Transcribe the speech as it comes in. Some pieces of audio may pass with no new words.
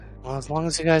Well, as long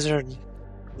as you guys are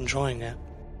enjoying it.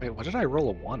 Wait, what did I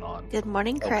roll a 1 on? Good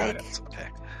morning, Craig. Okay.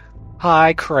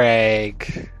 Hi,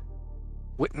 Craig.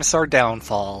 Witness our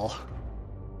downfall.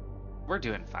 We're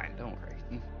doing fine, don't worry.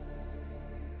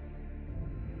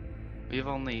 We've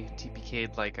only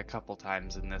TPK'd like a couple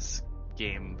times in this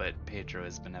game, but Pedro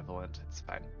is benevolent. It's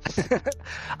fine.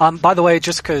 By the way,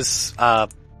 just because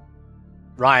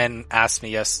Ryan asked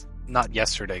me last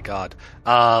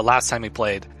time we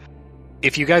played,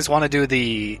 if you guys want to do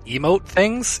the emote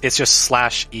things, it's just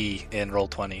 /E in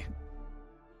Roll20.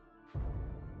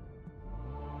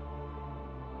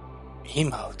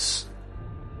 Emotes.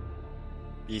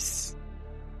 Yes.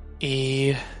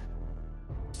 E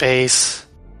space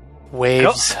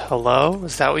waves hello?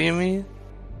 Is that what you mean?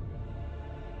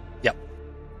 Yep.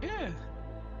 Yeah.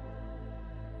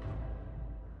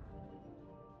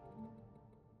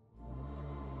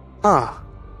 Huh.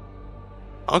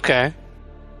 Okay.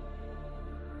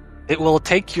 It will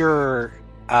take your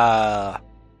character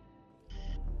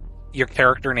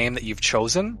name that you've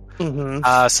chosen.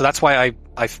 Mm-hmm. So that's why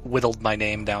I've whittled my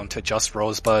name down to just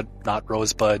Rosebud, not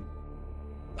Rosebud.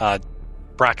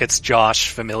 Brackets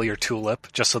Josh, familiar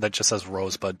Tulip, just so that it just says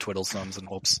Rosebud, twiddles thumbs and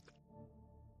hopes.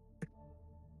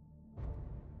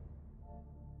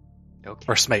 Okay.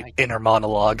 Or my inner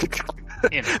monologue.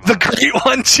 Inner The great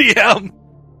one, GM!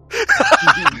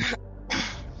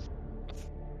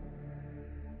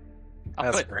 I'll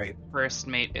That's put great. first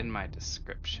mate in my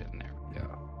description. There we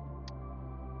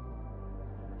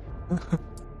go.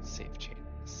 Save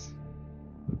changes.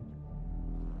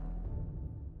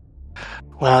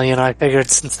 Well, I figured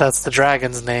since that's the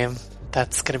dragon's name,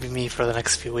 that's gonna be me for the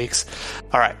next few weeks.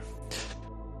 Alright.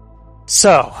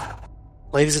 So,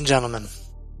 ladies and gentlemen,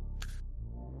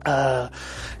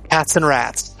 cats and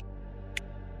rats,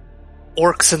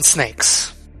 orcs and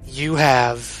snakes, you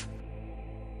have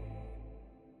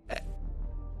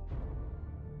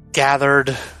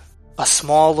gathered a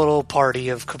small little party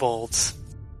of kobolds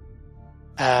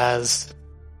as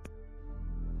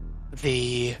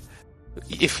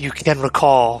if you can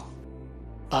recall,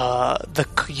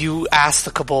 you asked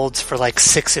the kobolds for like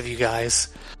 6 of you guys,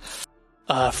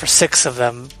 for 6 of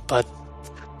them, but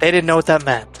they didn't know what that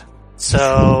meant.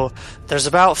 So there's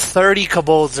about 30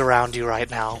 kobolds around you right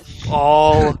now,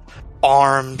 all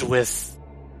armed with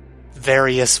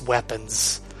various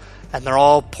weapons, and they're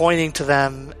all pointing to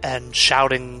them and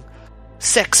shouting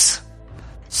 6,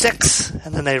 6,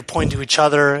 and then they point to each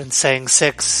other and saying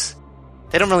 6.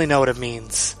 They don't really know what it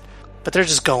means, but they're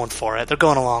just going for it. They're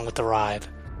going along with the ride.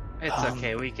 It's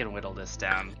okay, we can whittle this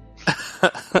down.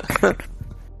 I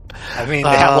mean,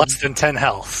 they have less than 10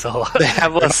 health, so they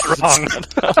have less than wrong.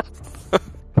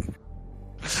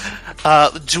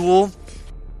 10. Jewel,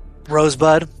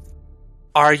 Rosebud,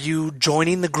 are you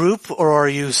joining the group or are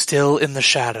you still in the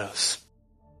shadows?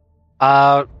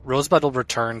 Rosebud will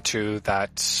return to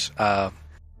that,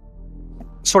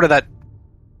 sort of that,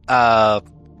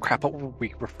 crap, what were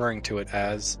we referring to it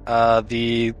as?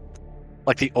 The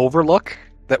overlook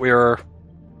that we were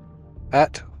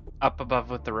at? Up above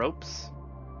with the ropes?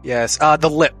 Yes, the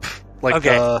lip.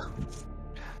 Okay.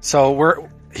 So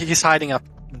he's hiding up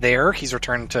there. He's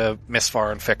returned to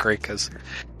Misfar and Fickery because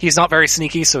he's not very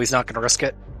sneaky, so he's not going to risk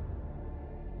it.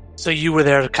 So you were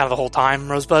there kind of the whole time,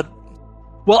 Rosebud?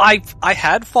 Well, I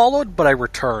had followed, but I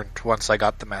returned once I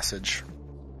got the message.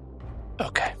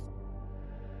 Okay.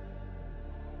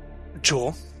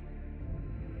 Jewel?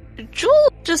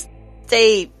 Jewel just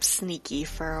stay sneaky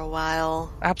for a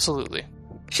while. Absolutely.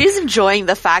 She's enjoying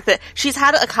the fact that she's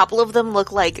had a couple of them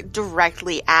look like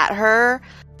directly at her,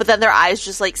 but then their eyes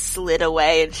just like slid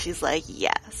away and she's like,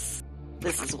 yes,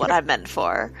 this is what I meant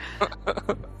for.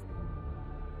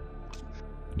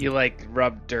 You like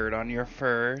rub dirt on your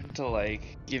fur to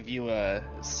like give you a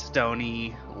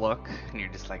stony look, and you're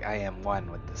just like, I am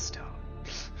one with the stone.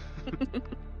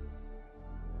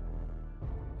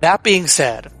 That being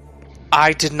said,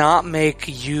 I did not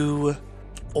make you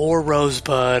or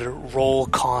Rosebud roll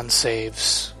con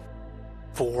saves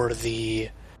for the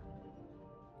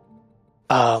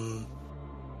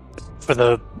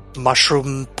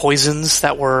mushroom poisons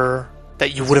that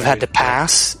you would have had to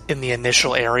pass in the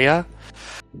initial area.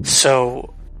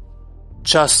 So,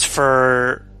 just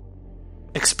for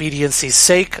expediency's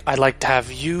sake, I'd like to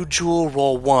have you, Jewel,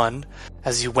 roll 1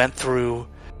 as you went through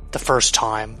the first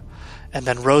time. And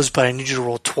then Rosebud, I need you to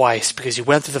roll twice because you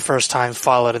went through the first time,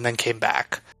 followed, and then came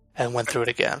back and went through it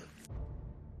again.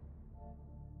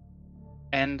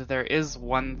 And there is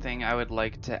one thing I would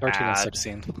like to 13 and add.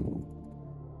 16.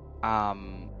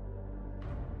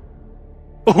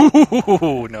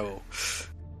 Ooh, no.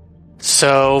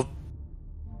 So,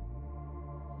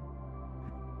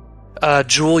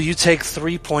 Jewel, you take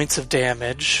 3 points of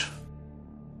damage.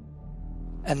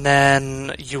 And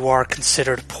then you are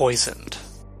considered poisoned.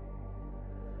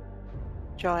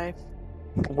 Joy.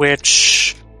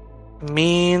 Which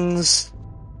means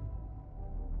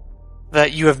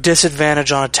that you have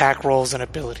disadvantage on attack rolls and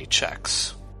ability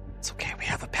checks. It's okay, we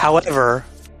have a However,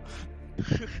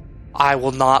 I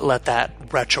will not let that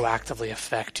retroactively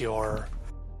affect your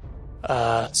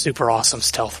super awesome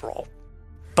stealth roll.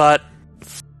 But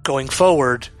going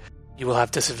forward, you will have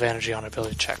disadvantage on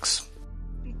ability checks.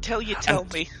 Until you tell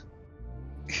me.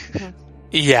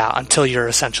 Yeah, until you're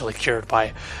essentially cured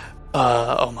by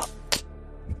Oma.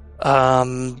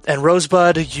 And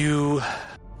Rosebud, you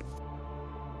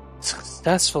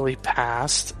successfully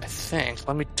passed, I think.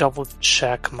 Let me double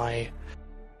check my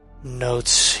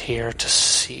notes here to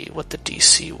see what the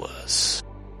DC was.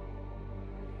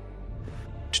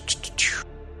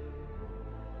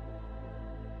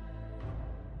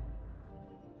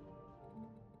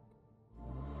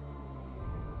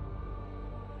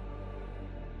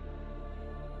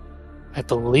 I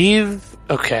believe...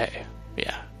 Okay,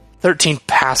 yeah. 13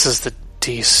 passes the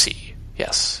DC.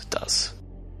 Yes, it does.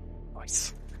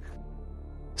 Nice.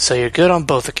 So you're good on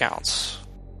both accounts.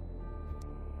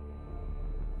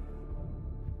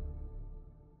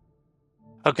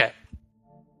 Okay.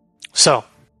 So,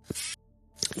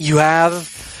 you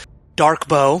have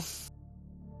Darkbow,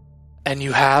 and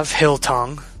you have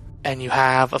Hilltongue, and you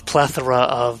have a plethora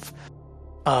of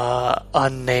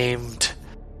unnamed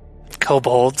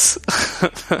kobolds.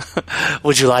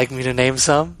 Would you like me to name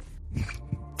some?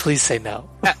 Please say no.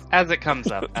 As it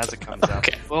comes up.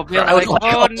 Okay. We'll be I would like,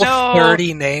 like oh no!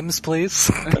 30 names,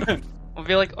 please. We'll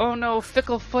be like, oh no,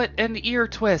 Ficklefoot and Ear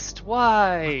Twist.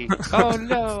 Why? Oh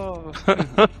no!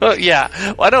 Yeah.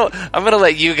 I'm gonna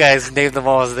let you guys name them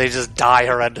all as they just die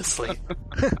horrendously.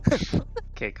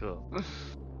 Okay, cool.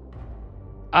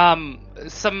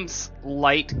 Some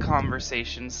light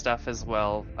conversation stuff as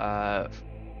well,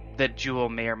 that Jewel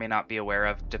may or may not be aware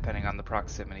of, depending on the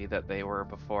proximity that they were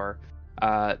before.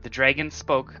 The dragon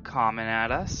spoke common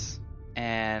at us,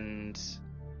 and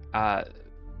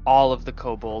all of the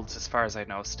kobolds, as far as I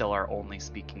know, still are only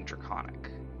speaking Draconic.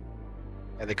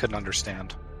 Yeah, they couldn't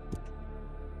understand.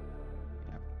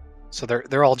 So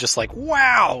they're all just like,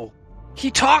 wow!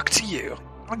 He talked to you!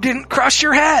 I didn't crush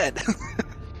your head!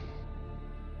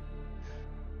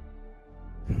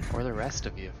 Or the rest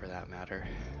of you, for that matter.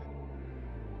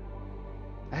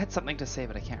 I had something to say,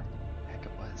 but I can't remember what the heck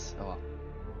it was. Oh well.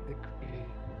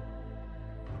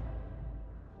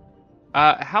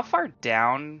 How far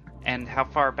down and how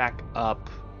far back up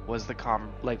was the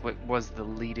what was the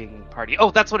leading party?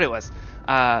 Oh, that's what it was.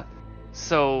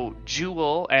 So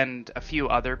Jewel and a few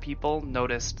other people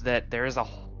noticed that there is a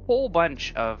whole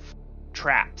bunch of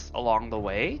traps along the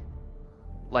way.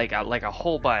 Like a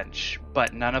whole bunch,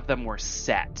 but none of them were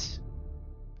set.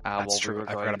 While true. we were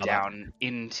I've read going about down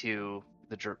into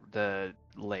the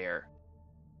lair.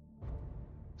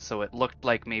 So it looked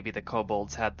like maybe the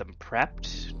kobolds had them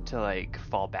prepped to like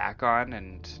fall back on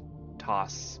and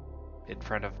toss in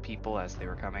front of people as they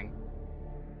were coming.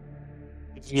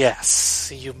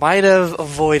 Yes, you might have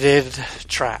avoided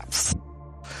traps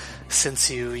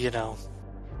since you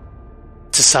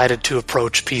decided to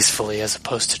approach peacefully as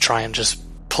opposed to try and just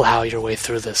plow your way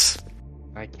through this.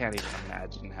 I can't even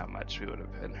imagine how much we would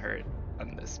have been hurt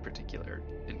on this particular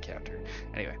encounter.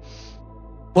 Anyway.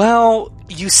 Well,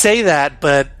 you say that,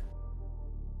 but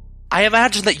I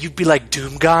imagine that you'd be like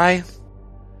Doom Guy,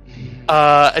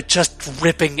 just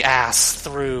ripping ass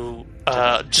through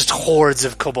just hordes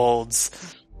of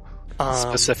kobolds.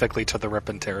 Specifically to the Rip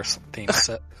and Tear theme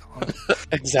set.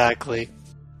 Exactly.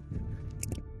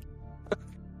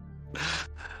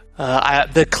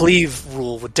 The cleave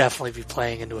rule would definitely be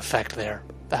playing into effect there.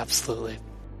 Absolutely.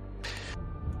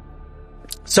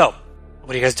 So,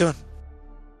 what are you guys doing?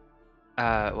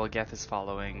 Well, Geth is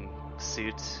following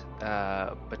suit,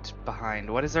 but behind.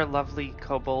 What is our lovely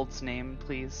kobold's name,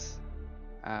 please?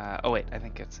 Oh wait, I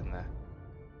think it's in the...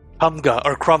 Crumga.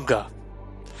 Crumga.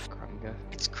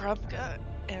 It's Crumga,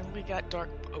 and we got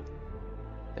Darkbow.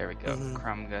 There we go. Mhm.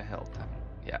 Crumga Hilton.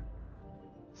 Yeah.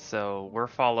 So, we're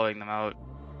following them out,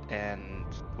 and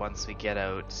once we get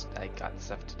out, I got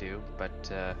stuff to do,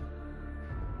 but,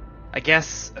 I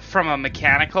guess from a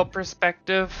mechanical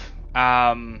perspective,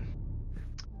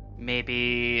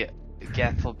 maybe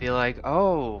Geth will be like,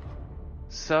 oh,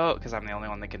 so, because I'm the only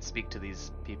one that can speak to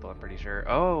these people, I'm pretty sure.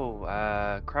 Oh,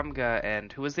 Crumga,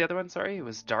 and who was the other one, sorry? It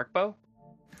was Darkbow?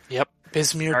 Yep.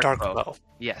 Bismuth Darkbow. Darkbow.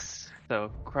 Yes.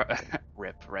 So,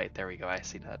 Rip, right, there we go, I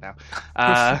see that now.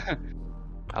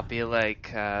 I'll be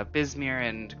like, Bismuth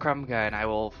and Crumga, and I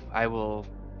will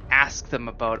ask them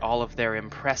about all of their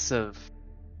impressive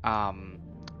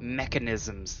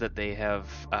mechanisms that they have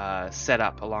set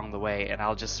up along the way, and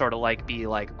I'll just sort of like be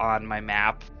like on my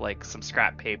map, like some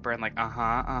scrap paper, and like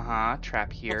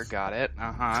trap here, got it,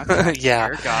 Yeah.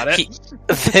 here, got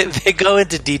it. They go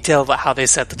into detail about how they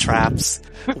set the traps,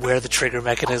 where the trigger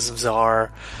mechanisms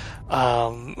are.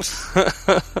 I'm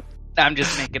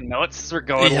just making notes as we're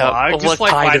going Yeah, along. what Just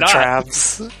like, kind why of not?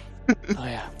 traps? Oh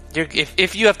yeah.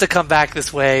 If you have to come back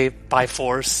this way by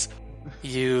force,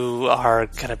 you are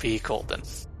gonna be golden.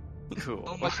 Cool.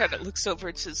 Oma kind of looks over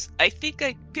and says, I think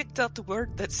I picked out the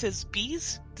word that says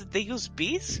bees. Did they use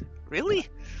bees? Really?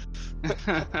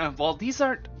 Well, these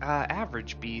aren't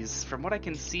average bees. From what I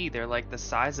can see, they're like the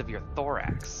size of your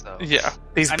thorax. So Yeah,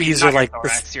 these I mean, bees not are like your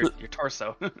thorax, your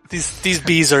torso. these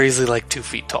bees are easily like 2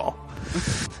 feet tall,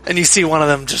 and you see one of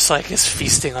them just like is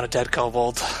feasting on a dead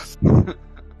kobold. Oh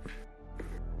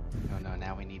no!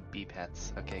 Now we need bee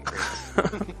pets. Okay, great.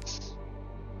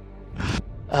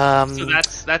 So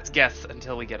that's Geth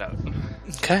until we get out.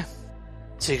 Okay,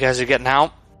 so you guys are getting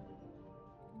out.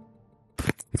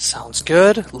 Sounds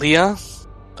good, Leah,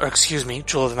 or excuse me,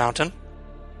 Jewel of the Mountain.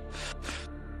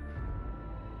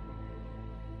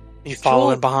 You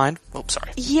following Jewel- behind? Oh,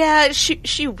 sorry. Yeah,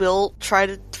 she will try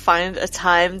to find a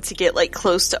time to get like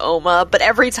close to Oma, but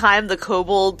every time the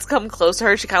kobolds come close to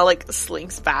her, she kind of like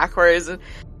slinks backwards, and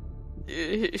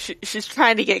she's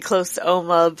trying to get close to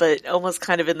Oma, but Oma's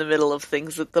kind of in the middle of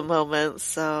things at the moment.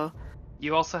 So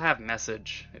You also have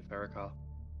message, if I recall.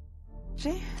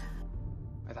 she.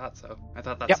 I thought so. I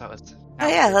thought that's Yep. how it's. Oh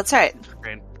yeah, that's right.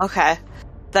 Great. Okay,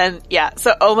 then yeah.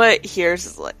 So Oma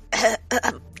hears like,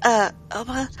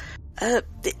 Oma,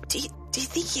 do you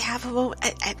think you have a moment?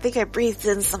 I think I breathed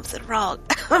in something wrong.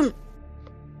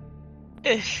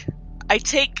 I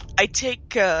take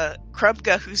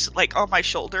Crumga, who's like on my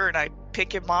shoulder, and I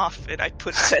pick him off and I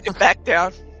set him back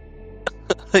down.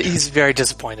 He's very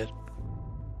disappointed.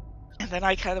 And then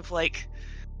I kind of like,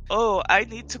 oh, I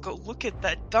need to go look at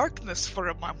that darkness for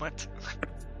a moment.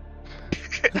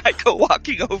 And I go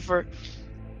walking over.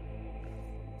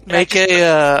 Make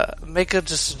a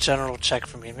just a general check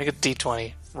for me. Make a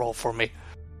D20 roll for me.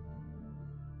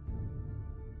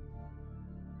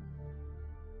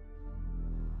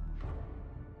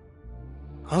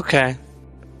 Okay.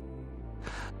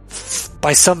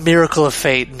 By some miracle of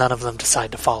fate, none of them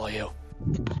decide to follow you.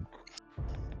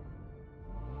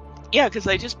 Yeah, because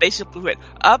I just basically went,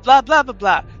 blah, blah, blah, blah,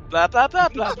 blah, blah, blah, blah,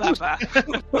 blah, blah, blah.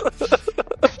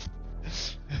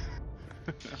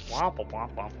 Womp,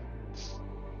 womp, womp.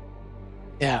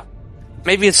 Yeah.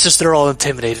 Maybe it's just they're all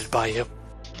intimidated by you.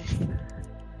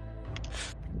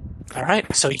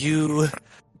 Alright, so you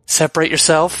separate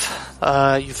yourself.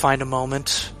 You find a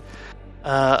moment.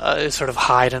 Sort of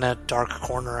hide in a dark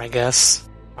corner, I guess.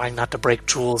 Trying not to break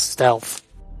Jewel's stealth.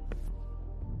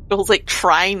 Jewel's like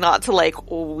trying not to like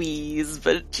wheeze,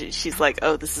 but she's like,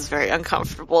 oh, this is very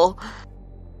uncomfortable.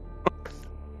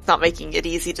 It's not making it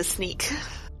easy to sneak.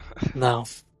 No.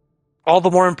 All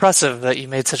the more impressive that you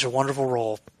made such a wonderful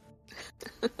roll.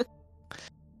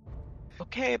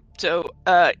 Okay, so,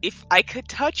 if I could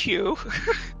touch you,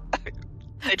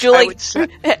 Jewel I like, would say,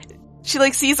 she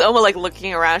like sees Oma like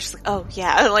looking around. She's like, oh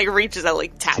yeah, and like reaches out,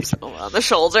 like taps Oma on the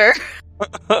shoulder.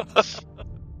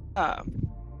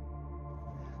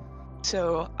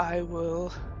 So I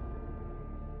will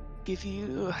give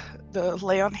you the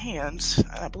lay on hands, and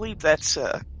I believe that's,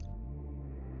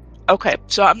 okay,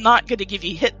 so I'm not going to give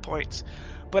you hit points,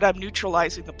 but I'm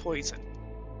neutralizing the poison.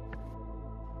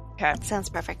 Okay, Sounds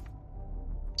perfect.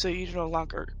 so you're no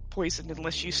longer poisoned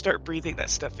unless you start breathing that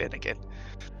stuff in again.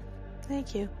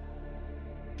 Thank you.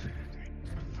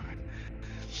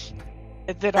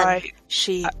 And then Then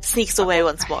she sneaks away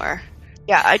once more.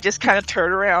 I just kind of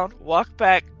turn around, walk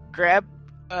back, grab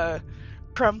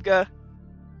Crumga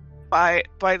by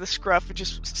the scruff, and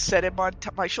just set him on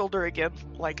my shoulder again,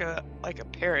 like a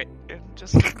parrot, and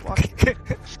just keep walking.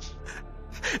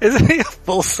 Isn't he a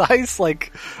full size?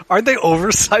 Like, aren't they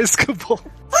oversized kobolds?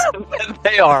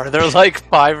 They are. They're like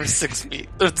 5 or 6 feet.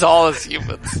 They're tall as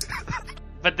humans.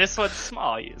 But this one's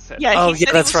small, you said. Yeah, Oh, he yeah,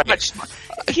 said that's he was right. much smaller.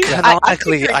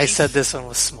 Canonically, figured I he- said this one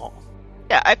was small.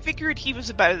 Yeah, I figured he was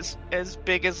about as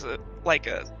big as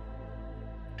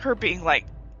her being like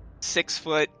 6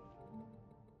 foot,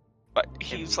 but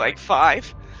he's like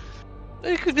 5.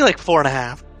 It could be like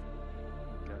 4.5.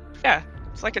 Yeah,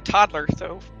 it's like a toddler.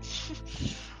 So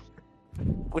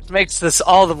Which makes this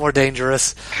all the more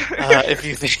dangerous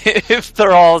if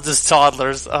they're all just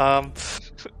toddlers.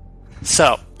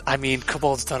 So, I mean,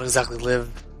 kobolds don't exactly live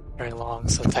very long,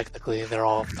 so technically they're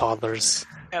all toddlers.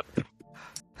 Yep.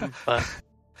 But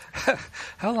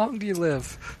How long do you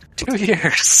live? 2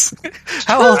 years.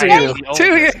 How old are you? Right.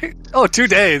 2 years. Oh, 2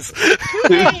 days.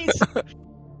 Please.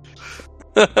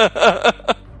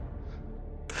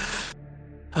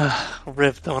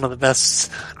 Rip, one of the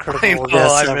best I critical know,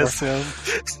 guests I ever. miss him.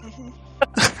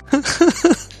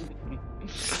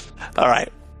 All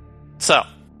right. So,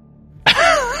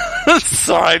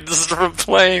 sorry, just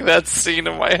replaying that scene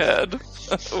in my head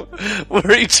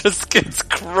where he just gets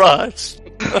crushed.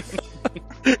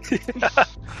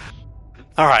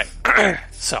 All right.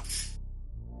 So,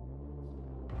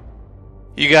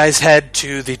 you guys head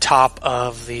to the top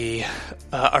of the,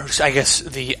 or I guess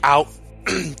the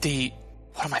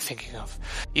what am I thinking of?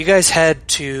 You guys head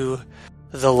to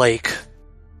the lake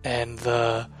and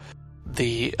the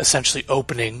essentially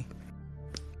opening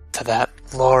to that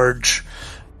large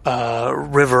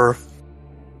river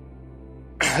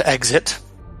exit,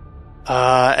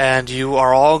 and you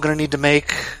are all going to need to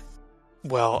make.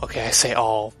 Well, okay, I say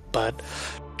all, but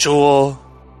Jewel,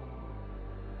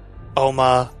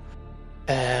 Oma,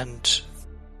 and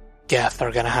Geth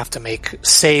are going to have to make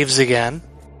saves again.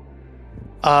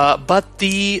 But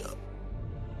the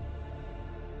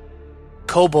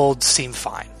kobolds seem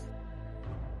fine.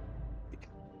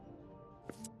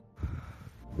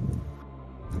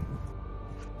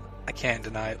 I can't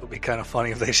deny it would be kind of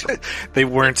funny if they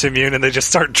weren't immune and they just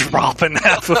start dropping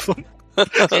half of them.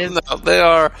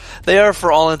 No, they are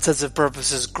for all intents and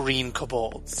purposes green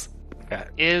kobolds.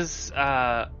 Is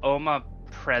Oma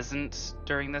present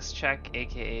during this check,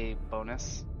 aka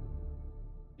bonus?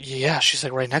 Yeah, she's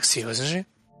like right next to you, isn't she?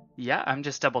 Yeah, I'm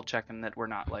just double checking that we're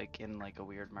not like in like a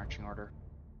weird marching order.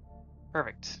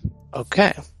 Perfect.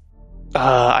 Okay.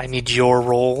 I need your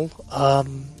roll, Yeah,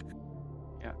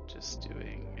 just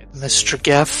doing it. Mr.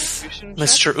 Geth,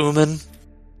 Mr. Uman.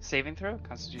 Saving throw?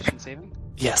 Constitution saving?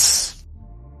 Yes.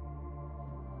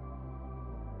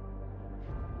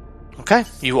 Okay,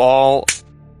 you all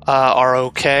are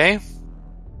okay.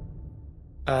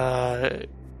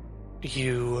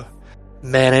 You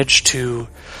manage to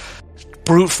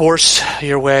brute force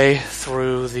your way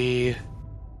through the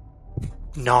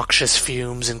noxious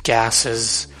fumes and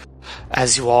gases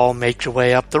as you all make your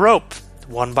way up the rope,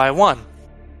 one by one.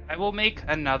 I will make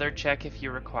another check if you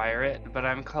require it, but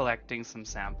I'm collecting some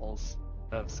samples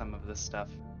of some of this stuff.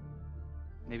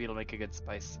 Maybe it'll make a good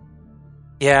spice.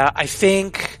 Yeah, I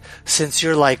think since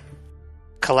you're like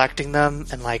collecting them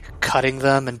and like cutting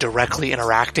them and directly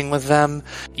interacting with them,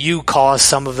 you cause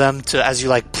some of them to, as you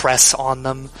like press on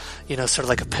them, you know, sort of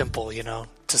like a pimple, you know,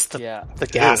 just the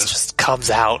gas just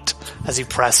comes out as you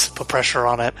put pressure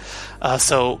on it.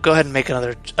 So go ahead and make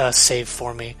another save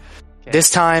for me. Okay.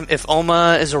 This time, if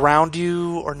Oma is around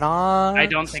you or not. I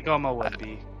don't think Oma would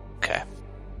be. Okay.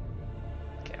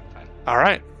 Okay, I'm fine. All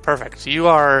right. Perfect.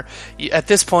 At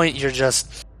this point, you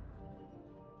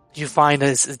find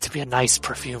it to be a nice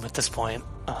perfume at this point.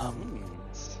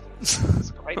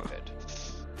 It's quite good.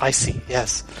 I see,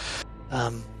 yes.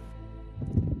 All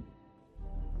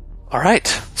right.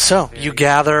 So, you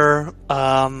gather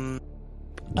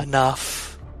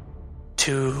enough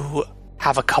to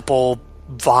have a couple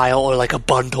vial or like a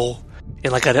bundle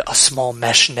in like a small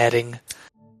mesh netting.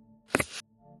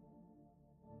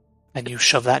 And you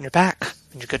shove that in your back.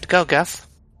 And you're good to go, Geth.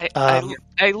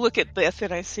 I look at Beth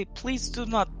and I say, please do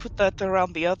not put that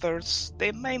around the others.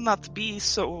 They may not be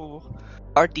so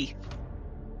arty.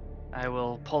 I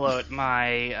will pull out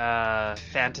my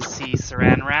fantasy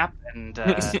saran wrap and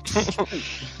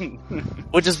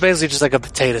Which is basically just like a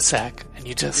potato sack. And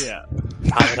you just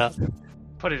tie it up.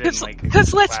 put it in like.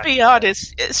 Because let's be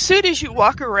honest, as soon as you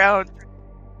walk around,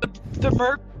 the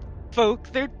merc folk,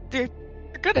 they're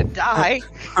gonna die.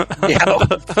 Yeah,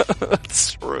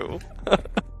 that's true.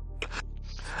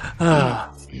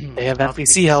 They have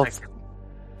NPC health.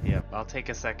 Yep, I'll take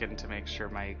a second to make sure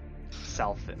my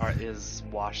self is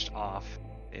washed off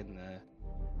in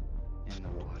the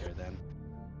water. Then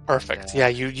Perfect. Yeah,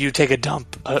 you take a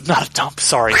dump. Not a dump.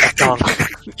 Sorry, a dunk.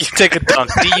 You take a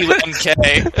dunk.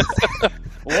 DUNK.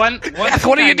 One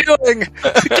What are you doing?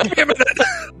 Give me a minute.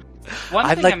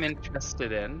 One thing I'm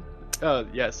interested in. Oh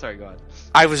yeah, sorry. Go on.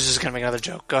 I was just gonna make another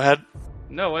joke. Go ahead.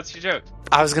 No, what's your joke?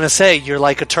 I was gonna say you're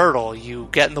like a turtle. You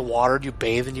get in the water, you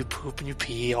bathe, and you poop and you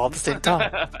pee all at the same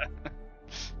time.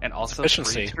 And also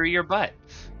Efficiency. breathe through your butt.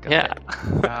 Go Yeah.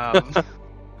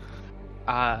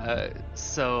 ahead.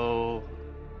 So,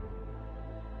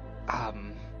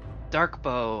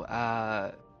 Darkbow.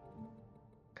 God,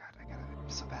 I'm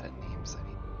so bad at names. I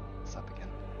need this up again.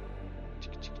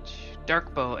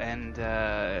 Darkbow and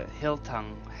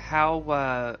Hilltongue.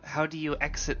 How do you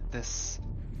exit this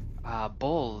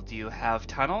bowl? Do you have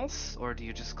tunnels, or do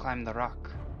you just climb the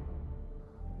rock?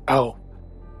 Oh,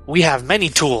 we have many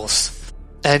tools.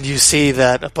 And you see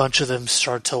that a bunch of them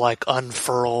start to, like,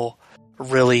 unfurl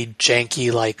really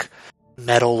janky, like,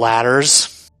 metal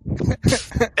ladders.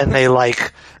 And they,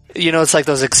 like, it's like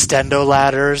those extendo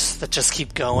ladders that just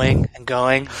keep going and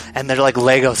going. And they're like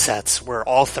Lego sets where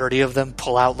all 30 of them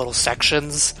pull out little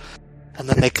sections and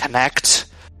then they connect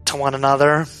to one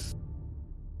another.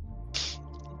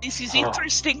 This is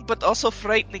interesting, but also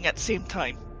frightening at the same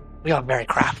time. We are very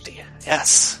crafty.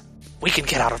 Yes. We can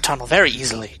get out of tunnel very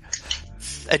easily.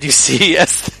 And you see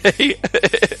as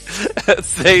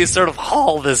they sort of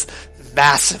haul this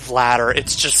massive ladder,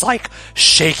 it's just like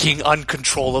shaking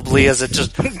uncontrollably as it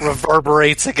just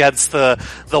reverberates against the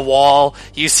wall.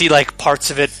 You see like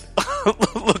parts of it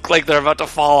look like they're about to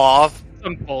fall off.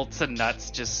 Some bolts and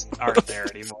nuts just aren't there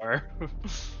anymore.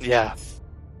 Yeah.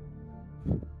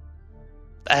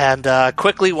 And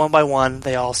quickly, one by one,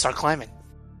 they all start climbing.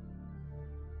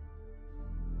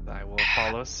 I will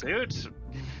follow suit.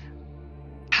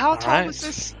 How tall Alright. was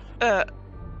this?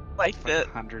 Like the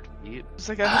 100 feet. It's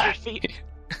like 100 feet.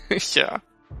 Yeah.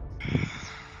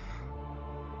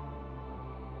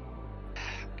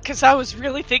 Because I was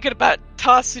really thinking about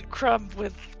tossing Crumb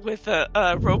with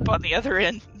a rope on the other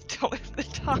end until the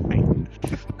time.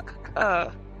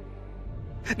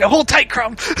 Now hold tight,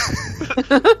 Crumb!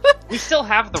 We still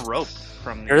have the rope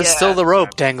from the... There's still the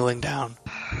rope dangling down.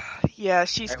 Yeah,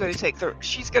 she's going to take the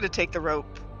rope.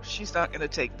 She's not going to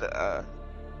take the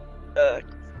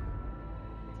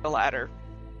ladder.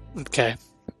 Okay.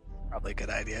 Probably a good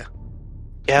idea.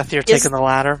 Geth, you're taking the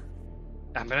ladder?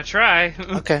 I'm gonna try.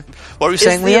 Okay. What were you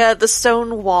saying, Is Leah? the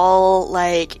stone wall,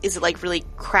 like, is it, like, really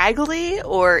craggly,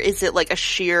 or is it, like, a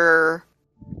sheer,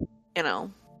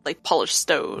 like, polished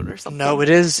stone or something? No, it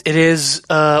is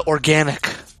organic.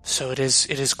 So it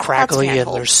is crackly and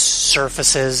handled. there's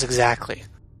surfaces, exactly.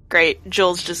 Great.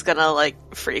 Jewel's just gonna,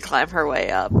 like, free climb her way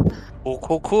up.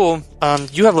 Cool.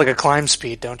 You have like a climb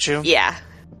speed, don't you? Yeah.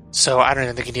 So I don't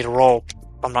even think you need a roll,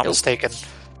 if I'm not mistaken.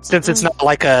 Since it's not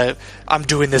like I'm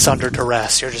doing this under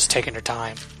duress, you're just taking your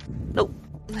time. Nope.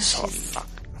 So, She's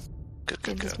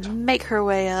good. just make her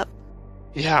way up.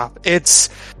 Yeah, it's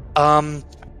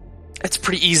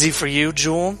pretty easy for you,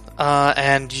 Jewel,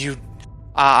 and you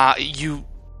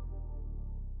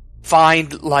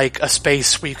find like a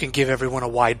space where you can give everyone a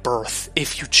wide berth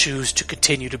if you choose to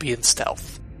continue to be in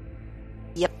stealth.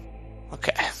 Yep.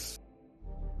 Okay.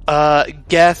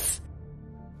 Geth,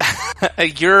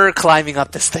 you're climbing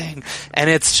up this thing, and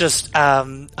it's just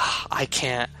I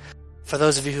can't. For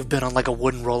those of you who've been on like a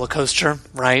wooden roller coaster,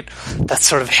 right? That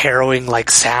sort of harrowing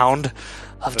like sound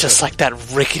of just like that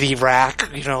rickety rack,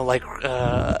 of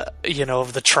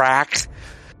the track.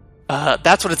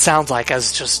 That's what it sounds like,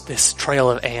 as just this trail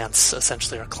of ants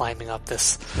essentially are climbing up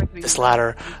this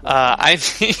ladder. I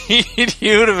need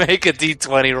you to make a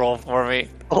D20 roll for me.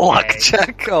 Luck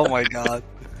check. Oh my god.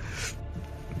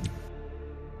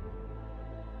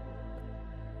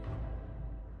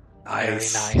 Very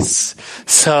nice.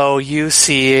 So you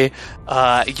see,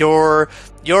 you're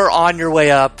on your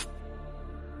way up,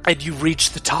 and you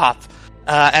reach the top.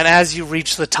 And as you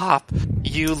reach the top,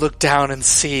 you look down and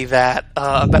see that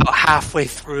about halfway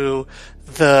through,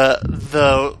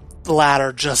 the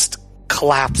ladder just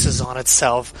collapses on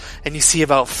itself, and you see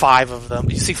about 5 of them.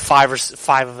 You see five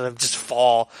of them just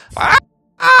fall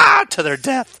to their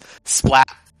death. Splat.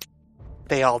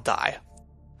 They all die.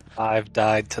 5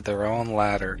 died to their own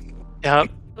ladder. Yep.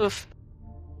 Oof.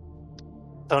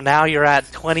 So now you're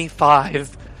at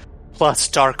 25 plus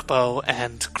Darkbow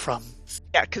and Crumb.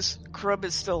 Yeah, because Crumb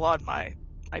is still on my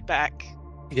back.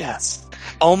 Yes.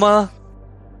 Oma,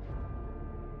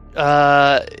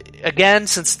 again,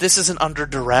 since this isn't under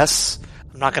duress,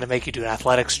 I'm not going to make you do an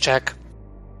athletics check.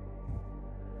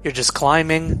 You're just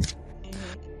climbing.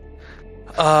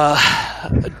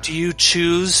 Do you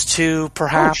choose to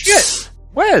perhaps... Oh, shit.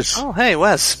 Wes! Oh, hey,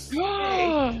 Wes.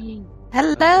 Hello.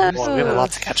 Well, we have a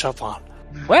lot to catch up on.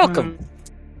 Welcome!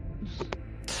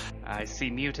 I see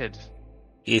muted.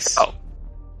 Yes.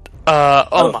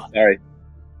 Oma. Sorry.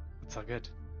 It's all good.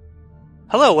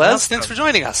 Hello, Wes. Thanks for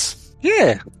joining us.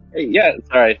 Yeah. Hey, yeah,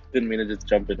 sorry. Didn't mean to just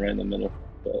jump in right in the middle.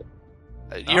 But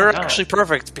You're no. actually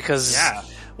perfect because Yeah.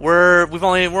 we're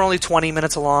only 20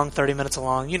 minutes along, 30 minutes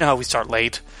along. You know how we start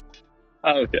late.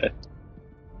 oh, okay.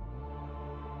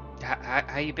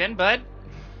 How you been, bud?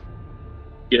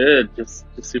 Good. Just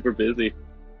super busy.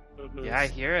 Yeah, I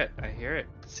hear it.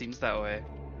 Seems that way.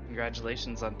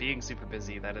 Congratulations on being super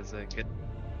busy. That is a good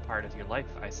part of your life,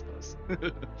 I suppose.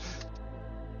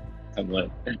 Somewhat.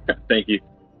 Thank you.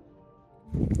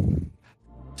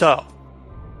 So,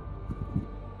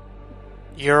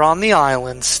 you're on the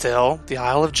island still, the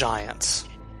Isle of Giants.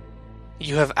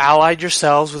 you have allied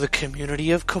yourselves with a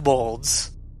community of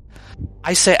kobolds.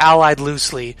 I say allied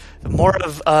loosely. More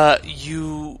of,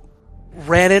 you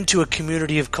ran into a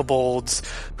community of kobolds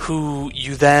who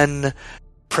you then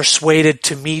persuaded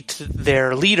to meet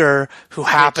their leader, who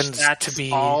happens to be...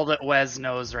 That's all that Wes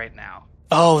knows right now.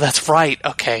 Oh, that's right.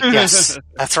 Okay, yes.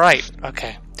 That's right.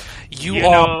 Okay. You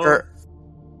know... are...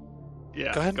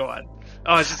 Yeah, go ahead. Go on.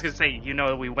 Oh, I was just going to say,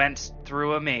 we went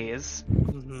through a maze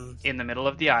in the middle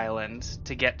of the island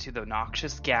to get to the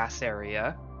noxious gas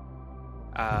area,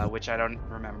 which I don't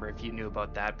remember if you knew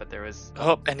about that, but there was...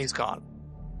 Oh, and he's gone.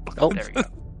 Oh, there we go.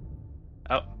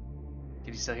 Oh,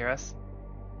 can you still hear us?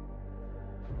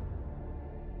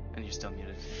 And you're still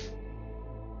muted.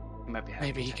 You might be having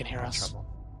Maybe he can hear us. Trouble.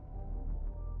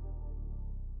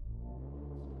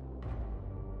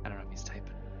 I don't know if he's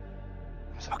typing.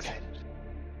 I'm so excited.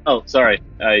 Oh, sorry.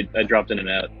 I dropped in and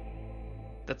out.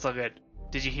 That's all good.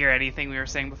 Did you hear anything we were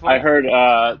saying before? I heard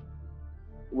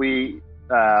we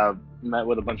met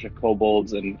with a bunch of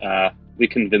kobolds and we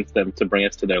convinced them to bring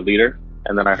us to their leader.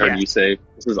 And then I heard you say,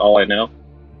 "This is all I know."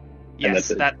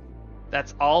 Yes,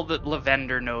 that's all that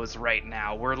Lavender knows right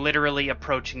now. We're literally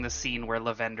approaching the scene where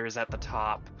Lavender's at the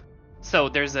top. So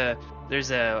there's a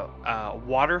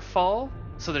waterfall.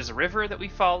 So there's a river that we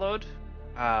followed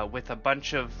with a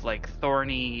bunch of like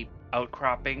thorny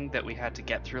outcropping that we had to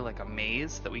get through, like a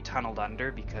maze that we tunneled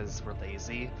under because we're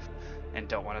lazy and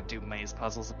don't want to do maze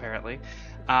puzzles apparently.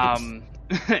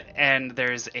 And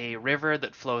there's a river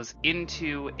that flows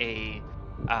into a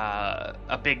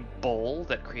big bowl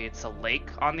that creates a lake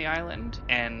on the island,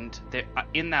 and there,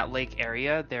 in that lake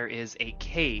area there is a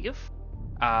cave.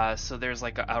 So there's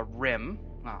like a rim.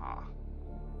 Aw.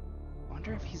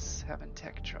 Wonder if he's having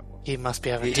tech trouble. He must be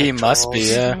having He tech must troubles.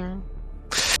 be, yeah.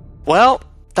 Mm-hmm. Well,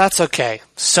 that's okay.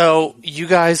 So, you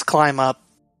guys climb up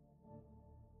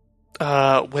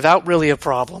without really a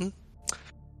problem.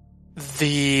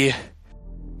 The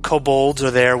kobolds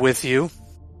are there with you.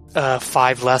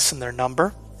 5 less in their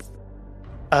number.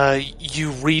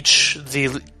 You reach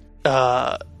the,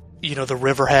 the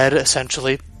riverhead,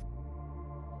 essentially.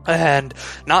 And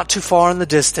not too far in the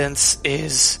distance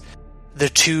is the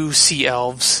 2 sea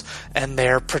elves and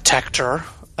their protector,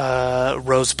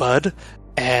 Rosebud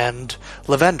and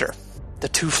Lavender. The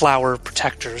 2 flower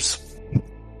protectors.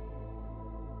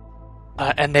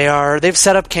 And they've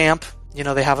set up camp.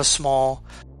 They have a small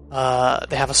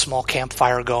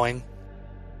campfire going.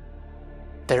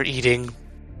 They're eating,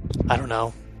 I don't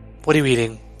know. What are you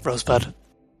eating, Rosebud?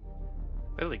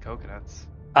 Really coconuts.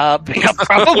 Yeah,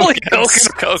 probably coconuts.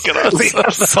 We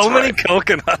have so many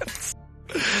coconuts.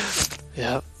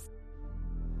 Yeah.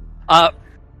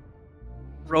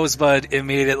 Rosebud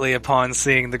immediately upon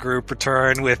seeing the group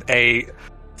return with a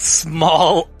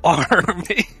small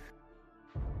army.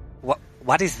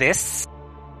 What is this?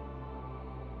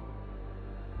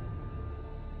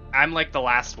 I'm like the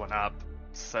last one up,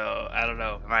 so I don't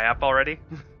know. Am I up already?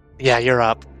 Yeah, you're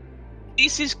up.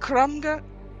 This is Crumga.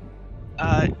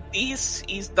 This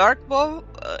is Darkbow.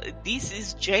 This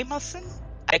is Jameson.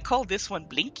 I call this one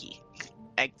Blinky.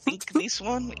 I think this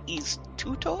one is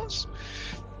Two Toes.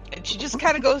 And she just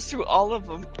kind of goes through all of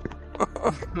them.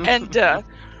 And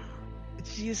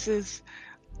she says,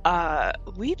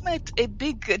 we met a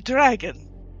big dragon.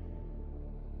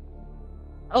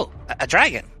 Oh, a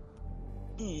dragon?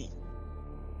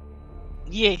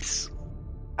 Yes.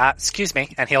 Excuse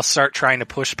me. And he'll start trying to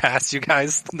push past you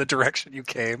guys in the direction you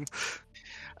came.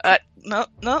 No.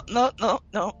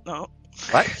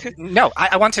 What? No,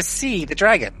 I want to see the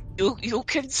dragon. You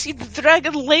can see the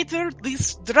dragon later.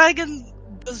 This dragon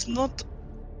does not,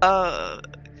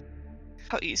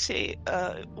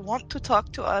 want to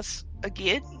talk to us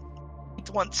again. It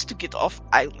wants to get off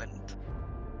island.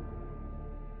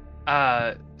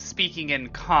 Speaking in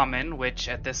common, which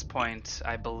at this point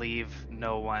I believe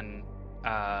no one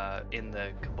in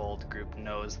the Kobold group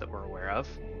knows that we're aware of.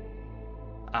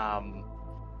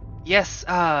 Yes,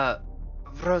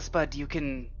 Rosebud, you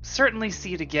can certainly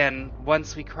see it again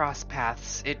once we cross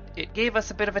paths. It gave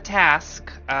us a bit of a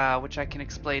task, which I can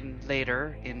explain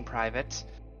later in private.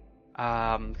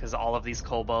 Because all of these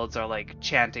kobolds are like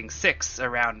chanting 6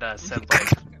 around us and like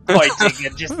pointing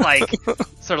and just like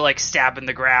sort of like stabbing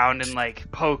the ground and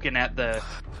like poking at the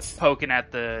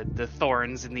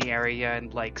thorns in the area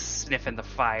and like sniffing the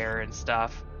fire and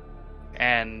stuff.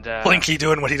 And Blinky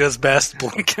doing what he does best,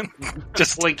 blinking.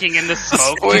 Just blinking in the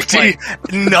smoke. Blinky,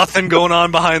 nothing going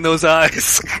on behind those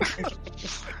eyes.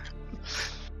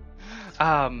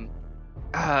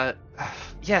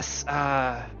 Yes,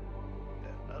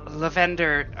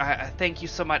 Lavender, thank you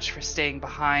so much for staying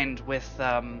behind with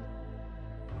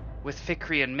with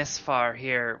Fikri and Misfar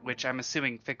here, which I'm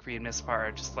assuming Fikri and Misfar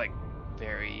are just like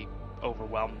very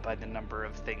overwhelmed by the number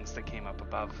of things that came up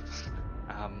above.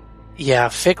 Yeah,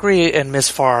 Fikri and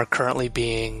Misfar are currently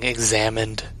being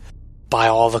examined by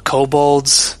all the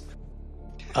kobolds.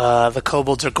 The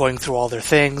kobolds are going through all their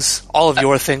things, all of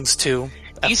your things too.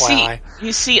 FYI.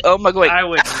 You see Oma going, I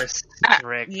would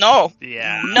restrict. no,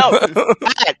 Yeah. no,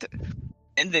 bad.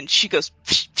 And then she goes,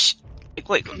 psh, psh,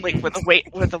 like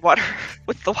with the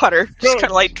water, just kind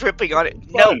of like dripping on it.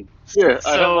 No, Here,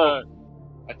 So-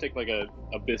 I take like a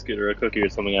biscuit or a cookie or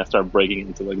something. And I start breaking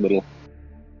into like little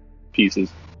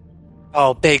pieces.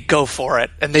 Oh, they go for it,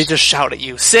 and they just shout at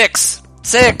you, 6!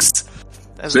 6!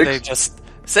 And Six? they just,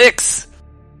 6!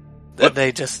 What? And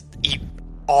they just eat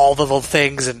all the little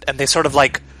things, and they sort of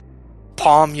like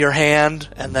palm your hand,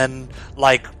 and then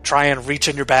like try and reach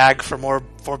in your bag for more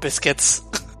biscuits.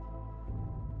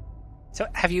 So,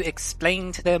 have you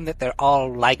explained to them that they're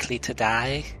all likely to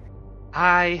die?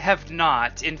 I have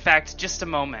not. In fact, just a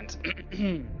moment.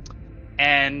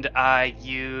 And I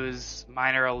use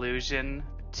Minor Illusion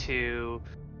to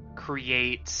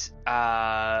create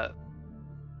a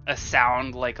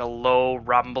sound like a low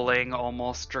rumbling,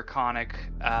 almost draconic.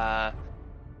 I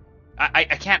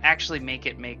can't actually make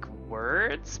it make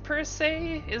words per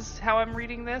se. Is how I'm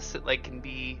reading this. It like can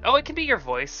be. Oh, it can be your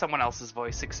voice, someone else's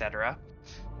voice, etc.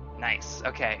 Nice.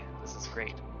 Okay, this is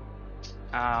great.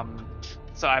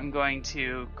 So I'm going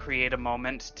to create a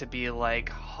moment to be like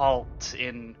halt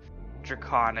in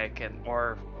Draconic,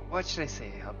 or what should I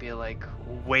say? I'll be like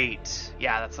wait.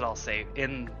 Yeah, that's what I'll say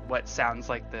in what sounds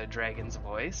like the dragon's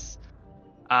voice,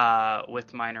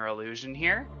 with Minor Illusion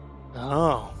here,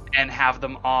 Oh. and have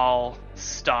them all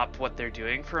stop what they're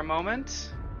doing for a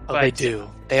moment. Oh, they do.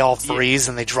 They all freeze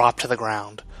and they drop to the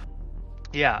ground.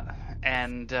 Yeah,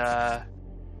 and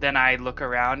then I look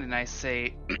around and I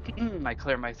say, I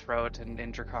clear my throat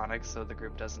in Draconic so the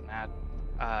group doesn't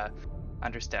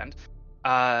understand.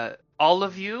 All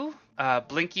of you,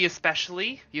 Blinky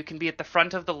especially, you can be at the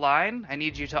front of the line. I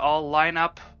need you to all line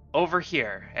up over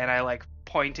here. And I like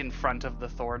point in front of the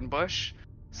thorn bush,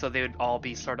 so they would all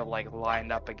be sort of like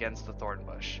lined up against the thorn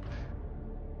bush.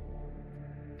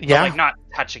 Yeah. But, like not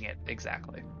touching it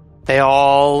exactly. They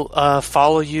all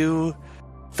follow you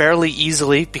fairly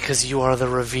easily because you are the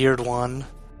revered one.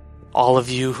 All of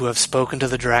you who have spoken to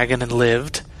the dragon and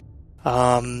lived.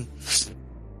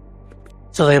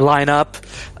 So they line up,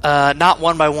 not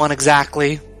one by one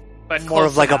exactly, But more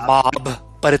of close like enough. a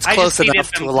mob, but it's I close just needed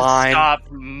enough them to align. Stop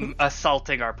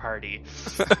assaulting our party.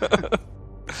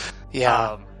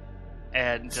 Yeah.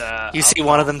 And You see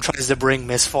one of them tries to bring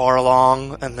Misfar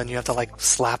along, and then you have to like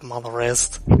slap him on the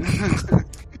wrist.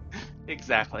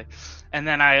 Exactly. And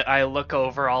then I look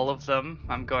over all of them.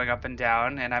 I'm going up and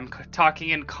down, and I'm talking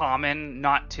in common,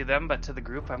 not to them, but to the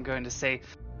group. I'm going to say,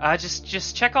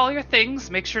 just check all your things,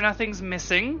 make sure nothing's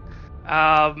missing.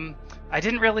 I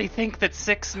didn't really think that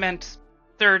 6 meant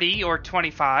 30 or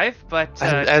 25, but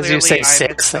And as you say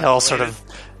 6, they all sort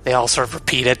of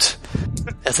repeat it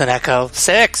as an echo.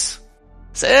 6!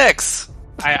 6!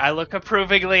 I look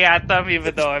approvingly at them,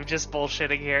 even though I'm just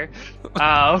bullshitting here.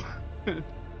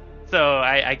 So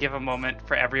I give a moment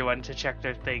for everyone to check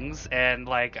their things, and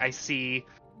like I see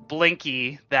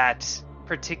Blinky, that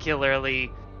particularly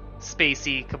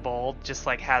spacey kobold, just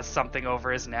like has something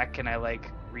over his neck, and I like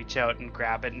reach out and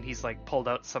grab it, and he's like pulled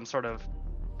out some sort of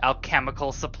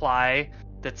alchemical supply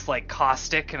that's like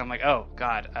caustic, and I'm like, oh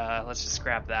god, let's just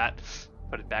grab that,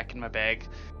 put it back in my bag.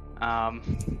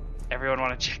 Everyone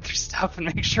want to check their stuff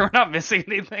and make sure we're not missing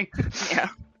anything. yeah.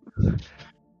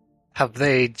 Have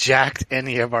they jacked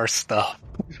any of our stuff?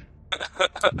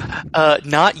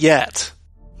 Not yet.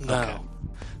 No. Okay.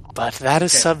 But that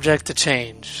is Okay. subject to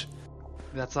change.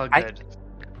 That's all good.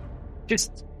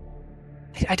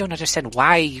 I don't understand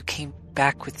why you came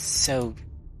back with so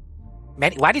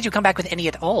many. Why did you come back with any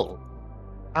at all?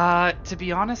 To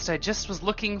be honest, I just was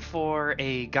looking for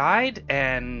a guide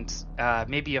and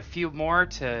maybe a few more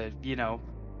to,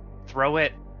 throw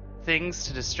at things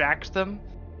to distract them.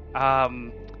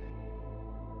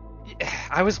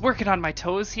 I was working on my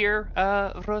toes here,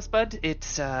 Rosebud.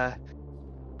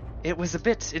 It was a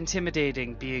bit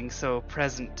intimidating being so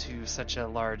present to such a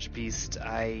large beast.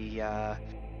 I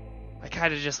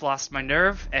kind of just lost my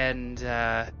nerve, and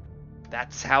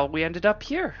that's how we ended up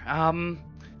here.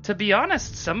 To be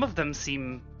honest, some of them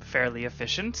seem fairly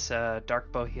efficient.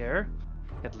 Darkbow here,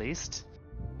 at least.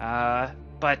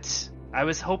 But I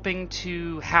was hoping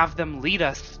to have them lead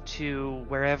us to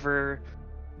wherever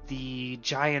the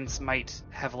giants might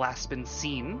have last been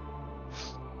seen.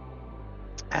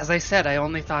 As I said, I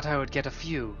only thought I would get a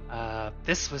few.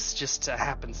 This was just a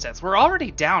happenstance. We're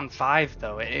already down 5,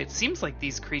 though. It seems like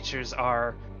these creatures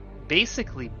are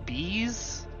basically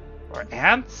bees or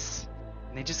ants,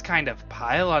 and they just kind of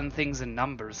pile on things in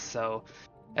numbers. So,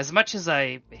 as much as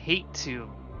I hate to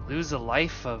lose a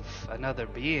life of another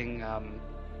being,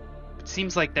 it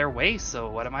seems like their way, so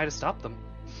what am I to stop them?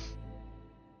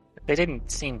 They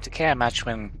didn't seem to care much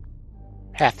when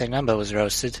half their number was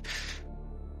roasted.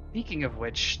 Speaking of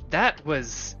which, that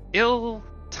was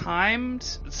ill-timed.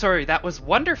 Sorry, that was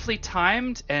wonderfully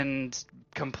timed and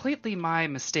completely my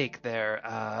mistake there.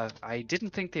 I didn't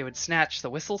think they would snatch the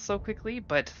whistle so quickly,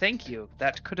 but thank you.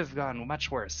 That could have gone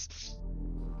much worse.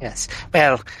 Yes.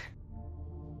 Well,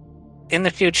 in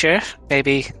the future,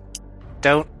 maybe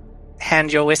don't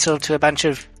hand your whistle to a bunch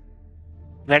of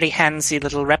very handsy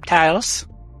little reptiles.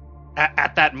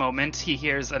 At that moment, he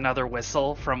hears another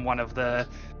whistle from one of the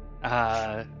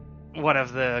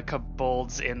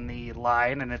kobolds in the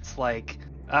line, and it's like,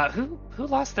 who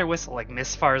lost their whistle? Like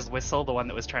Miss Far's whistle, the one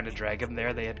that was trying to drag him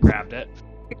there. They had grabbed it.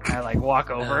 And I walk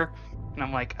over, and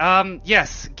I'm like,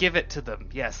 yes, give it to them.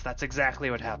 Yes, that's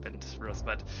exactly what happened,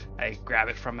 Rosebud. I grab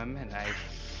it from him, and I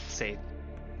say,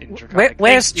 in Draconic,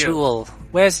 where's "Thank you." Jewel?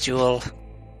 Where's Jewel?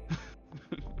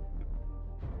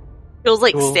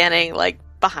 Jewel's Jewel. standing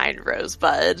behind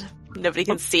Rosebud. Nobody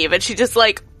can see, but she just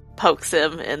pokes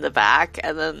him in the back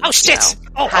and then Oh shit!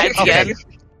 hides Okay. again.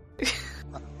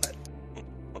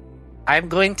 I'm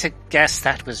going to guess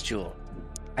that was Jewel.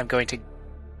 I'm going to.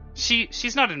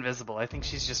 She's not invisible. I think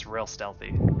she's just real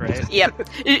stealthy, right? Yep.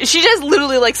 She just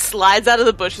literally slides out of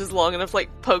the bushes long enough to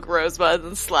poke Rosebud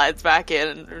and slides back in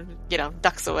and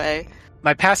ducks away.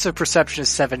 My passive perception is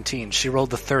 17. She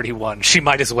rolled the 31. She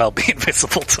might as well be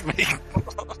invisible to me.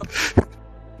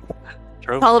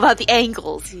 True. It's all about the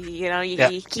angles.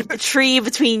 You keep the tree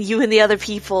between you and the other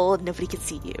people and nobody can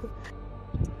see you.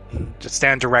 Just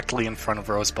stand directly in front of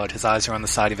Rosebud. His eyes are on the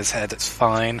side of his head. It's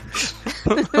fine.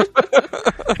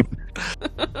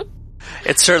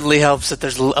 It certainly helps that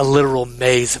there's a literal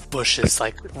maze of bushes,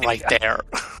 right there.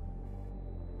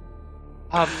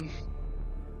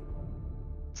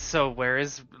 So where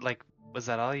is, was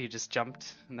that all? You just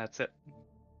jumped and that's it?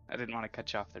 I didn't want to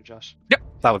cut you off there, Josh. Yep,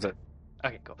 that was it.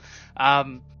 Okay, cool.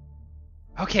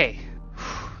 Okay.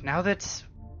 Now that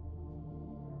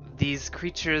these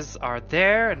creatures are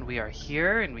there and we are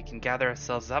here and we can gather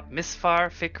ourselves up, Misfar,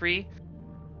 Fikri,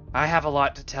 I have a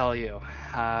lot to tell you.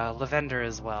 Lavender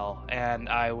as well. And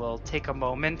I will take a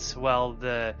moment while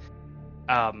the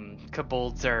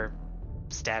kobolds are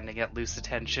standing at loose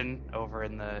attention over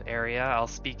in the area. I'll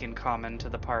speak in common to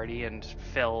the party and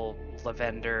fill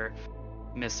Lavender,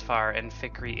 Misfar, and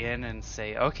Fikri in and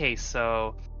say, okay,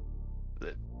 so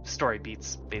the story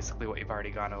beats basically what you've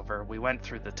already gone over. We went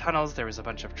through the tunnels, there was a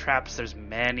bunch of traps, there's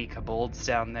many kobolds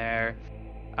down there.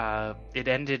 It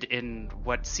ended in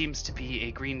what seems to be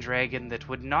a green dragon that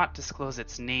would not disclose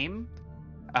its name.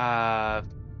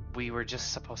 We were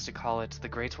just supposed to call it the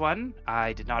Great One.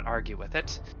 I did not argue with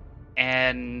it.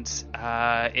 And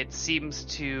it seems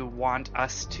to want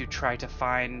us to try to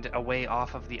find a way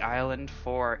off of the island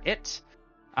for it.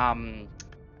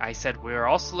 I said we were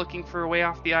also looking for a way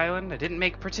off the island. I didn't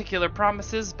make particular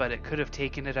promises, but it could have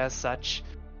taken it as such.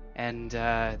 And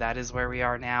that is where we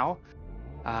are now.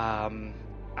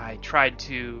 I tried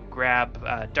to grab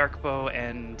Darkbow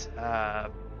and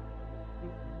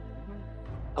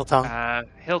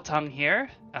Hilltongue here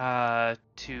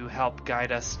to help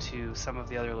guide us to some of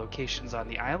the other locations on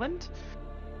the island,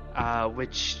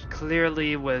 which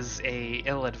clearly was a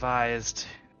ill-advised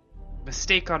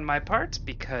mistake on my part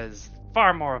because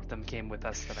far more of them came with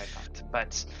us than I thought.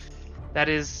 But that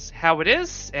is how it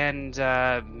is, and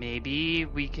maybe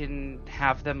we can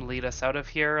have them lead us out of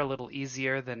here a little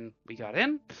easier than we got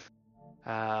in.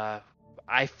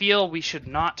 I feel we should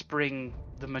not bring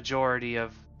the majority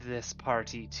of this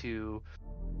party to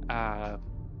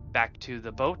back to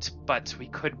the boat, but we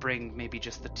could bring maybe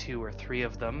just the 2 or 3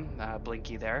 of them,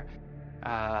 Blinky there,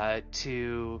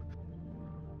 to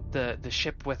the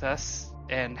ship with us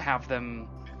and have them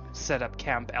set up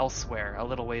camp elsewhere, a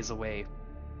little ways away.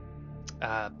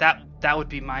 That would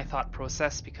be my thought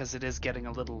process because it is getting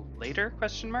a little later,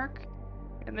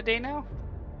 in the day now.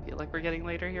 Feel like we're getting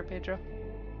later here, Pedro?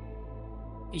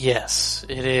 Yes,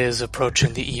 it is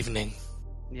approaching the evening.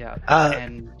 Yeah,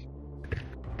 and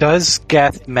Does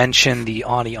Geth mention the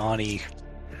Ani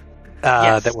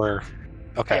Yes. that were...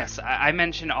 Okay. Yes, I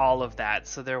mentioned all of that.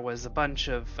 So there was a bunch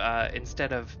of,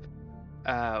 instead of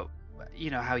you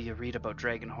know how you read about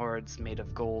dragon hordes made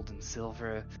of gold and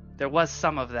silver. There was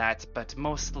some of that, but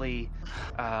mostly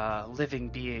living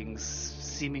beings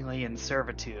seemingly in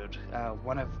servitude.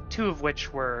 Two of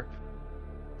which were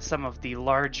some of the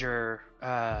larger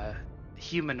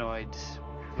humanoid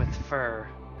with fur.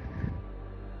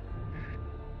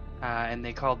 And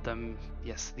they called them,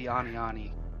 yes, the Ani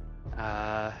Ani,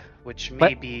 which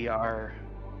may be our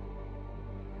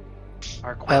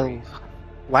quarry.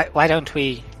 Well, why don't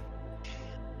we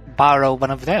borrow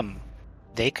one of them?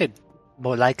 They could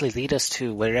more likely lead us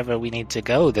to wherever we need to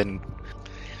go than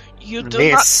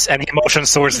any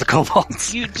emotions towards the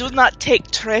kobolds. You do not take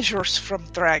treasures from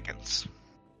dragons.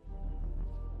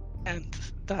 And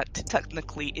that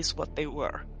technically is what they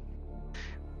were.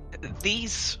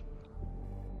 These...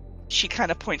 She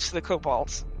kind of points to the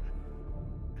kobolds.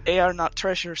 They are not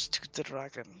treasures to the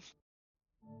dragon.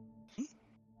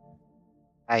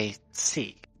 I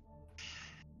see.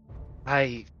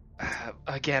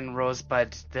 Again,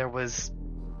 Rosebud, there was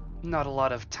not a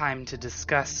lot of time to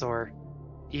discuss or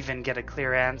even get a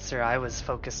clear answer. I was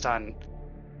focused on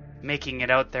making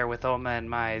it out there with Oma and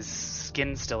Mai's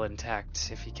skin still intact,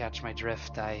 if you catch my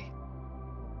drift. I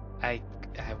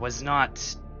was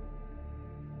not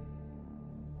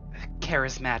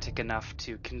charismatic enough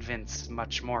to convince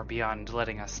much more beyond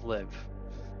letting us live.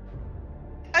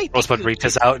 Rosebud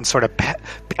reaches out and sort of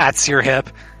pats your hip.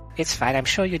 It's fine, I'm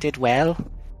sure you did well.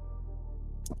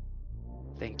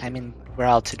 Thank you. I mean, we're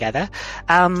all together.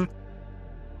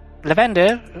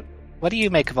 Lavender, what do you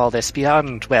make of all this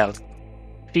beyond, well,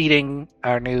 feeding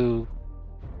our new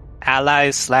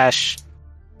allies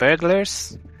 /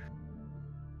 burglars?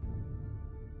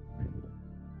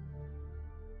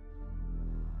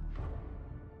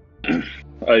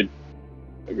 I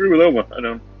agree with Oma. I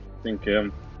don't think,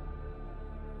 do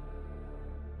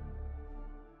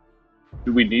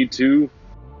we need to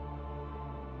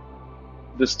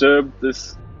disturb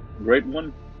this great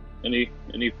one any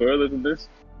further than this?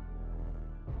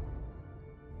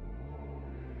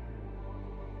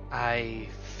 I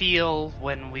feel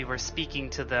when we were speaking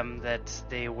to them that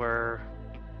they were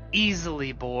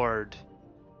easily bored.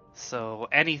 So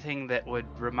anything that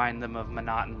would remind them of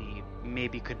monotony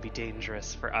maybe could be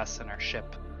dangerous for us and our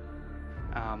ship.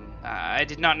 I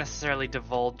did not necessarily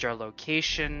divulge our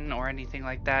location or anything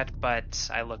like that, but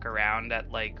I look around at,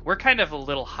 we're kind of a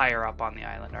little higher up on the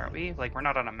island, aren't we? We're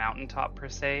not on a mountaintop per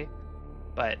se,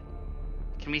 but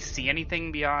can we see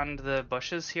anything beyond the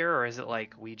bushes here, or is it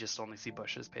we just only see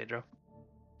bushes, Pedro?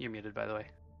 You're muted, by the way.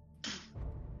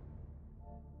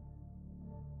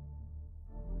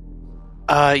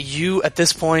 You, at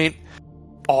this point,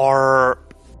 are...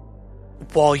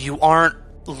 While you aren't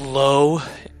low,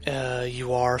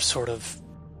 you are sort of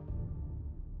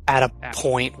at a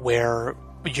point where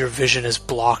your vision is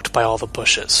blocked by all the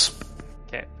bushes.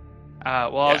 Okay.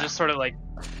 I'll just sort of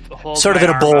hold sort of my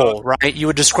in a arm bowl, out. right? You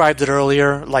had described it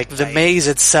earlier. The maze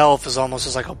itself is almost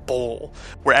as a bowl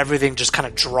where everything just kind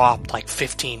of dropped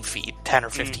 15 feet, 10 or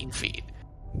 15 feet.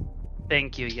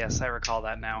 Thank you. Yes, I recall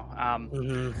that now.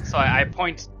 So I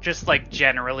point just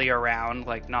generally around,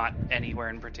 not anywhere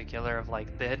in particular. Of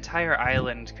the entire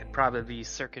island could probably be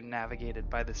circumnavigated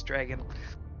by this dragon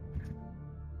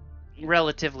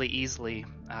relatively easily.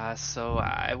 So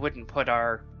I wouldn't put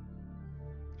our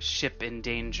ship in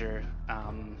danger,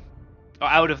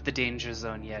 out of the danger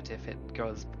zone yet if it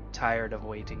grows tired of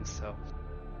waiting. So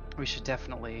we should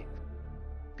definitely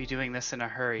be doing this in a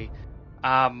hurry.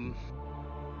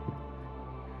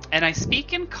 And I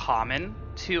speak in common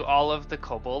to all of the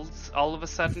kobolds all of a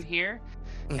sudden here.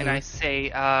 And I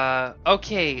say,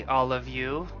 okay, all of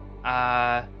you,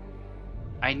 I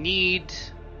need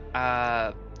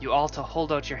you all to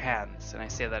hold out your hands. And I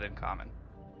say that in common.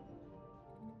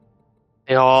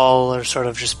 They all are sort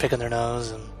of just picking their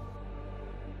nose and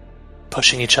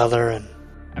pushing each other. And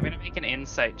I'm going to make an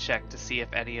insight check to see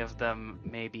if any of them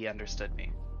maybe understood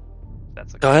me.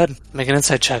 That's okay. Go ahead, make an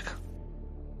insight check.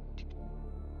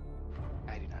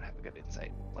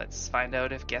 Let's find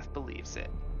out if Geth believes it.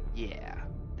 Yeah,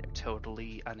 they're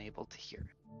totally unable to hear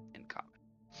it in common.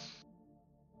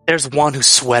 There's one who's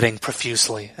sweating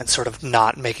profusely and sort of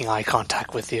not making eye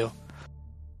contact with you.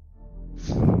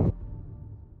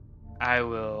 I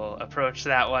will approach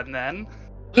that one then.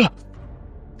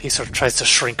 He sort of tries to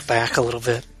shrink back a little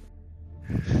bit.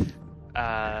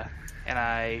 And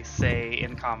I say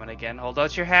in common again, hold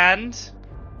out your hand.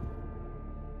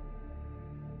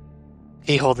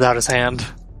 He holds out his hand.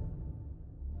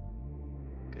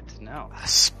 Good to know. A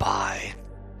spy.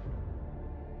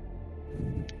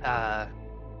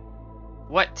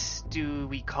 What do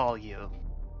we call you?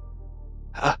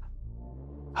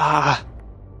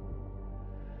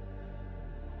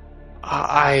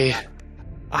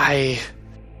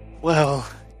 Well,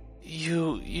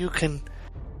 you can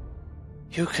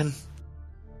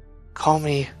call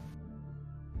me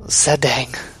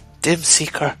Xadaing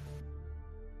Dimseeker.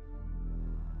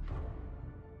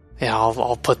 Yeah,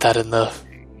 I'll put that in the...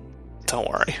 Don't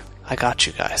worry. I got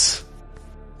you guys.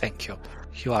 Thank you.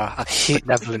 You are a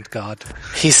benevolent god.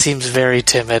 He seems very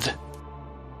timid.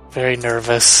 Very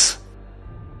nervous.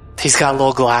 He's got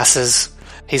little glasses.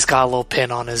 He's got a little pin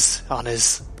on his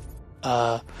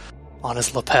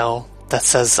lapel that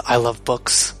says "I love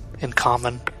books" in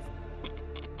common.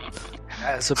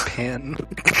 As a pin.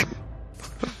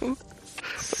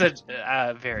 So,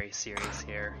 very serious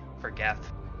here for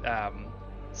Geth.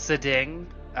 Xadaing,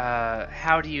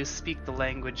 how do you speak the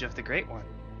language of the Great One?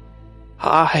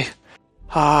 I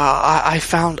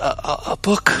found a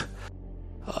book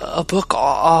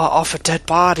off a dead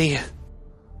body.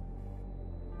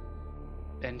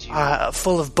 And you...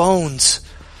 full of bones.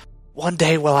 One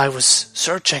day while I was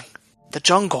searching the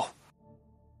jungle.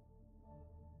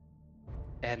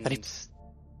 And he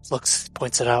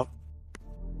points it out.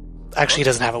 Actually, he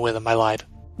doesn't have it with him, I lied.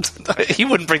 He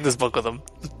wouldn't bring this book with him.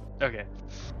 Okay.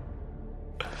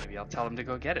 Maybe I'll tell him to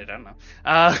go get it, I don't know.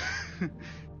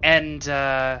 And,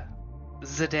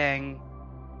 Xadaing,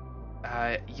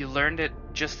 you learned it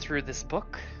just through this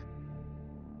book?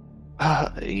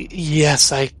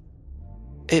 Yes,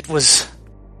 it was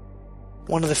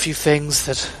one of the few things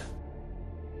that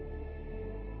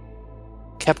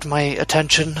kept my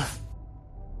attention.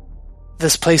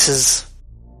 This place is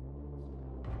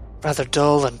rather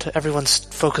dull and everyone's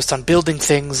focused on building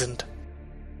things, and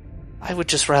I would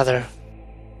just rather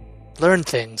learn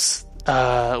things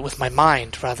with my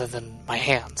mind rather than my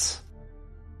hands.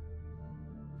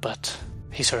 But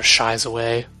he sort of shies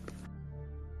away.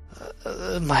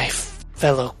 My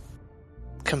fellow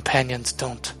companions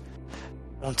don't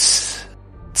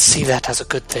see that as a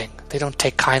good thing. They don't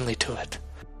take kindly to it.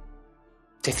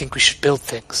 They think we should build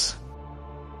things.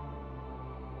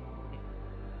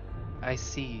 I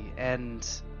see. And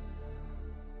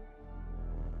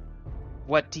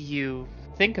what do you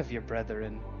think of your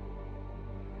brethren?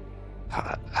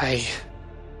 I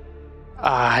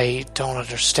don't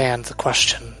understand the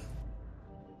question.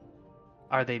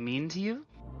 Are they mean to you?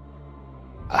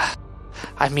 I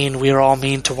mean, we're all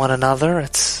mean to one another.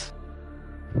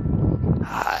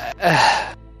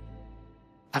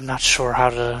 I'm not sure how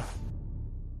to...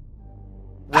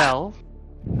 Well,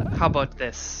 how about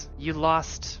this? You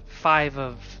lost 5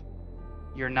 of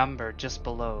your number just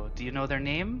below. Do you know their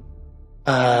name?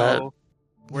 Do you know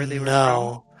where they were from?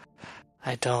 No,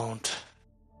 I don't.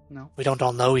 No? We don't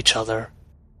all know each other.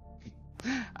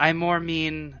 I more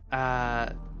mean,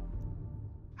 how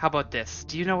about this?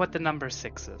 Do you know what the number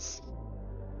 6 is?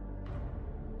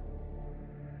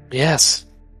 Yes,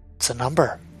 it's a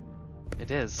number. It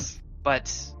is.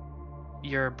 But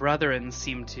your brethren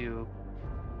seem to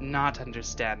not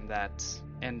understand that,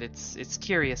 and it's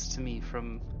curious to me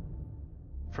from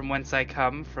whence I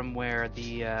come, from where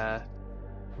the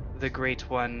Great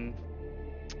One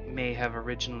may have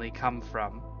originally come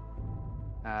from.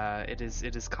 It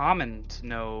is common to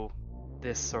know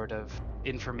this sort of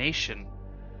information,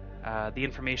 the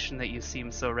information that you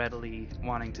seem so readily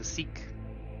wanting to seek.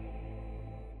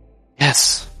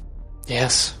 Yes.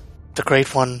 The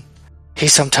Great One, he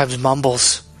sometimes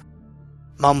mumbles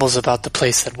about the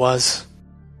place that was.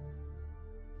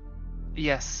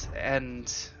 Yes,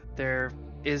 and there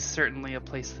is certainly a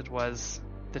place that was,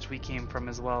 that we came from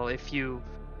as well. If you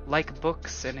like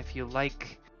books, and if you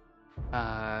like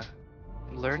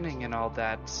learning and all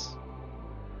that,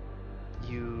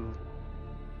 you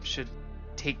should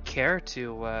take care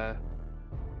to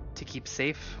keep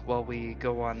safe while we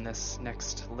go on this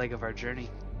next leg of our journey.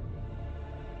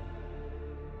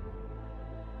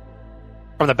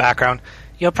 From the background,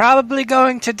 you're probably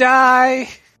going to die.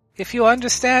 If you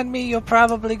understand me, you're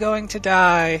probably going to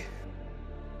die.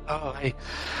 Oh,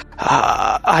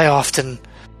 I often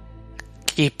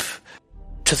keep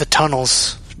to the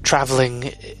tunnels. Traveling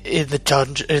in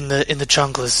the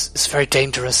jungle is very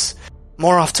dangerous.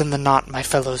 More often than not, my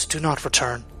fellows do not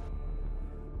return.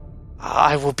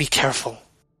 I will be careful.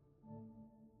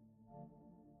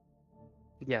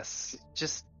 Yes,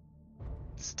 just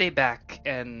stay back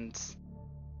and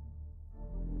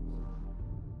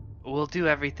we'll do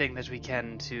everything that we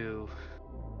can to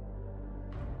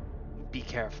be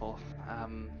careful.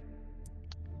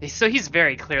 So he's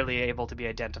very clearly able to be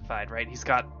identified, right? He's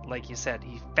got, like you said,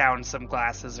 he found some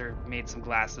glasses or made some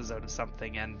glasses out of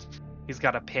something, and he's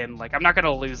got a pin. Like, I'm not going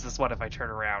to lose this one if I turn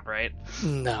around, right?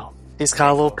 No. He's got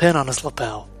a little pin on his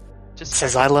lapel. Just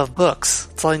says, I love books.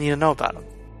 That's all you need to know about him.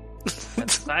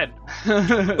 That's fine.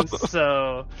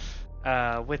 So,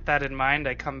 with that in mind,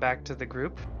 I come back to the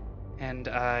group, and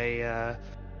I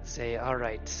say, "All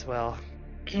right, well,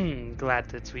 glad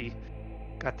that we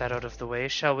got that out of the way.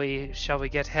 Shall we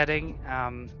get heading?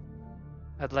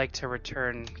 I'd like to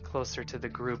return closer to the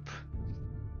group,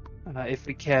 if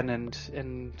we can,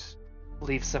 and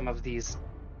leave some of these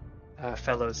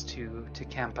fellows to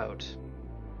camp out."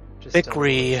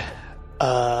 Vickery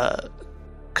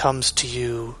comes to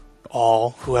you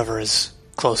all, whoever is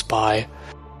close by,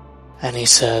 and he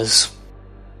says,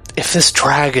 "If this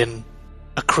dragon,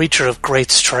 a creature of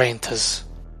great strength, has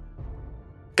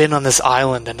been on this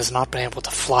island and has not been able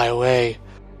to fly away,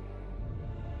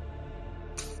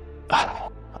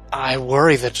 I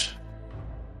worry that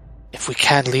if we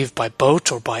can't leave by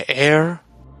boat or by air,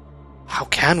 how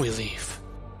can we leave?"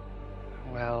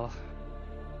 Well,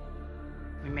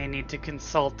 we may need to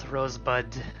consult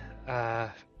Rosebud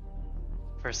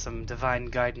for some divine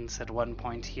guidance at one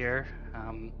point here,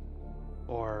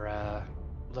 or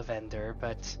Lavender,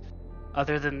 but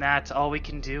other than that, all we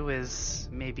can do is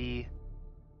maybe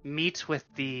meet with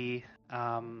the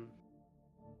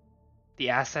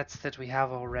assets that we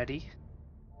have already,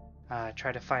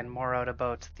 try to find more out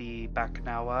about the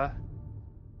Baknawa,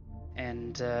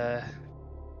 and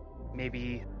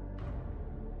maybe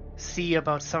see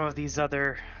about some of these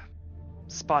other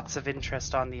spots of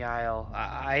interest on the Isle.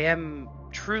 I am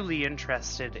truly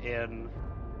interested in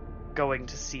going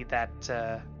to see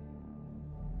that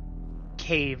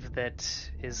cave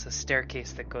that is a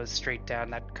staircase that goes straight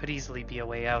down. That could easily be a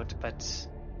way out, but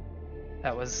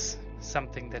that was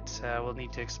something that we'll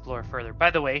need to explore further.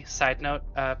 By the way, side note,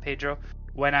 Pedro,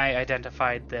 when I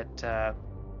identified that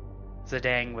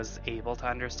Xadaing was able to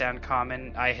understand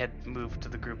Common, I had moved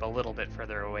the group a little bit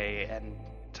further away and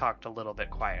talked a little bit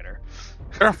quieter.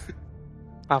 Sure.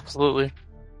 Absolutely.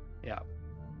 Yeah.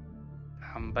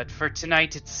 But for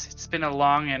tonight, it's been a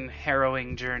long and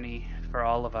harrowing journey for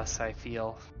all of us, I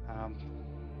feel.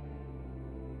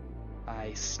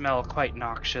 I smell quite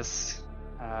noxious,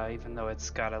 even though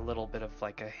it's got a little bit of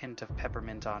like a hint of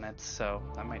peppermint on it, so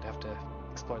I might have to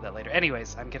explore that later.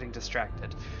 Anyways, I'm getting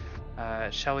distracted.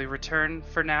 Shall we return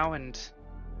for now and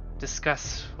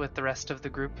discuss with the rest of the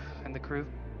group and the crew?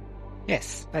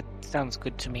 Yes, that sounds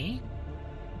good to me.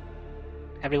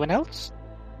 Everyone else?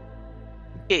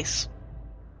 Yes.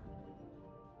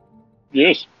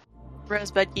 Yes.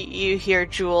 Rosebud, you hear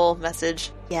Jewel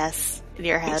message yes in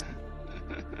your head.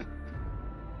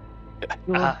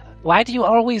 Why do you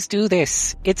always do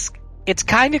this? It's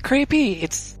kind of creepy.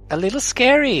 It's a little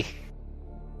scary.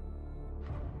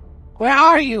 Where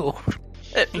are you?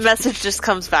 Message just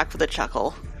comes back with a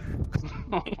chuckle.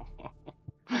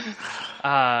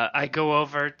 I go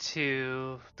over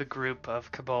to the group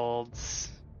of kobolds,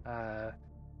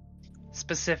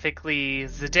 specifically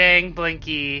Xadaing,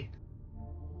 Blinky,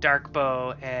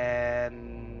 Darkbow,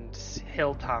 and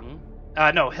Hilltongue.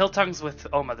 No, Hilltongue's with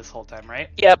Oma this whole time, right?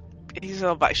 Yep. He's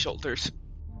on my shoulders.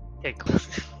 Okay, cool.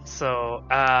 So,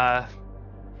 I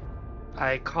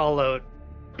call out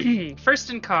first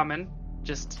in common,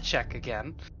 just to check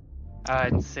again,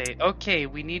 and say, okay,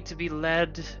 we need to be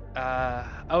led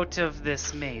out of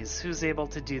this maze. Who's able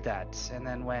to do that? And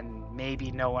then when maybe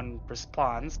no one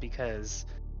responds because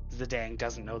Xadaing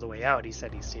doesn't know the way out, he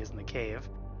said he stays in the cave,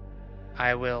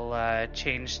 I will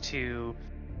change to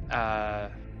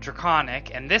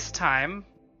Draconic, and this time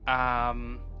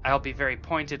I'll be very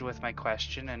pointed with my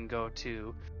question and go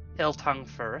to Hilltongue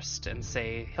first and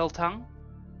say, Hilltongue,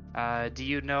 do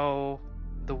you know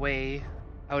the way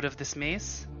out of this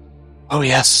maze? Oh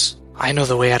yes, I know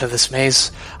the way out of this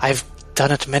maze. I've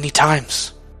done it many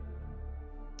times.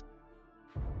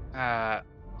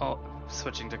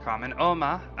 Switching to common.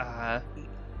 Oma,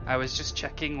 I was just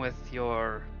checking with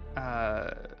your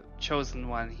chosen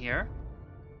one here.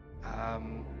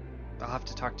 I'll have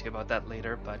to talk to you about that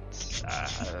later, but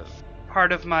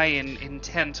part of my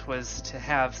intent was to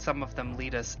have some of them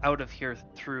lead us out of here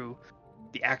through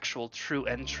the actual true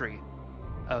entry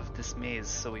of this maze,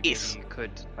 so we maybe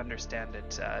could understand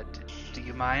it. Do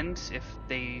you mind if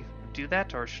they do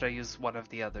that, or should I use one of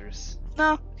the others?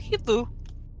 No, he do.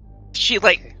 She,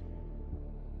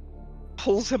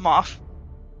 pulls him off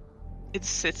and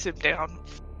sits him down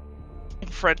in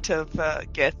front of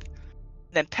Geth,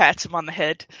 then pats him on the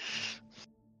head.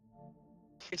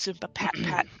 Gives him a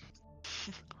pat.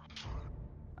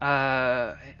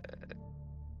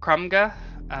 Crumga,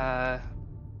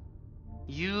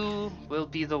 you will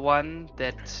be the one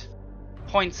that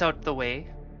points out the way,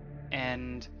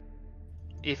 and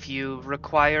if you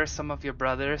require some of your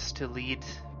brothers to lead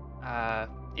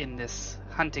in this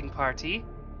hunting party,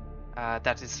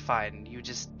 That is fine. You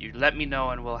let me know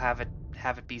and we'll have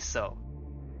it be so.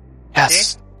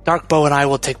 Yes, Darkbow and I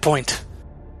will take point.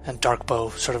 And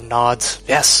Darkbow sort of nods.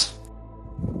 Yes.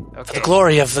 Okay. For the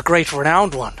glory of the great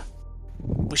renowned one,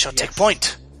 we shall take Yes.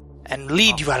 point and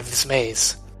lead you out of this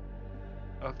maze.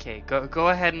 Okay, go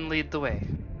ahead and lead the way.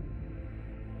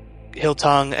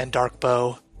 Hilltongue and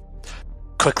Darkbow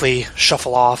quickly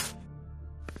shuffle off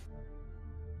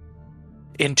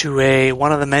into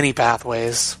one of the many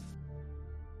pathways.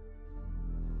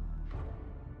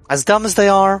 As dumb as they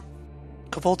are,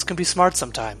 kobolds can be smart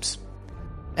sometimes.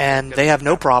 And they have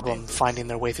no problem finding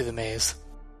their way through the maze.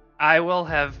 I will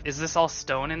have... Is this all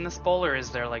stone in this bowl, or is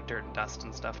there, like, dirt and dust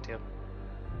and stuff, too?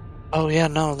 Oh yeah,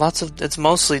 no, it's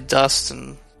mostly dust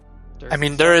and... Dirt I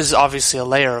mean, there is obviously a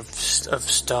layer of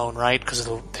stone, right? Because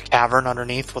of the cavern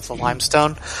underneath with the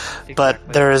limestone. But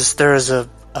Exactly. there is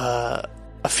a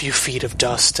few feet of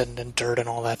dust and dirt and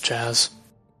all that jazz.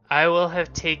 I will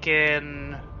have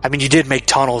taken... I mean, you did make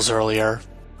tunnels earlier,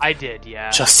 I did,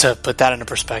 yeah. just to put that into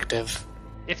perspective.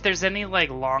 If there's any, like,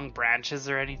 long branches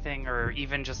or anything, or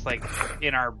even just, like,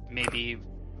 in our, maybe,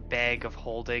 bag of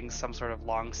holding, some sort of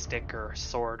long stick or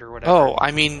sword or whatever. Oh, I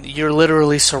mean, you're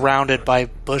literally surrounded by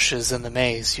bushes in the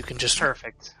maze. You can just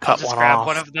Perfect. cut I'll just one grab off.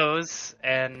 one of those,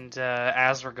 and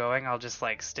as we're going, I'll just,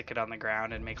 like, stick it on the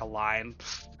ground and make a line.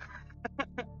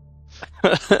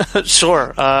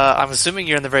 Sure. I'm assuming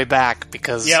you're in the very back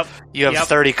because Yep. you have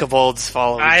 30 kobolds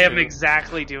following I am you.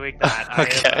 exactly doing that.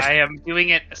 Okay. I am doing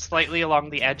it slightly along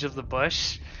the edge of the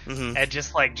bush, Mhm. and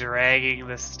just, like, dragging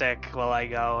the stick while I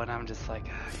go, and I'm just like, oh,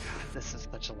 God, this is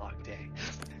such a long day.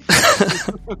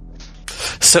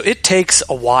 So it takes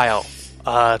a while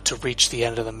to reach the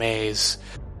end of the maze.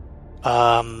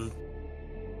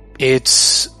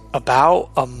 It's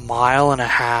about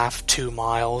 1.5 to 2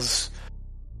 miles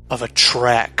of a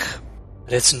trek.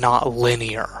 It's not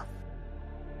linear.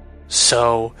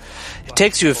 So it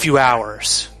takes you a few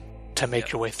hours to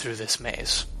make your way through this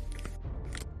maze.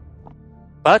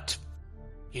 But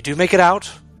you do make it out.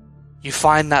 You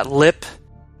find that lip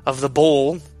of the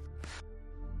bowl,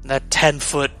 that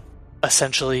 10-foot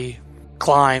essentially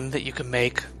climb that you can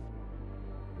make.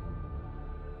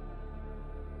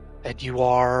 And you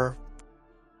are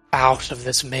out of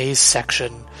this maze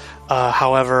section.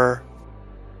 However,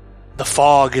 the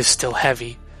fog is still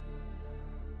heavy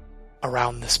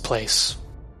around this place.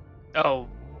 Oh,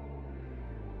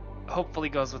 hopefully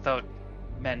goes without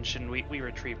mention. We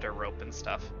retrieved our rope and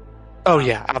stuff. Oh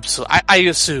yeah, absolutely. I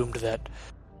assumed that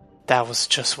was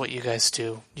just what you guys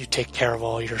do. You take care of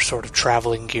all your sort of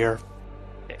traveling gear,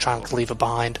 Okay, trying to cool. leave it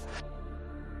behind.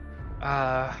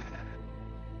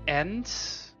 And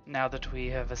now that we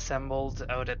have assembled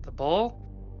out at the bowl,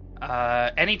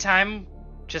 anytime,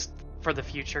 just for the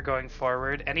future going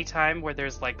forward, anytime where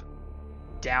there's like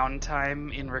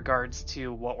downtime in regards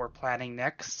to what we're planning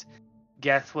next,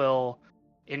 Geth will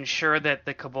ensure that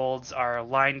the kobolds are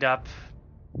lined up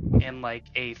in like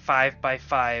a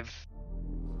 5x5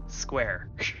 square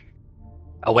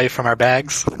Away from our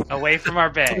bags. away from our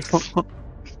bags.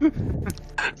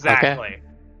 Exactly.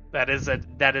 That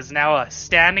is now a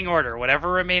standing order.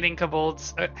 Whatever remaining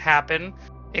kobolds happen,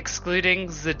 excluding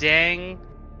Xadaing,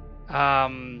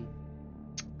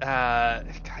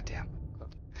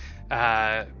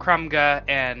 Crumga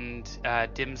and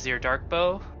Dimseeker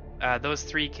Darkbow. Those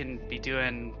three can be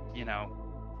doing,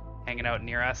 hanging out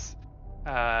near us.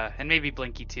 And maybe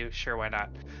Blinky too, sure, why not?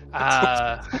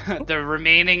 The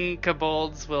remaining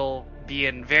kobolds will be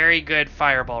in very good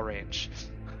fireball range.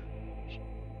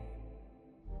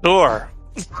 Sure.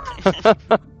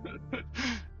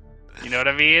 You know what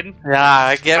I mean? Yeah,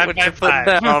 I get what you're 5x5.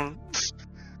 putting down.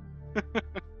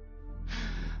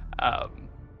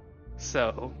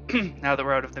 So, now that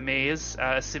we're out of the maze,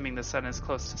 assuming the sun is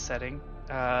close to setting,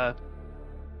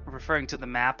 referring to the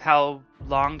map, how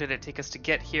long did it take us to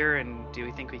get here, and do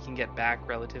we think we can get back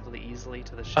relatively easily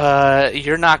to the ship?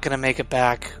 You're not going to make it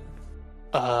back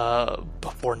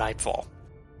before nightfall.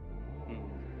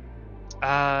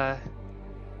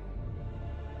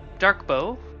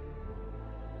 Darkbow,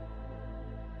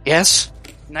 Yes?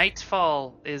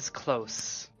 nightfall is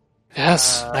close.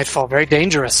 Yes. Nightfall, very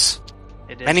dangerous.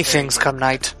 It is Many very things come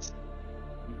night.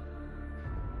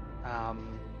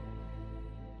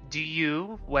 Do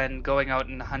you, when going out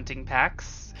in hunting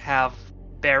packs, have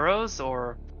barrows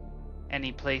or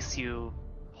any place you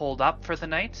hold up for the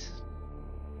night?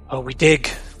 Oh, we dig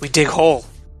hole.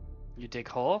 You dig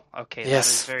hole? Okay, Yes.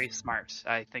 that is very smart.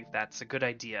 I think that's a good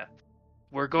idea.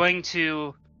 We're going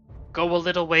to go a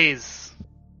little ways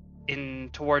in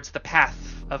towards the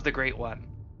path of the Great One.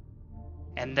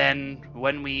 And then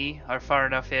when we are far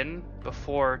enough in,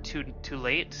 before too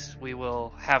late, we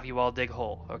will have you all dig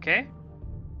hole, okay?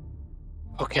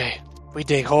 Okay, we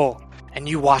dig hole, and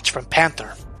you watch from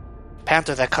Panther.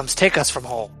 Panther that comes take us from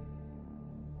hole.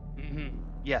 Mm-hmm.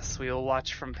 Yes, we will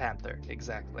watch from Panther,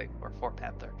 exactly, or for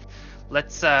Panther.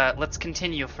 Let's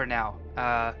continue for now.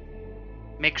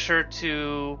 Make sure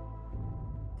to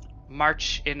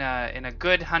march in a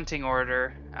good hunting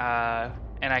order,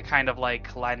 and I kind of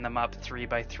like line them up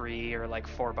 3x3 or like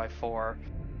 4x4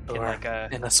 Or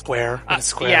in a square,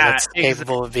 yeah, that's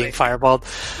capable of being exactly.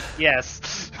 fireballed.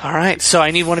 Yes. All right, so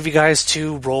I need one of you guys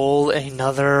to roll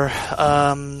another.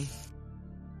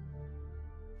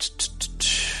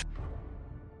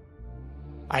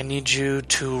 I need you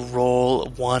to roll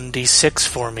 1d6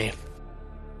 for me.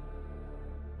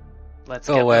 Let's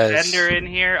get Lavender in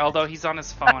here. Although he's on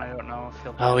his phone, I don't know if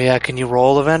he'll. Oh yeah, can you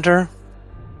roll, Lavender?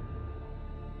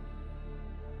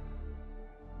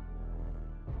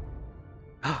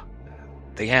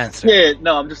 The answer. Yeah,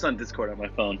 no, I'm just on Discord on my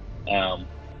phone. I'm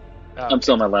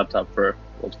still on my laptop for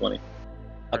Roll20.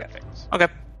 Perfect. Okay.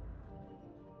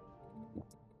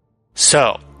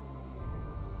 So,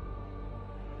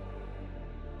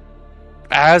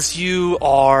 as you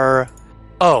are...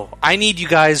 Oh, I need you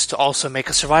guys to also make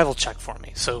a survival check for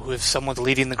me. So if someone's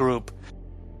leading the group,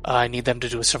 I need them to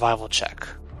do a survival check.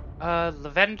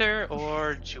 Lavender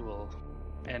or Jewel?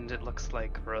 And it looks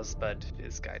like Rosebud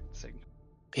is guiding.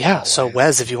 Yeah, so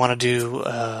Wes, if you want to do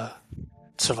a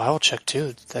survival check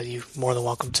too, that you're more than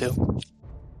welcome to.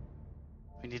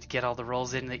 We need to get all the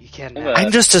rolls in that you can.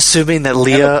 I'm just assuming that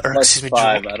Leah, or excuse me, Jewel.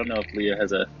 +5. I don't know if Leah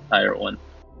has a higher one.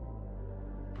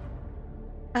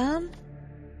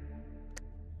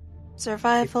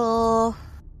 Survival.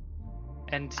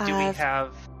 And do we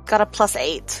have... Got a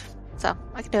 +8, so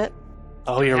I can do it.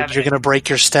 Oh, you're gonna break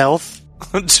your stealth,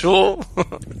 Jewel?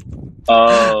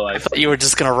 Oh, I thought you were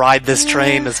just gonna ride this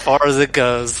train as far as it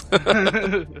goes.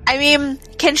 I mean,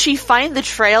 can she find the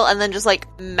trail and then just like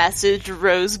message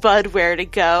Rosebud where to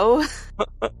go?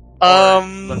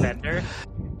 Lavender?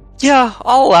 Yeah,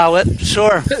 I'll allow it.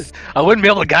 Sure. I wouldn't be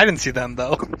able to guidance you then,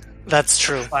 though. That's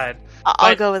true. Fine.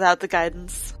 I'll go without the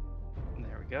guidance.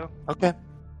 There we go. Okay.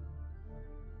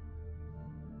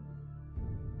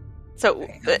 So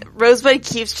Rosebud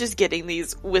keeps just getting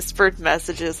these whispered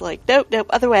messages like, nope,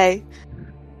 other way.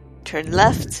 Turn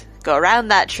left, go around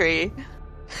that tree.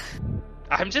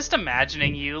 I'm just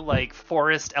imagining you, like,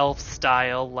 forest elf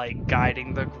style, like,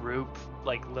 guiding the group,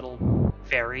 like, little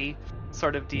fairy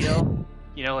sort of deal.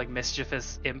 You know, like,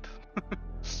 mischievous imp.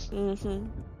 Mm-hmm.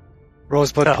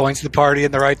 Rosebud points the party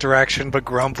in the right direction, but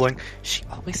grumbling. She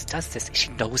always does this. She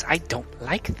knows I don't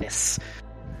like this.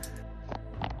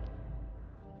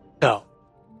 So,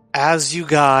 as you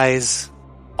guys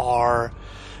are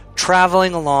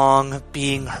traveling along,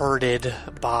 being herded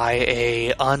by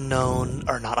a unknown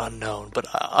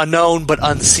but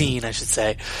unseen, I should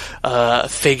say,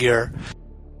 figure,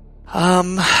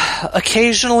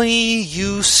 occasionally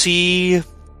you see,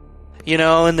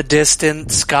 in the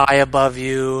distant sky above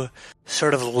you,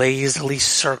 sort of lazily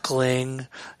circling,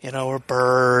 or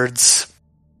birds,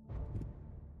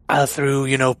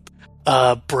 through,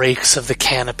 breaks of the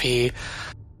canopy.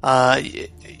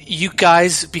 You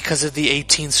guys, because of the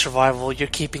 18 survival, you're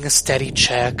keeping a steady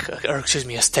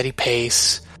a steady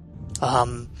pace.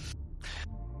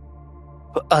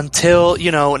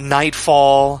 Until,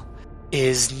 nightfall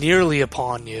is nearly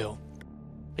upon you.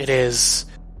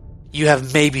 You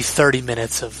have maybe 30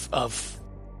 minutes of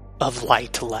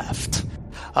light left.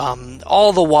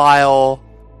 All the while,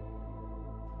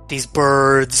 these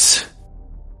birds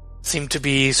seem to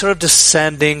be sort of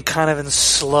descending kind of in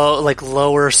slow, like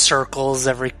lower circles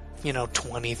every,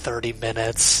 20, 30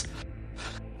 minutes.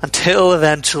 Until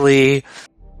eventually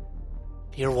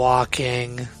you're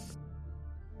walking.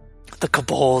 The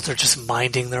kobolds are just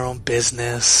minding their own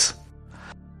business.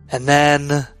 And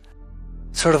then,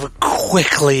 sort of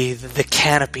quickly, the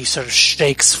canopy sort of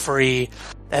shakes free,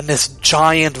 and this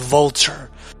giant vulture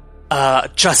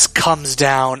just comes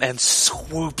down and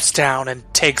swoops down and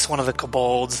takes one of the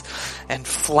kobolds and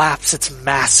flaps its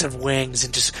massive wings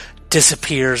and just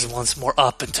disappears once more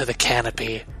up into the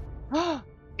canopy.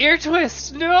 Ear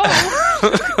twist! No!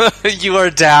 You are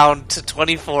down to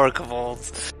 24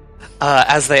 kobolds.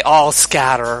 As they all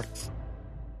scatter,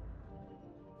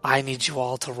 I need you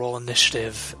all to roll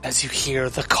initiative as you hear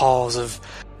the calls of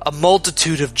a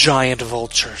multitude of giant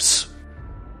vultures.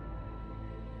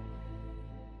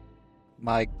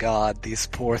 My God, these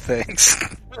poor things.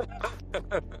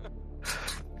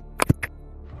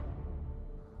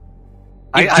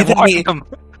 I warned them.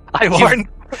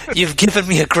 You've given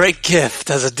me a great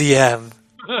gift as a DM.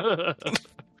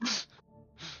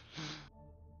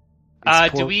 These Do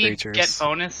poor we creatures. get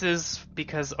bonuses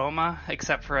because Oma,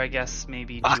 except for I guess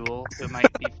maybe Jewel, who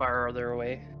might be farther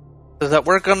away? Does that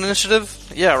work on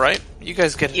initiative? Yeah, right? You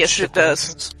guys get Yes, initiative it does.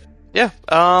 bonuses.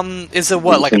 Yeah. Is it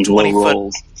what, like a Some low 20 foot?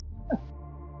 rolls.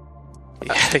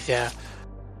 Yeah.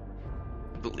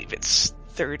 I believe it's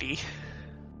 30.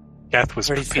 Geth was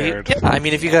 30 prepared. feet. Yeah, I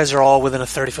mean, if you guys are all within a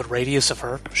 30-foot radius of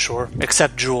her, sure.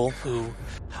 Except Jewel, who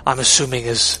I'm assuming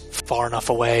is far enough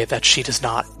away that she does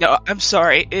not. No, I'm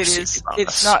sorry. Receive It's the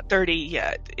bonus. not 30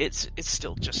 yet. It's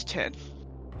still just 10.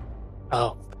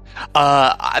 Oh.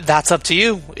 That's up to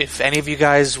you. If any of you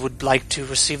guys would like to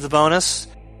receive the bonus.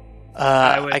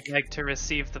 I would like to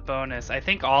receive the bonus. I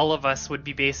think all of us would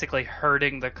be basically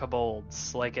hurting the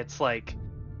kobolds. Like, it's like,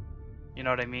 you know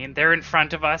what I mean? They're in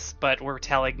front of us, but we're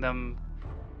telling them,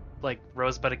 like,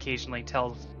 Rosebud occasionally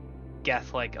tells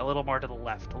Geth, like, a little more to the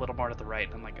left, a little more to the right.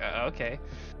 I'm like, okay.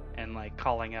 And, like,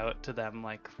 calling out to them,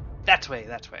 like, that way.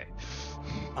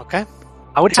 Okay.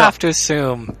 I would have to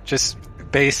assume, just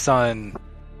based on,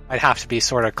 I'd have to be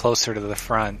sort of closer to the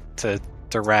front to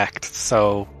direct,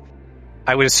 so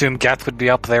I would assume Geth would be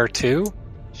up there too?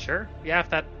 Sure. Yeah, if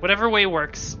that, whatever way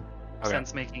works, Okay.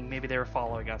 sense making. Maybe they were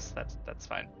following us. That's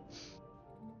fine.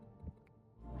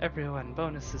 Everyone,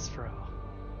 bonuses for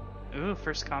all. Ooh,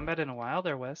 first combat in a while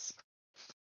there, Wes.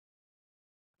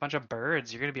 Bunch of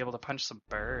birds. You're gonna be able to punch some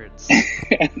birds.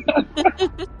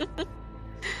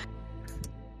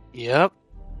 Yep.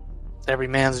 It's every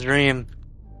man's dream.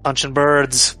 Punching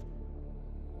birds.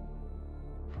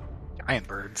 Giant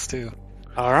birds too.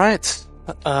 Alright.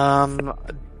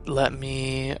 Let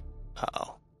me...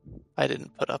 Uh-oh. I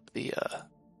didn't put up the,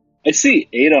 I see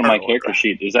 8 on my Oh, character okay.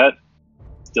 sheet. Is that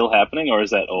still happening, or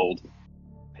is that old?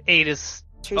 8 is.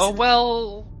 Teresa. Oh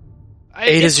well.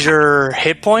 8 is your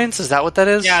hit points? Is that what that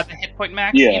is? Yeah, the hit point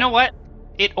max. Yeah. You know what?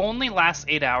 It only lasts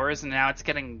 8 hours, and now it's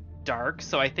getting dark,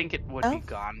 so I think it would be Oh.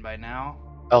 gone by now.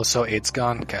 Oh, so 8's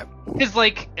gone? Okay. Because,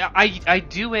 like, I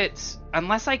do it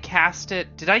unless I cast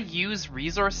it. Did I use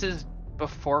resources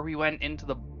before we went into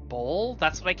the bowl?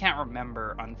 That's what I can't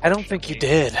remember. I don't think you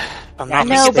did. If I'm not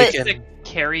No, but- mistaken.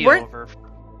 Carryover.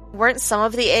 Weren't some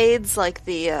of the aids like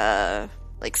the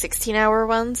 16-hour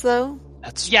ones though?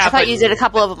 That's Yeah, I thought but you did a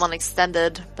couple of them on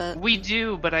extended, but we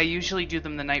do, but I usually do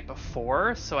them the night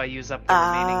before, so I use up the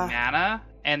Ah. remaining mana,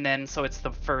 and then so it's the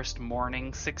first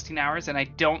morning 16 hours, and I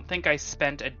don't think I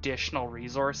spent additional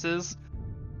resources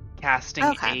casting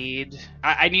Okay. aid.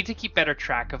 I need to keep better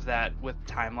track of that with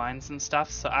timelines and stuff,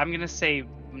 so I'm gonna say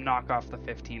knock off the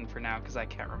 15 for now, because I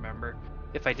can't remember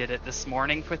if I did it this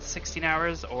morning with 16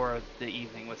 hours or the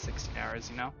evening with 16 hours,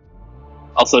 you know?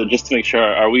 Also, just to make sure,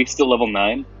 are we still level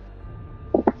 9?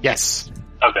 Yes.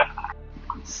 Okay.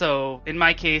 So, in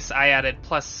my case, I added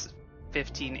plus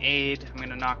 15 aid. I'm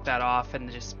gonna knock that off and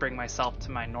just bring myself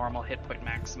to my normal hit point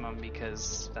maximum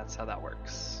because that's how that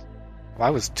works. Why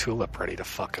was Tulip ready to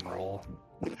fucking roll?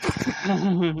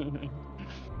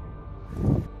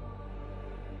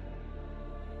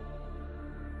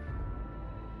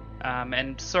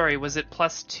 And sorry, was it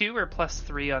plus 2 or plus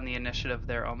 3 on the initiative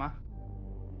there, Oma?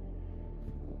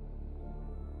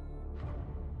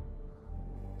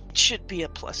 It should be a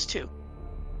 +2.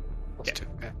 Okay.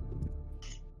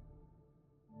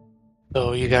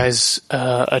 So you guys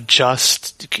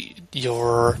adjust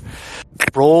your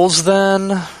rolls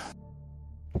then.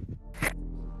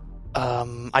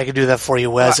 I can do that for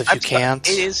you, Wes, if you can't.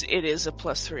 It is a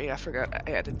 +3. I forgot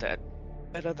I added that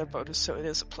other bonus, so it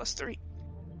is a +3.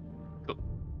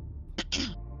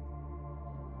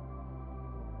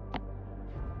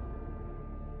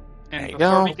 And There you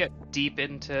before go. we get deep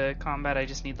into combat, I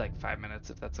just need like 5 minutes,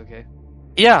 if that's okay.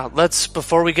 Yeah,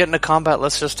 before we get into combat,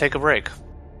 let's just take a break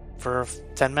for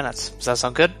 10 minutes. Does that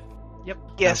sound good?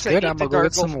 Yes, Sounds good. I I'm need gonna go the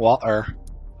get some gargle. water.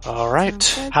 All right.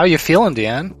 How you feeling,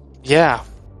 Deanne? Yeah.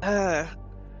 I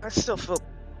still feel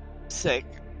sick,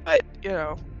 but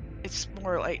it's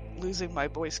more like losing my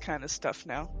voice kind of stuff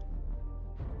now.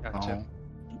 Gotcha.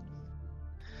 Oh.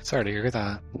 Sorry to hear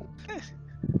that.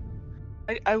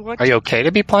 I want Are you okay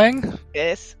to be playing?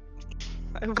 Yes.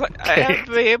 I haven't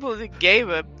been able to game.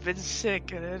 I've been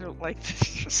sick, and I don't like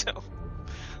this. So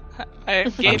I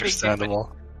am gaming.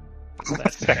 Understandable.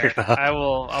 That's Fair fair. enough.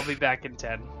 I'll be back in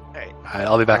 10. Right. Alright,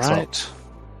 I'll be back All soon. right.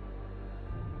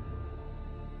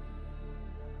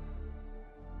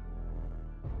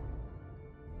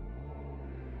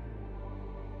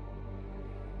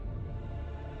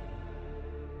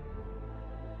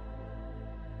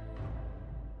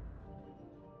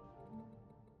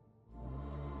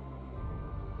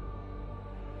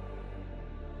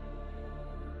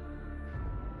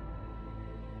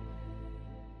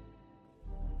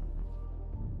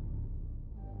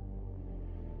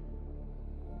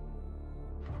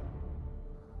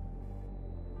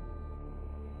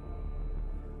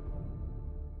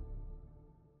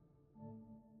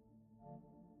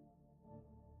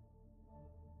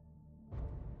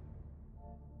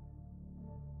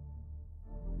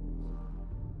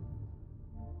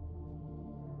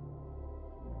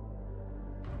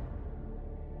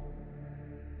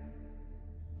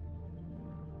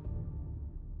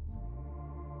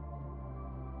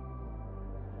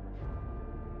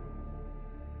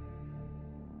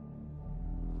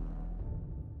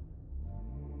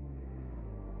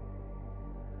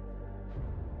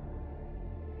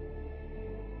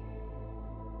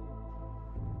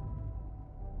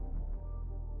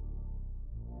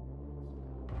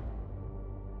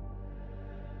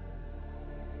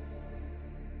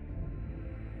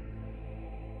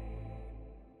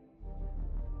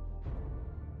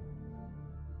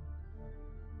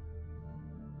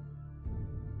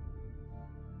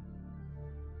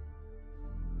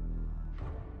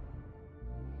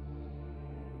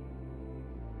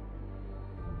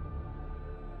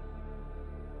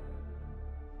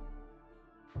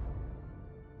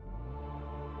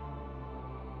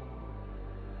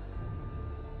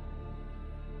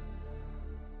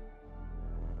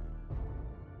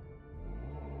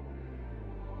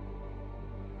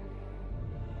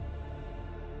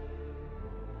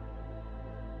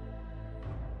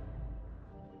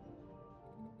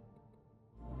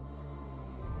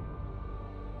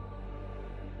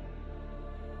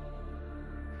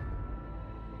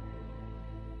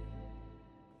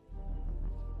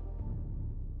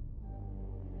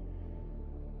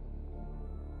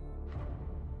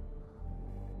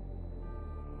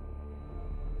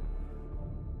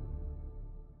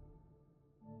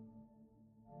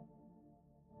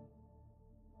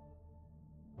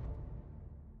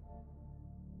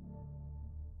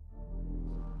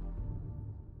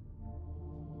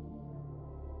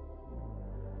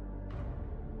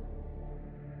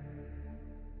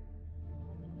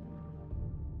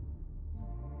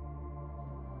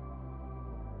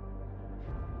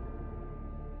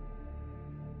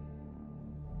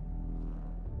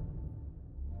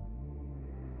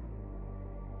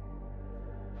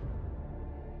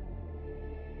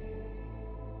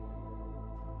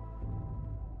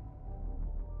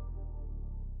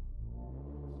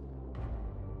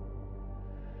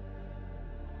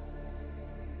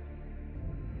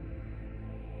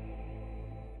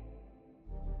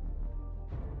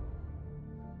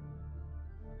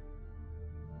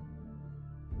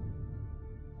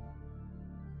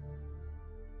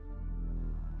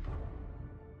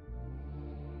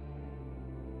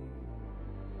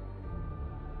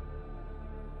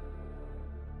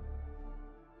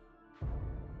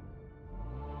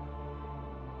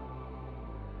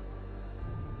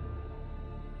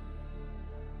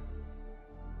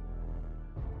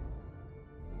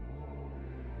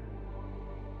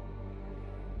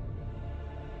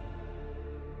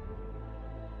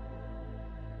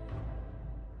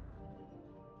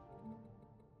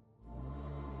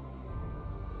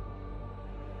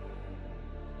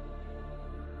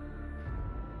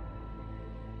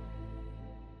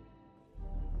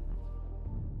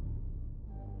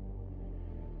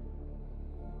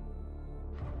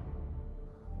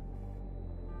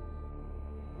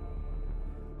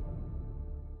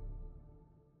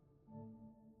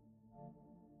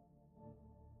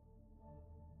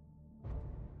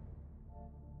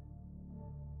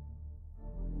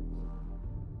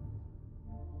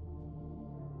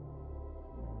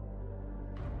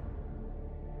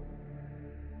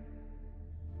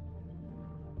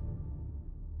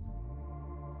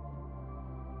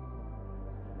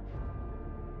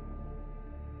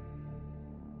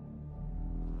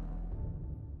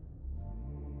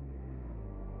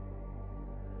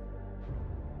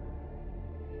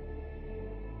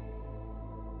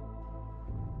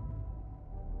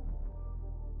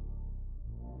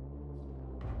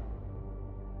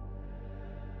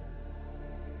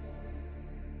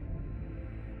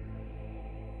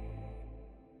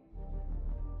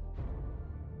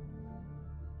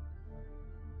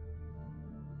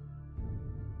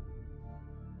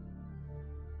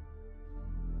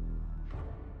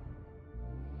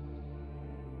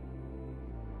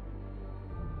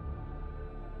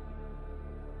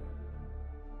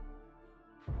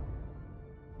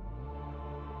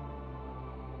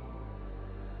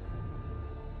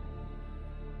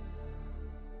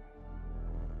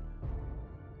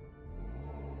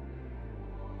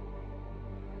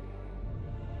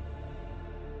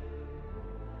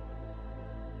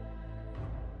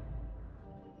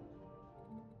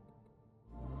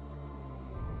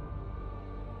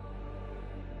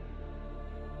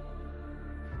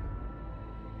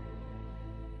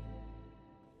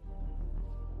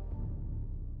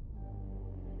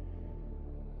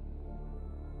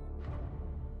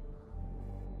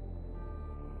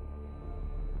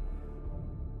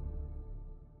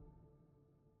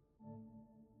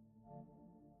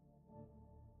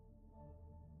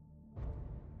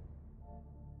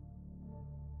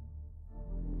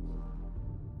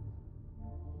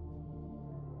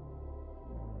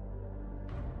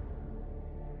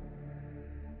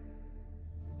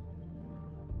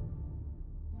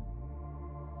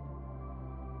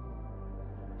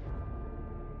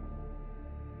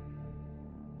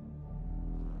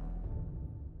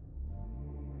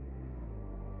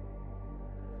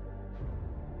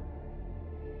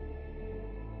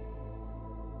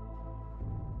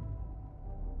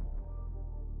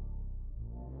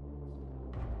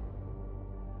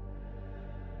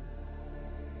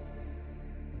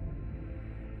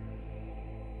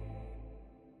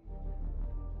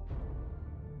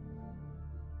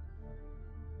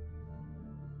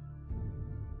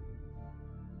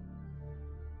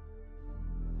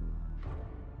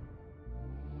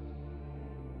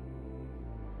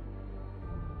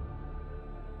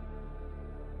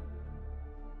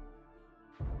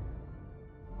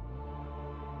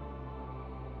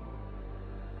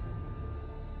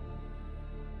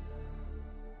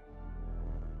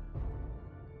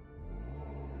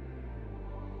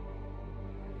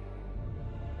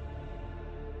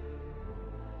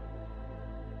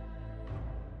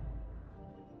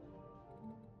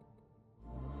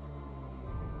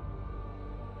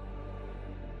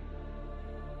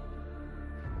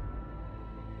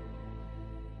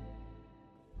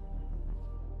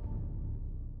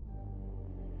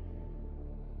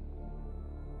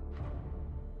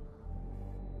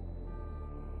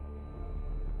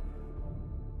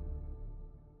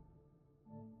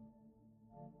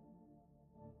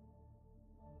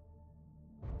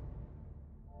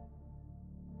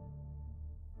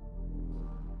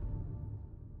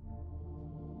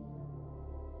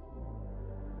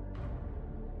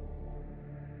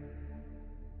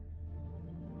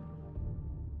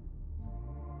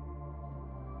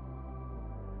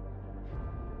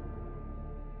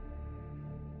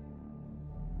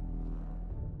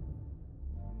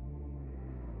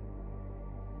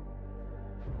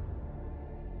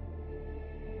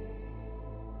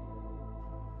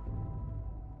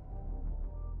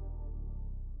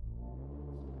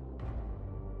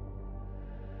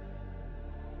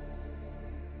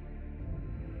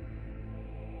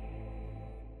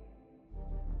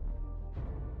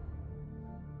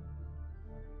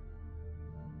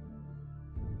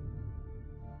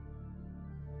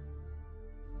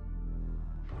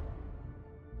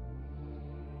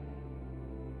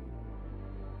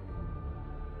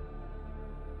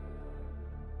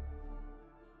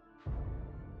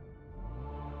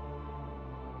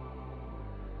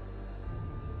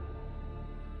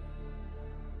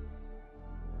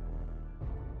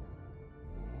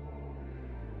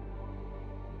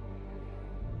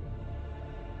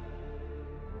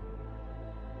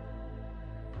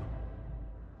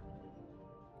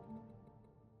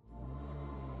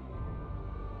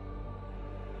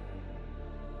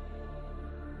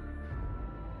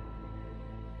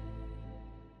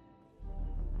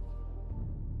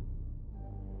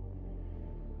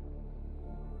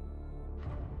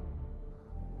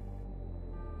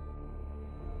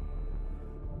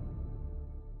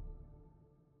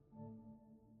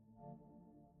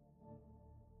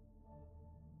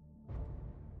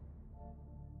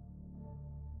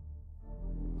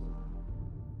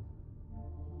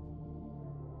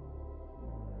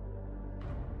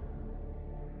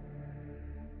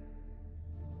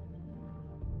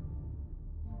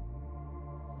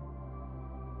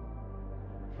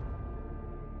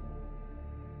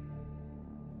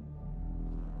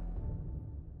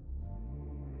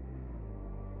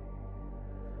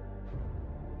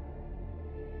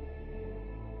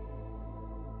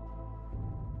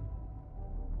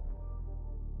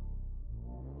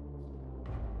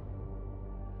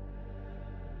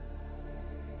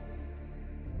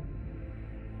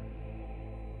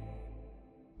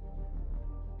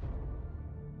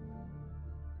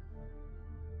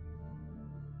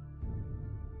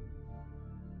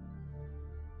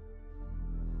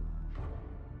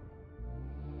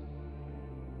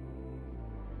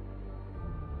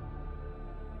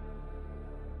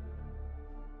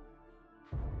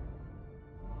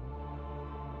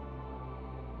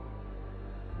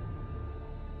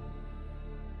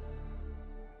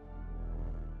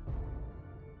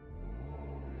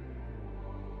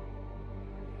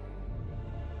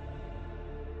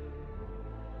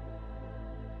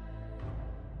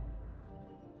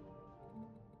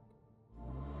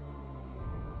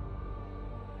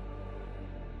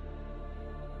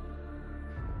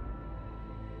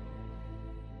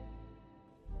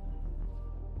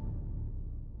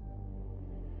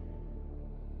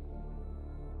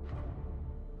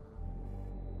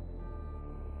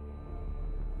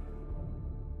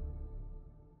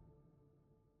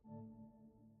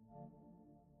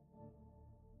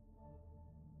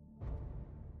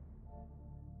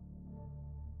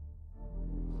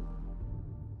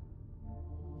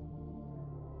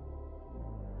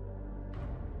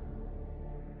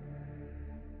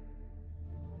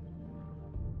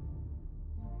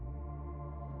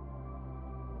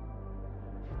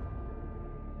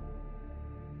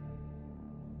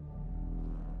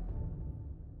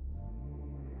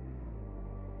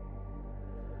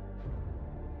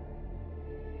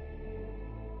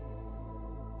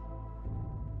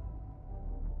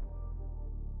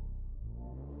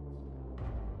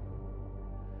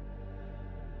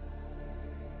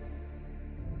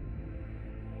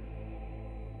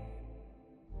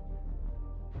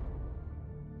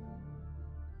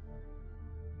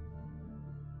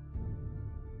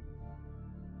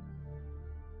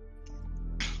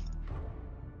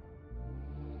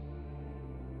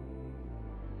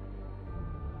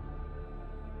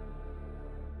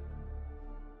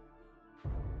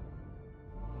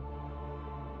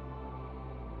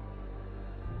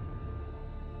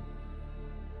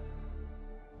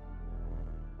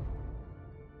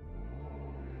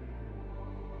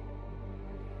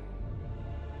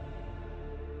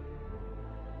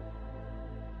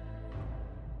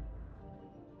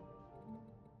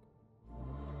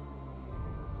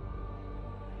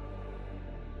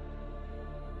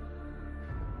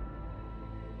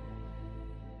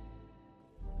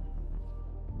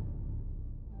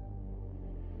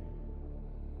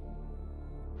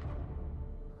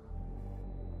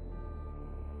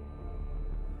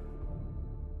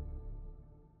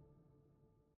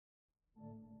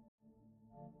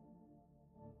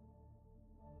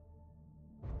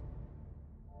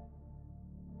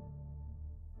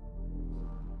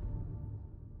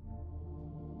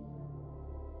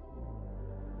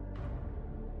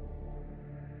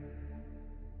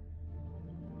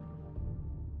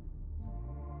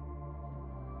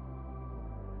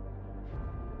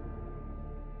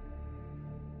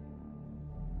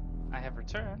 have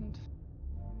returned.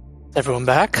 Everyone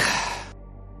back?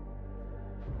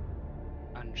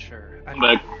 Unsure.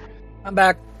 Back. I'm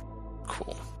back.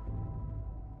 Cool.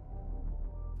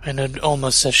 I know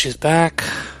Oma says she's back.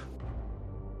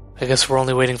 I guess we're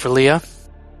only waiting for Leah.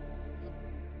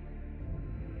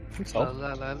 La,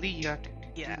 la, la, Leah.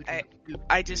 Yeah,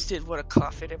 I just didn't want to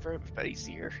cough in everybody's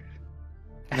ear.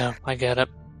 No, I get it.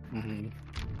 Mm-hmm.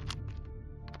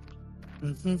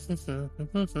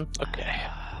 Okay.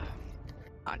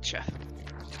 Gotcha.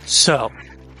 So,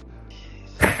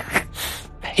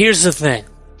 here's the thing.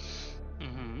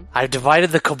 Mm-hmm. I've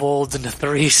divided the kobolds into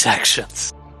 3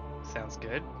 sections. Sounds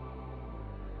good.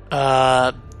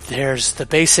 There's the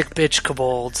basic bitch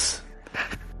kobolds.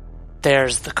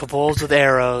 There's the kobolds with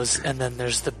arrows, and then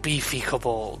there's the beefy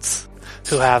kobolds,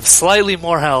 who have slightly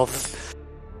more health,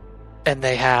 and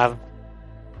they have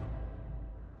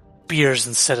spears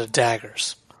instead of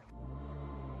daggers.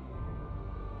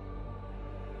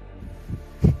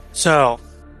 So,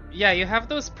 Yeah, you have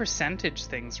those percentage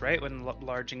things, right? When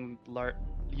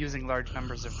using large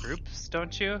numbers of groups,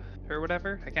 don't you? Or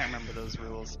whatever? I can't remember those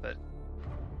rules, but...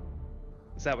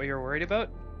 Is that what you're worried about?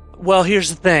 well, here's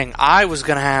the thing. I was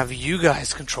gonna have you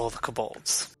guys control the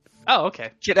kobolds. Oh,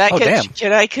 okay. Can I damn.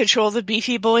 can I control the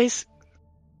Beefy Boys?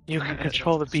 You can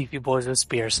control the beefy boys with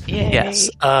spears. Yay. Yes.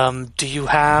 Do you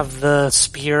have the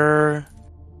spear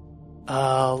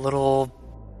little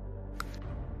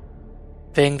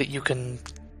thing that you can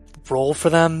roll for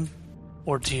them?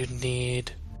 Or do you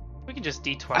need... We can just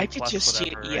D20 I could plus just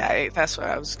whatever, right? yeah, that's what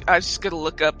I was just gonna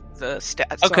look up the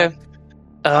stats. Okay.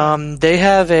 They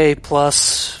have a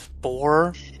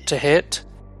 +4 to hit.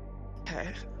 Okay.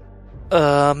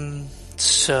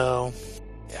 So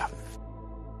yeah.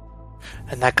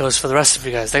 And that goes for the rest of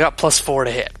you guys. They got +4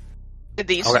 to hit.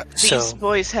 These Okay, these so-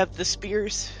 boys have the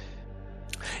spears.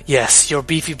 Yes, your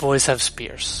beefy boys have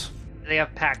spears. They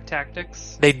have pack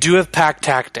tactics. They do have pack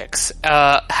tactics.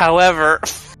 However,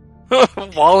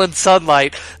 while in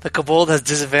sunlight, the kobold has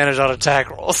disadvantage on attack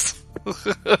rolls.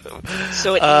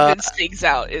 So it evens things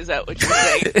out. Is that what you're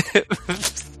saying?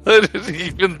 It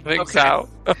even things Okay. out.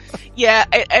 Yeah,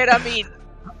 and I mean,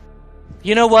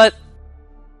 You know what?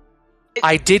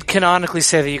 I did canonically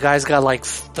say that you guys got like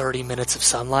 30 minutes of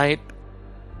sunlight,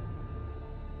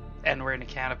 And we're in a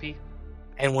canopy.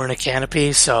 and we're in a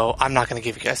canopy, so I'm not going to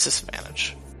give you guys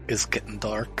disadvantage. It's getting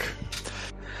dark.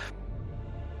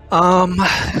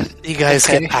 You guys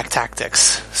Okay. get pack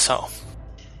tactics, so.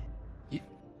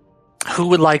 Who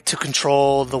would like to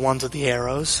control the ones with the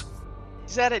arrows?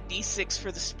 is that a D6 for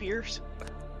the spears?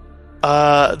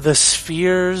 The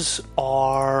spheres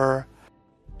are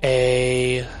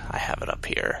I have it up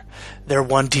here. They're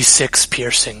 1d6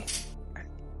 piercing.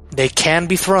 They can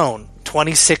be thrown.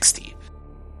 20-60.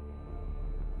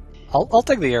 I'll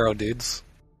take the arrow, dudes.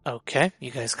 Okay,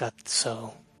 you guys got,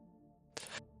 so.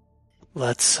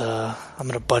 Let's, I'm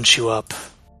gonna bunch you up.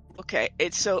 Okay,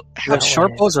 it's so You have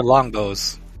short bows or long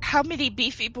bows? how many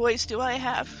Beefy Boys do I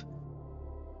have?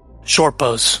 Short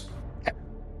bows.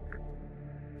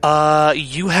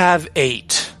 You have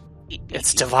 8.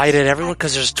 It's divided everyone,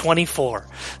 because there's 24.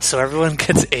 So everyone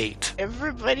gets 8.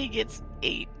 Everybody gets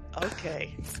 8.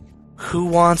 Okay. Who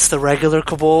wants the regular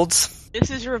kobolds? This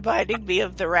is reminding me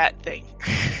of the rat thing.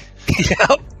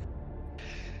 Yep.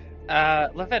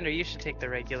 Lavender, you should take the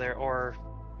regular, or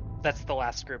that's the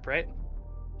last group, right?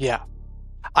 Yeah.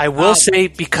 I will say,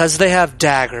 because they have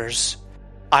daggers,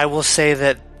 I will say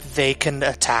that they can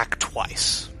attack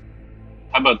twice.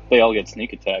 How about they all get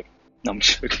sneak attack? No, I'm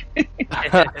joking.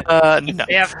 No.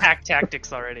 They have pack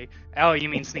tactics already. Oh, you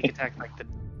mean sneak attack like the...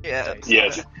 Yeah. dice.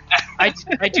 Yes.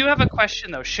 I do have a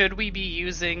question though. Should we be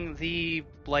using the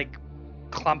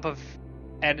clump of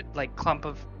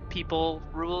people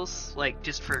rules, like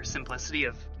just for simplicity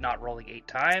of not rolling 8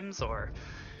 times, or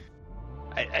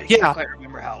I Yeah. can't quite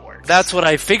remember how it works. That's what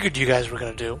I figured you guys were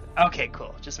going to do. Okay,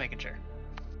 cool. Just making sure.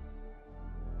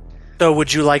 So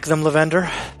would you like them, Lavender?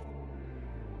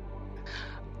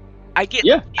 I get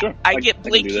Yeah, sure. I get can do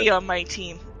Blinky that. on my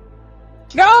team.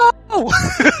 No!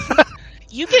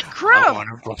 You get Crumb.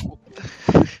 Wonderful.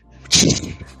 Is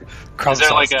Crumb there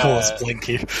sounds like cool a- as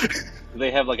Blinky. Do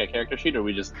they have like a character sheet, or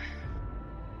we just?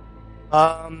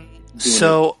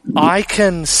 So I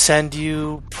can send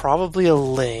you probably a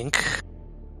link.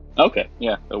 Okay,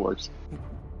 yeah, that works.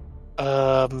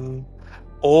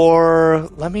 Or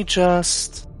let me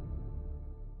just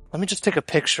take a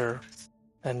picture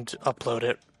and upload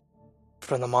it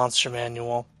from the monster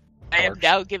manual. I am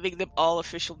now giving them all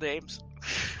official names.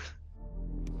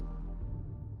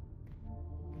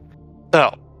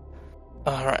 So,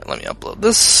 alright, let me upload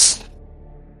this.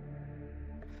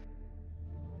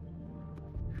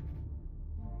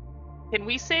 Can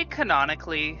we say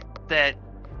canonically that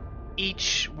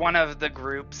each one of the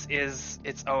groups is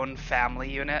its own family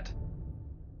unit?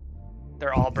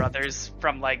 They're all brothers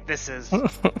from, like, this is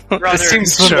brothers. This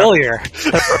seems familiar.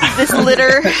 This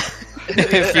litter.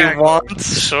 If you want,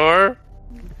 sure.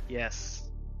 Yes.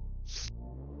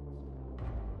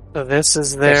 So this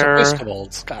is their...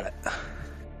 Kobolds. Got it.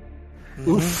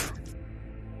 Oof.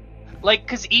 Like,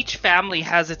 because each family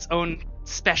has its own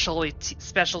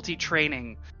specialty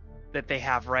training that they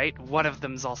have, right? One of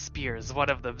them's all spears, one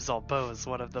of them's all bows,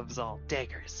 one of them's all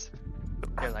daggers.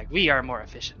 They're like, we are more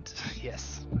efficient.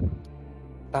 Yes.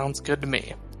 Sounds good to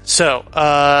me. So,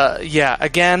 yeah,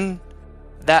 again,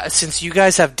 that since you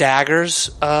guys have daggers,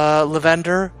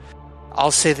 Lavender,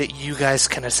 I'll say that you guys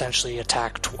can essentially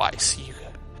attack twice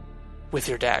with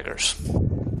your daggers.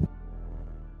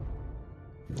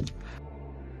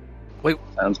 Wait,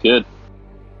 Sounds good.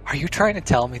 are you trying to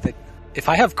tell me that if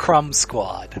I have Crumb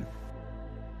Squad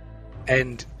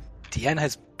and Deanne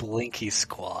has Blinky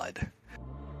Squad,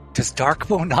 does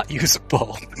Darkbow not use a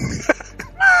bow?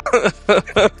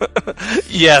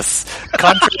 Yes,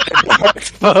 contrary to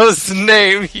Darkbow's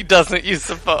name, he doesn't use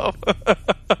a bow.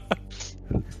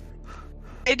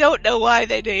 I don't know why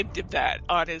they named him that,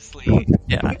 honestly.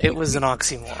 Yeah, it was an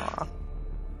oxymoron.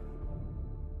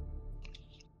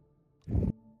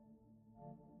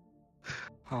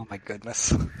 Oh my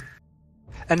goodness.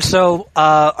 And so,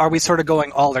 are we sort of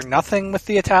going all or nothing with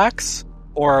the attacks?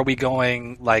 Or are we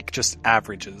going, like, just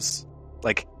averages?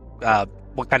 Like,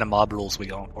 what kind of mob rules we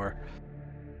going for?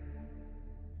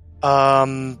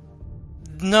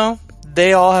 No.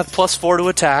 They all have +4 to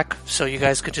attack, so you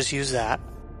guys could just use that.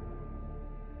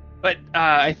 But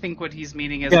I think what he's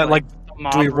meaning is, Yeah, like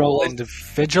do we roll rules.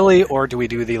 individually, or do we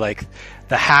do the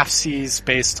half-seas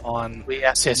based on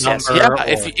Yes. number? Yeah, or...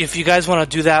 if you guys want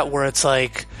to do that where it's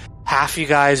like half you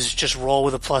guys just roll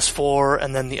with a +4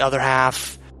 and then the other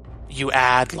half you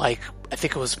add, like, I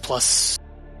think it was a +2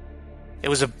 I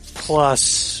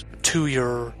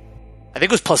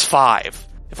think it was +5,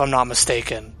 if I'm not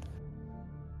mistaken.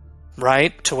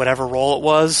 Right? To whatever roll it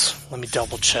was. Let me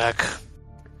double check.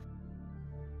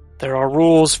 There are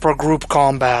rules for group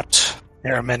combat.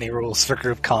 There are many rules for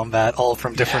group combat, all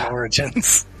from different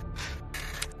origins.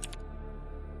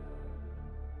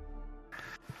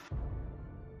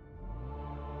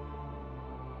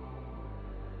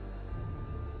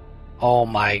 Oh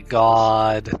my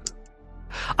god.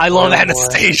 I love boy.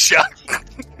 Anastasia!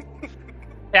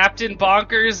 Captain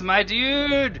Bonkers, my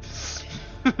dude!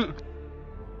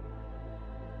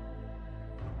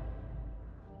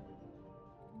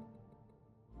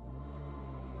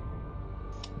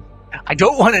 I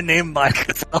don't want to name mine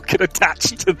because I'll get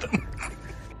attached to them.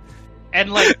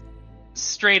 And, like,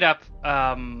 straight up,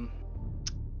 Xadaing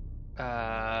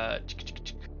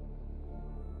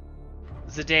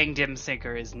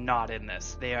Dimseeker is not in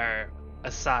this. They are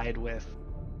aside with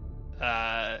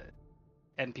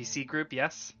NPC group,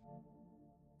 yes?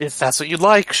 If that's what you'd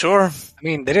like, sure. I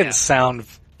mean, they didn't sound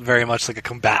very much like a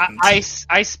combatant. I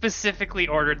specifically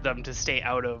ordered them to stay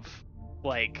out of,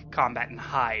 like, combat and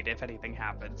hide if anything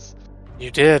happens. You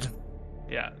did.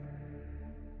 Yeah.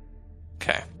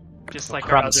 Okay. Just like our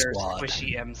Crumb other squad.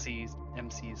 squishy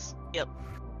MCs. Yep.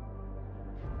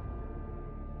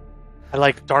 I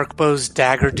like Darkbow's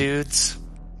Dagger Dudes.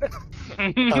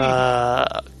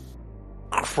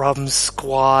 Crumb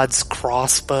Squad's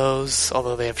Crossbows,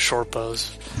 although they have short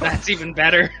bows. That's even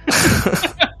better.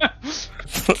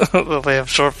 Although they have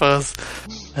short bows.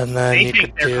 And then They you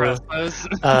think could they're do crossbows.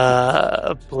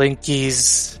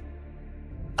 Blinky's.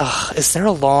 Is there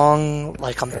a long,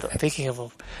 like, I'm thinking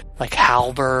of, like,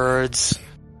 halberds,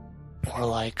 or,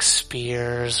 like,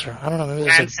 spears, or, I don't know, maybe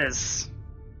there's Lances.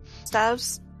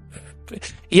 Stabs.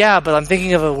 yeah, but I'm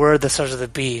thinking of a word that starts with a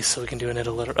B, so we can do an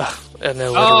alliteration.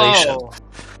 Oh,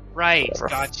 right. Whatever.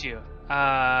 Got you.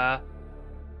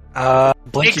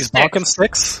 Blinky's Big Bonkin'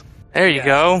 Sticks? There you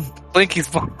go. Blinky's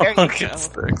There you Bonkers. go.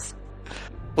 Sticks.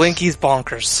 Blinky's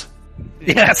Bonkers.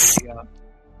 Yes!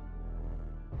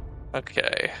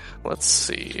 Okay, let's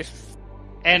see.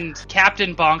 And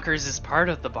Captain Bonkers is part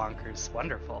of the Bonkers.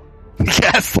 Wonderful.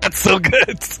 Yes, that's so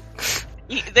good!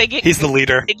 He's the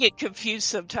leader. They get confused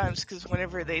sometimes because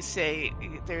whenever they say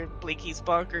they're Blinky's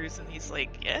Bonkers, and he's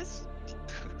like, yes?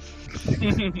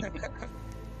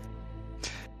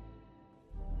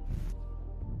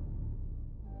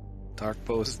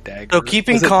 Darkbow's Dagger. So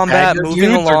keeping Was it combat Dagger moving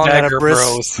Dudes or along at a Dagger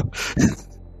brisk... Bros?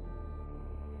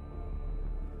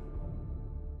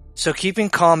 So keeping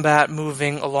combat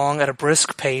moving along at a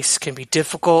brisk pace can be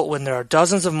difficult when there are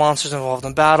dozens of monsters involved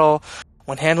in battle,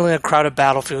 When handling a crowded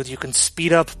battlefield, you can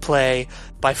speed up play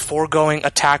by foregoing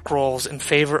attack rolls in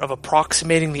favor of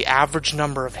approximating the average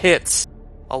number of hits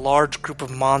a large group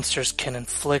of monsters can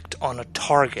inflict on a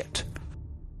target.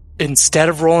 Instead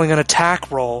of rolling an attack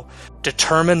roll,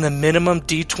 determine the minimum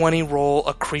d20 roll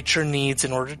a creature needs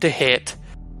in order to hit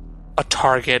a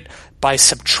target by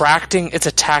subtracting its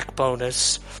attack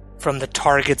bonus from the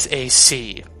target's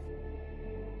AC.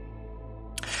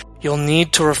 You'll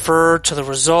need to refer to the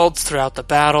results throughout the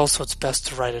battle, so it's best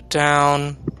to write it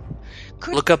down.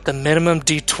 Look up the minimum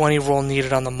d20 roll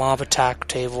needed on the mob attack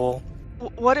table.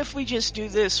 What if we just do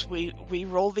this? We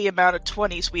roll the amount of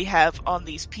 20s we have on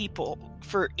these people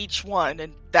for each one,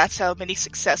 and that's how many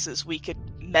successes we could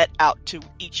net out to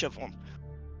each of them.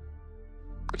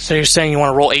 So you're saying you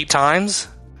want to roll 8 times?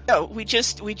 No, we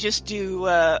just do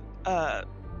 8.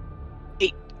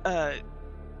 Let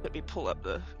me pull up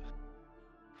the.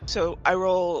 So I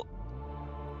roll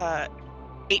 8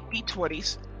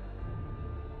 d20s,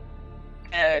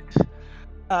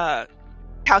 and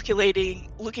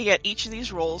calculating, looking at each of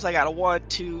these rolls, I got a 1,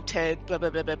 2, 10, blah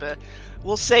blah blah blah blah.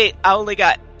 We'll say I only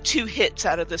got 2 hits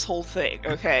out of this whole thing,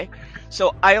 okay?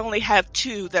 So I only have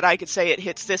 2 that I could say it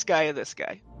hits this guy and this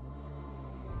guy.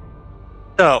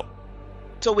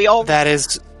 So we all that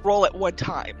is roll at one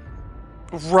time.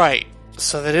 Right.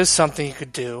 So that is something you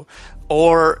could do.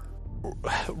 Or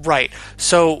right.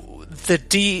 So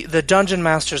the Dungeon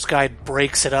Master's Guide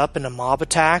breaks it up into mob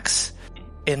attacks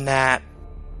in that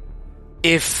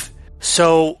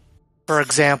for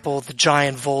example, the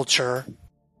giant vulture,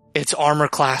 its armor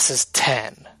class is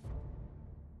 10.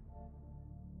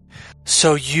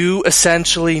 So you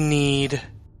essentially need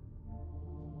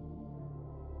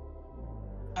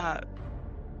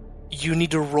you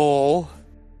need to roll.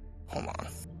 Hold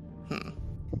on.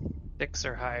 6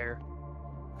 or higher.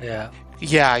 Yeah.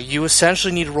 Yeah, you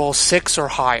essentially need to roll 6 or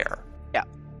higher. Yeah.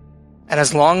 And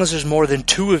as long as there's more than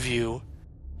 2 of you,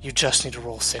 you just need to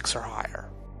roll 6 or higher.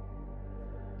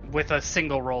 With a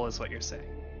single roll is what you're saying.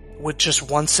 With just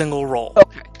one single roll.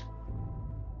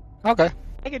 Okay.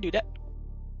 I can do that.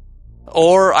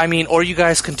 Or you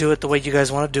guys can do it the way you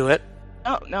guys want to do it.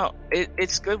 No,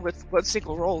 it's good with one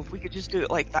single roll. If we could just do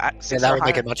it like that. Yeah, that would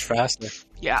make it much faster.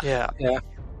 Yeah. Yeah.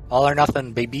 All or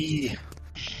nothing, baby.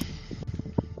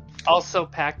 Also,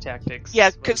 pack tactics.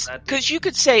 Yeah, What does that do? because you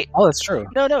could say Oh, that's true.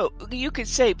 no. You could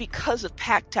say because of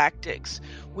pack tactics,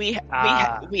 we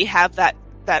have that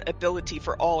ability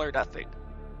for all or nothing.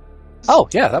 Oh,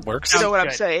 yeah, that works. You know what I'm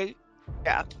good. saying?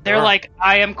 Yeah. They're Sure. like,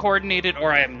 I am coordinated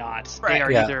or I am not. Right. They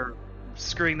are Yeah. either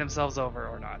screwing themselves over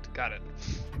or not. Got it.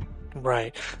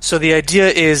 Right. So the idea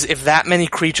is if that many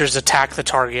creatures attack the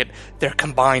target, their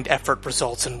combined effort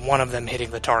results in one of them hitting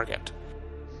the target.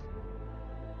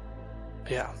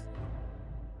 Yeah.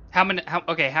 How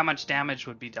much damage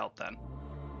would be dealt then?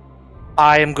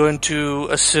 I am going to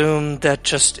assume that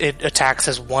just it attacks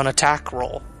as one attack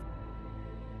roll.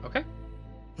 Okay.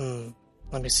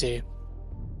 Let me see.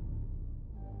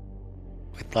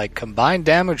 With like combined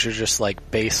damage or just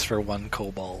like base for one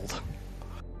kobold?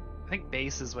 I think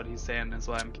base is what he's saying is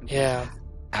why I'm confused. Yeah.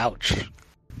 Ouch.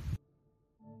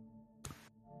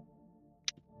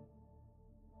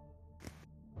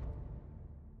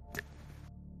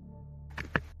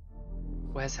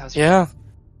 Wes, how's Yeah.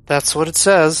 That's what it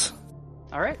says.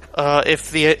 Alright.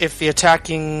 If the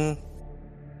attacking,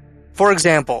 for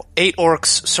example, 8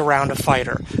 orcs surround a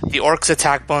fighter. The orc's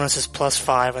attack bonus is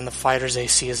 +5 and the fighter's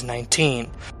AC is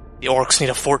 19. The orcs need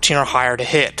a 14 or higher to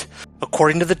hit.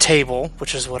 According to the table,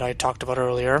 which is what I talked about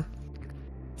earlier,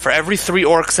 for every 3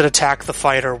 orcs that attack the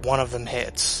fighter, one of them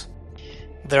hits.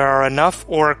 There are enough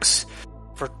orcs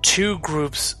for 2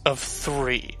 groups of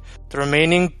 3. The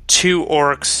remaining 2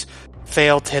 orcs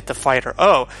fail to hit the fighter.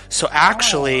 Oh, so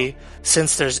actually,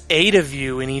 since there's 8 of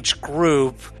you in each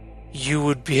group, you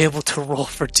would be able to roll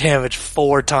for damage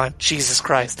 4 times. Jesus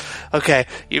Christ. Okay,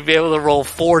 you'd be able to roll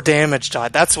 4 damage die.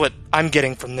 That's what I'm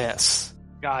getting from this.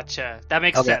 Gotcha. That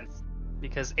makes Okay. sense.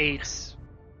 Because 8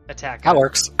 attack. That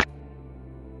works.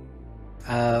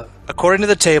 According to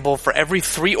the table, for every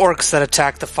 3 orcs that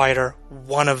attack the fighter,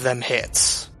 one of them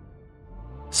hits.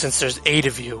 Since there's 8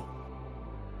 of you,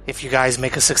 if you guys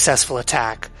make a successful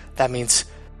attack, that means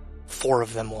 4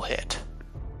 of them will hit.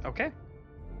 Okay.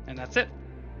 And that's it.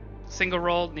 Single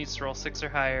roll, needs to roll 6 or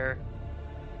higher.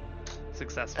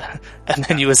 Successful. And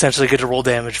then you essentially get to roll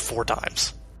damage 4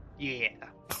 times. Yeah.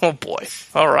 Oh boy.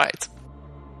 Alright.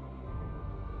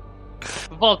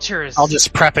 Vultures. I'll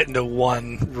just prep it into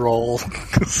one roll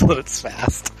so that it's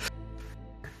fast.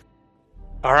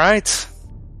 Alright.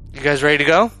 You guys ready to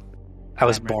go? I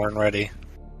was born ready.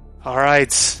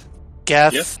 Alright.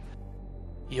 Geth, Yep.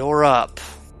 you're up.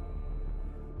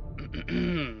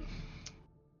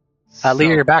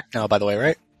 Leah, you're back now, by the way,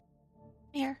 right?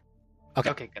 Here.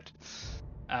 Okay, good.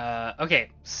 Okay,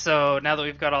 so now that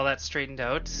we've got all that straightened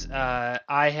out,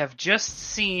 I have just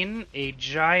seen a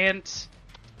giant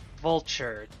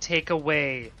vulture take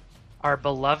away our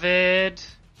beloved...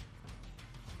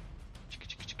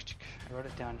 I wrote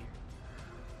it down here.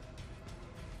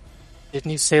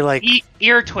 Didn't you say, like...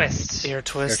 Ear twist. Ear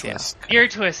twist? Ear twist. Ear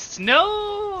twist,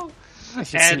 no! You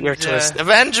see ear twist.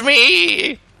 Avenge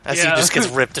me! As he just gets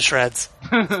ripped to shreds.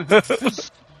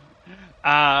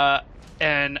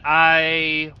 And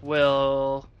I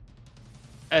will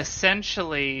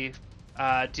essentially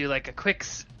do like a quick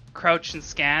crouch and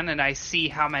scan, and I see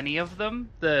how many of them,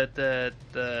 the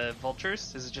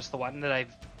vultures. Is it just the one that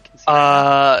I've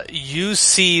considered? You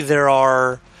see there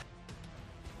are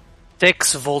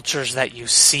 6 vultures that you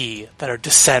see that are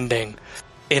descending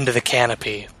into the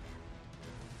canopy.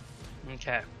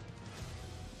 Okay.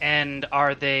 And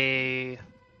are they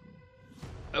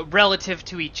relative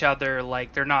to each other?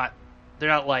 Like they're not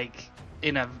like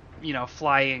in a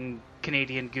flying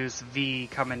Canadian Goose V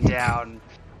coming down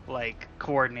like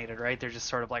coordinated, right? They're just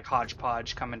sort of like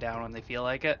hodgepodge coming down when they feel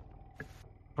like it.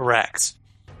 Correct.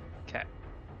 Okay.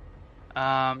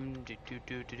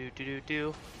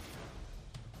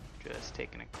 Just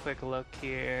taking a quick look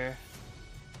here.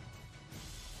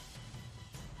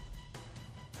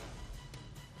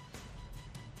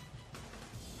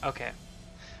 Okay.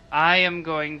 I am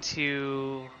going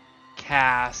to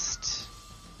cast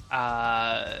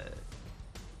a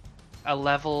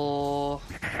level...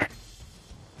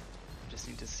 Just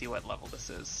need to see what level this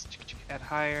is. At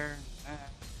higher.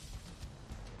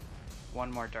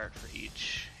 One more dart for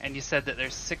each. And you said that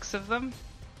there's 6 of them?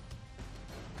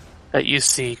 That you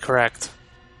see, correct.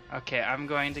 Okay, I'm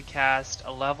going to cast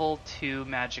a level 2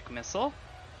 magic missile.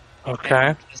 Okay.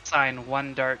 And assign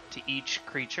 1 dart to each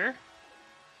creature.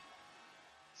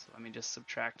 So let me just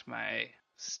subtract my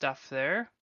stuff there.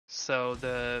 So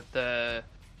the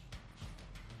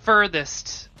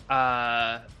furthest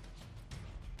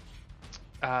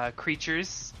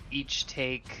creatures each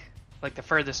take, like the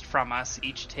furthest from us,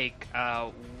 each take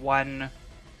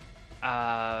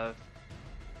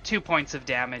 2 points of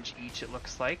damage each, it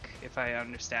looks like, if I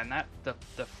understand that. The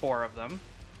 4 of them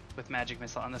with magic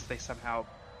missile, unless they somehow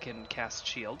can cast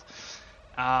shield.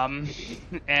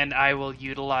 And I will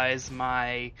utilize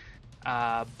my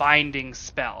binding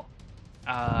spell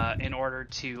in order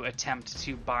to attempt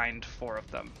to bind 4 of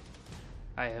them.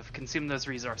 I have consumed those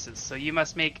resources. So you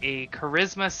must make a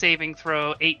charisma saving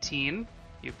throw 18.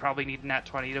 You probably need a nat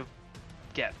 20 to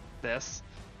get this.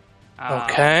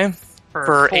 Okay.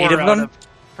 For 8 of them?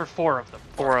 For 4 of them.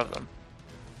 4 of them.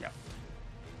 Yeah.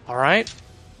 Alright.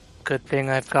 Good thing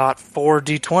I've got 4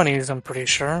 d20s, I'm pretty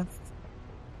sure.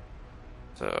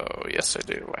 So, yes I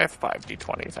do. I have 5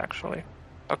 d20s, actually.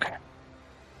 Okay.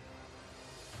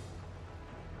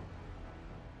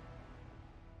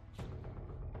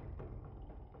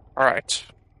 Alright.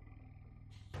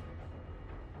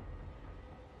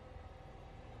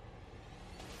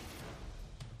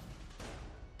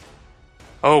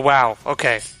 Oh, wow.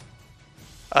 Okay.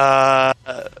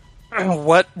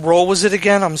 What roll was it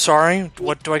again? I'm sorry.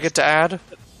 What do I get to add?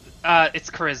 It's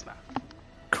charisma.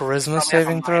 Charisma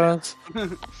saving throws?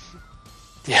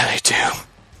 Yeah, they do.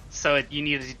 So you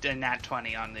need a nat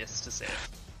 20 on this to save.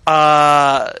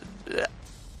 Because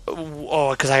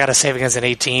I got to save against an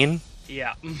 18?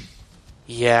 Yeah.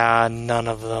 Yeah, none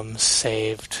of them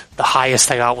saved. The highest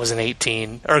I got was an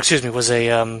 18. Or, excuse me, was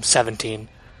a 17.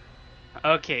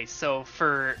 Okay, so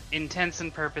for intents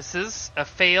and purposes, a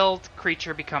failed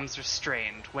creature becomes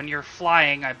restrained. When you're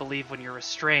flying, I believe when you're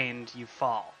restrained, you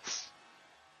fall.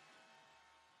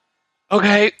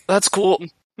 Okay, that's cool.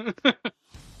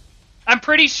 I'm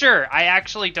pretty sure. I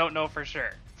actually don't know for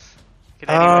sure. Could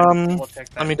anyone double check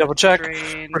that? Let me double check.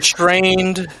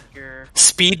 Restrained.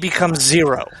 Speed becomes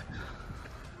 0.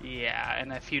 Yeah,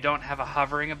 and if you don't have a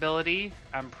hovering ability,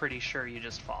 I'm pretty sure you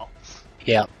just fall.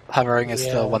 Yeah, hovering is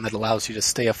the one that allows you to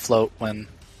stay afloat when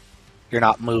you're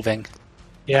not moving.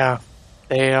 Yeah,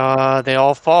 they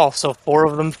all fall. So 4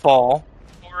 of them fall.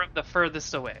 4 of the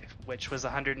furthest away, which was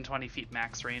 120 feet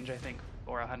max range, I think,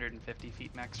 or 150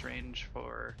 feet max range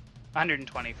for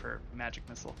 120 for magic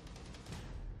missile.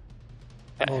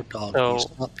 Oh, dog, So- he's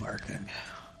not barking.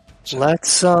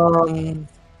 Let's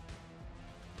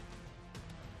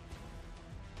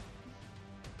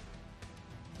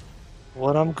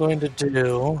what I'm going to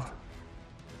do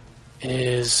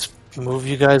is move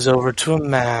you guys over to a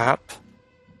map.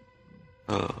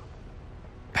 Battle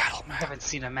I map. haven't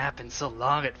seen a map in so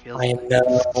long, it feels I like.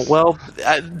 know. Well,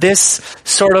 this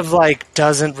sort of like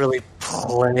doesn't really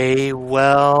play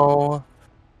well.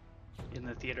 In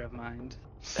the theater of mind.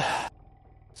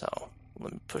 So,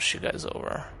 let me push you guys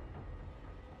over.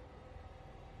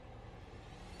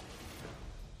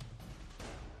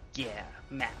 Yeah,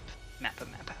 map. Mappa.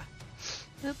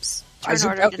 Oops. I Turn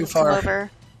zoomed order out too didn't far. come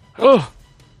over. Oh!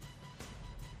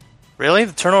 Really?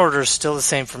 The turn order is still the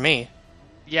same for me.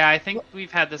 Yeah, I think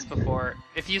we've had this before.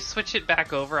 If you switch it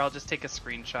back over, I'll just take a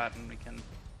screenshot and we can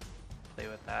play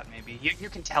with that, maybe. You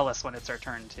can tell us when it's our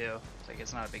turn, too. Like,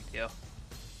 it's not a big deal.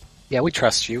 Yeah, we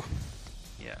trust you.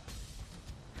 Yeah.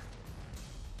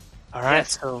 Alright,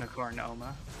 Yes, so Unicorn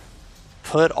Oma.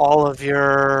 put all of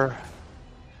your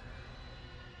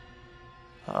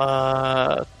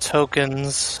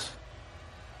tokens.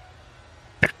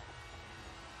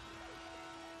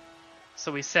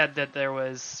 So we said that there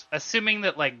was, assuming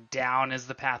that like down is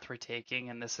the path we're taking,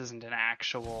 and this isn't an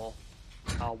actual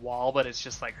wall, but it's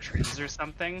just like trees or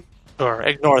something. Sure,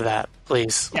 ignore that,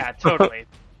 please. Yeah, totally.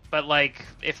 But like,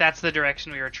 if that's the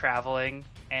direction we were traveling,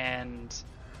 and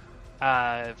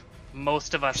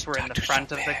most of us were in the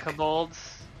front of the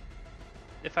kobolds,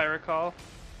 if I recall.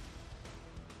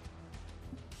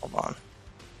 Hold on.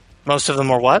 Most of them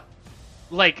were what?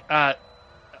 Like,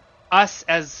 us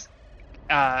as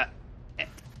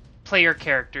player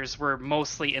characters were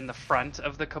mostly in the front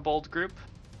of the kobold group.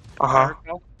 if I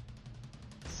recall.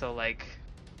 So, like,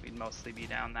 we'd mostly be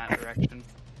down that direction.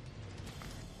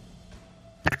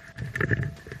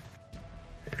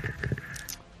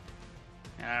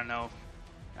 And I don't know.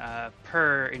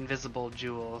 Per invisible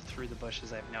jewel through the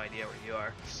bushes, I have no idea where you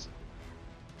are.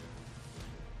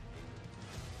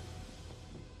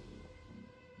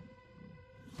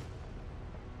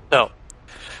 So,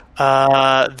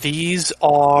 these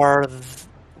are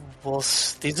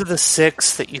these are the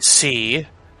 6 that you see.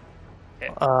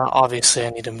 Okay. Obviously,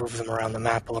 I need to move them around the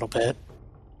map a little bit.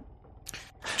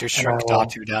 Just shrink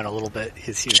Datu down a little bit.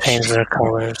 He's huge. Change their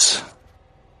colors.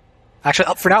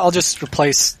 Actually, for now, I'll just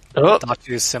replace Oh,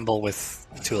 Datu's symbol with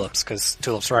Tulip's, because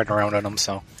Tulip's riding around on him,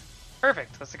 so...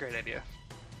 Perfect. That's a great idea.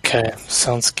 okay,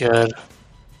 sounds good.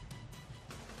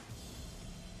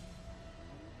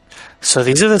 So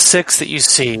these are the 6 that you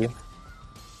see.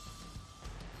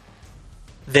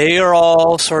 They are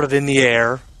all sort of in the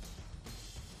air.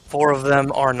 4 of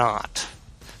them are not.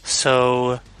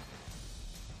 So,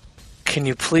 can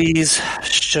you please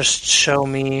just show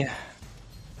me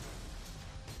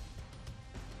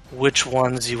which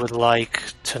ones you would like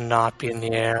to not be in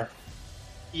the air?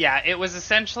 Yeah, it was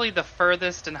essentially the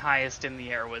furthest and highest in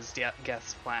the air was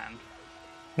Geth's plan.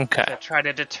 Okay. To try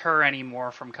to deter any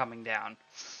more from coming down.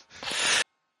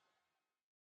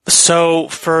 So,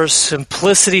 for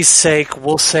simplicity's sake,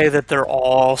 we'll say that they're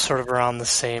all sort of around the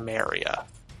same area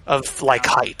of, like,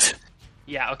 height.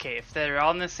 Yeah, okay. If they're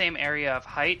all in the same area of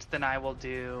height, then I will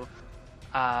do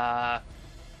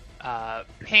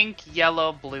pink,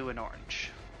 yellow, blue, and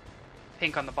orange.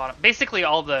 Pink on the bottom. Basically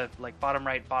all the, like, bottom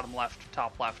right, left,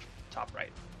 top top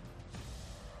right.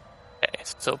 Okay,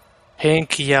 so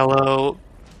pink, yellow.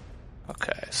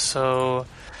 Okay, so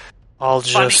I'll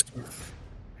just...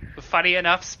 Funny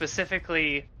enough,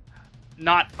 specifically,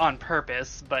 not on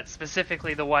purpose, but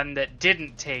specifically the one that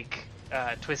didn't take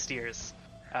twist ears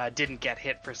didn't get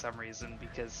hit for some reason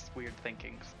because weird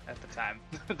thinking at the time.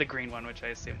 The green one, which I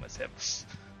assume was him.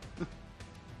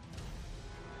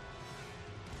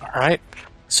 Alright,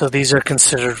 so these are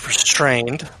considered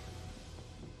restrained.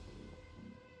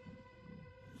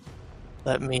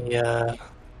 Let me,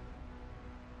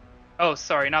 Oh,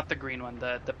 sorry, not the green one,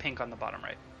 the pink on the bottom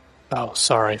right. Oh,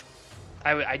 sorry.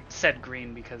 I said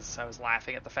green because I was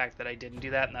laughing at the fact that I didn't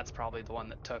do that, and that's probably the one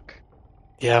that took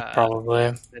Yeah,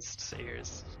 probably. missed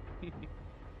ears.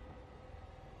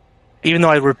 Even though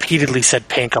I repeatedly said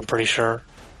pink, I'm pretty sure.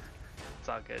 It's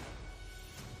all good.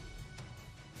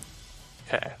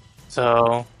 Okay,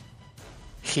 so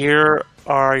here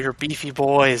are your Beefy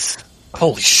Boys.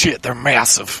 Holy shit, they're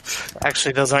massive.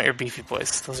 Actually, those aren't your Beefy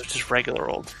Boys. Those are just regular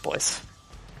old boys.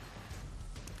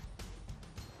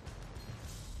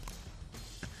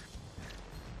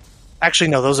 Actually,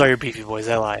 no, those are your Beefy Boys.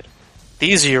 I lied.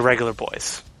 These are your regular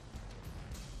boys.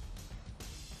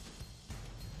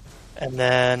 And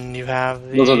then you have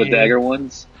the... Those are the dagger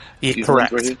ones? Yeah, These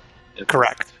correct. ones right here?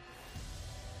 Correct.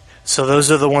 So those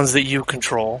are the ones that you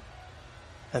control.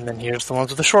 And then here's the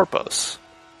ones with the short bows.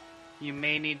 You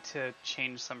may need to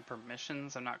change some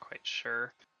permissions, I'm not quite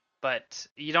sure. But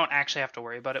you don't actually have to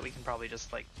worry about it, we can probably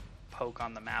just, like, poke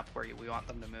on the map where we want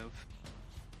them to move.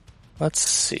 Let's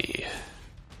see.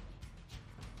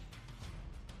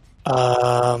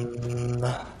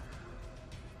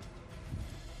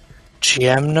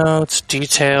 GM notes,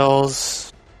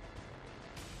 details,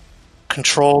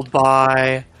 controlled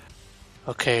by...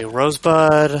 Okay,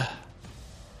 Rosebud.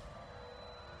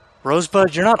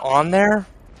 Rosebud, you're not on there,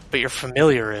 but your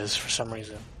familiar is for some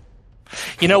reason.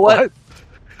 You know what?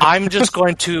 I'm just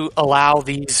going to allow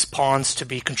these pawns to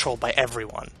be controlled by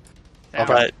everyone. Yeah.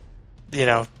 But,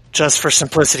 just for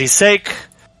simplicity's sake,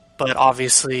 but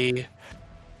obviously,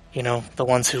 the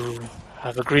ones who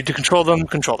have agreed to control them.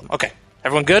 Okay,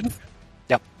 everyone good?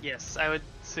 Yes, I would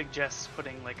suggest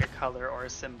putting like a color or a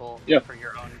symbol for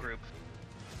your own group.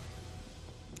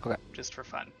 Okay. Just for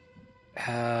fun.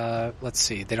 Let's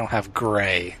see. They don't have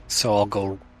gray, so I'll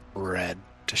go red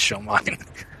to show mine.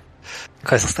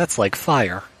 Because that's like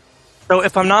fire. So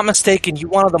if I'm not mistaken, you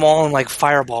wanted them all in like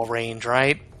fireball range,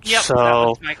 right? Yep, So, that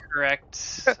was my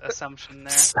correct assumption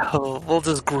there. So we'll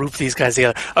just group these guys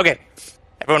together. Okay,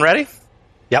 everyone ready?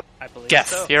 I believe Geth,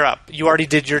 so. you're up. You already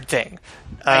did your thing.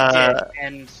 I did,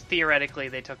 and theoretically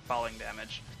they took falling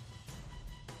damage.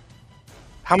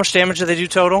 How much damage did they do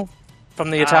total from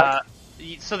the attack?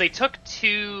 So they took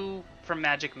 2 from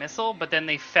magic missile, but then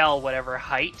they fell whatever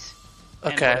height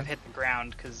and would have hit the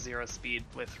ground because 0 speed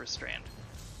with restrained.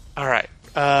 All right.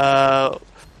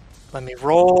 Let me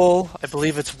roll. I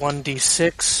believe it's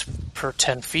 1d6 per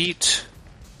 10 feet.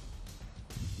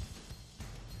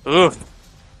 Ooh,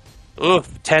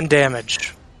 10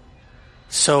 damage.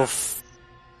 So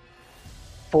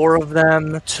 4 of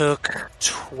them took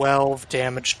 12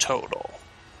 damage total.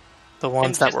 The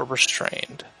ones that were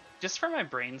restrained. Just for my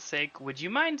brain's sake, would you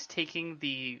mind taking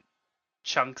the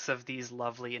chunks of these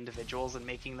lovely individuals and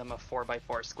making them a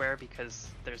 4x4 square, because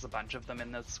there's a bunch of them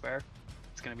in this square?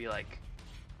 It's going to be like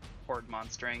horde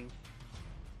monstering.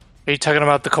 Are you talking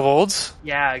about the kobolds?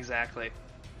 Yeah, exactly.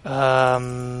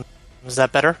 Is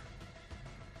that better?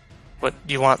 What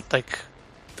do you want, like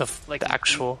the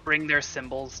actual? Bring their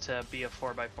symbols to be a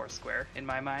 4x4 square in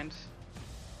my mind.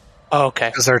 Oh, okay.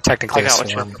 Because they're technically I got what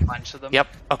swarm. A bunch of them. Yep.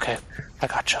 Okay. I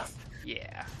gotcha.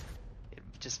 Yeah. It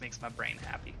just makes my brain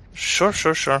happy. Sure.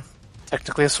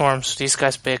 Technically a swarm, so these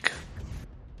guys big.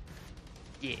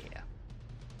 Yeah.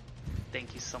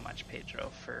 Thank you so much, Pedro,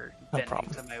 for No bending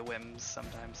problem. to my whims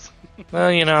sometimes. Well,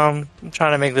 I'm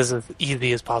trying to make this as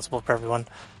easy as possible for everyone.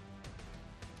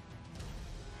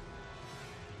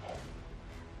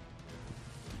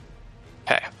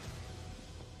 Okay.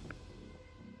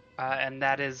 And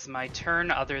that is my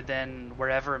turn. Other than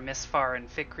wherever Misfar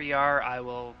and Fikri are, I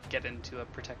will get into a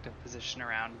protective position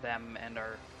around them and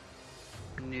our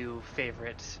new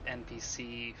favorite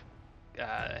NPC,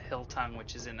 Hilltongue,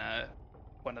 which is in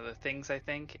one of the things, I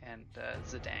think, and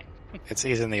Xadaing.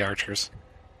 He's in the archers.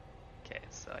 Okay,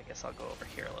 so I guess I'll go over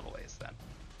here a little ways then.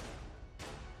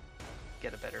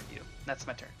 Get a better view. That's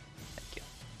my turn. Thank you.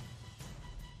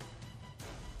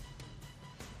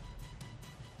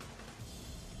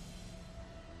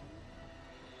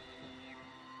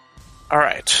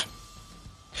 Alright.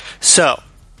 So,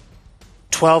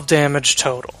 12 damage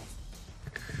total.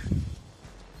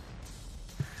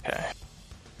 Okay.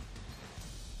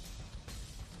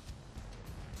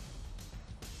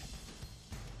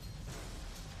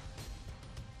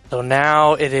 So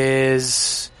now it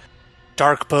is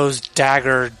Darkbow's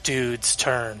Dagger Dudes'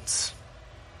 turns.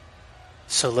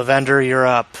 So Lavender, you're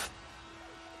up.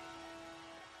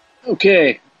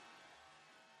 Okay.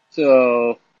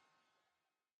 So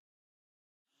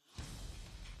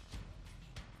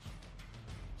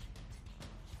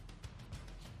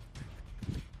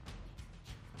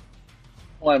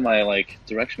why my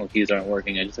directional keys aren't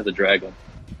working? I just have to drag them.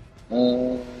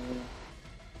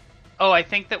 Oh, I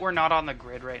think that we're not on the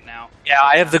grid right now. Yeah,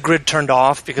 I have the grid turned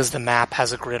off because the map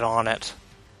has a grid on it.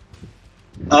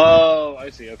 Oh, I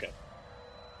see. Okay.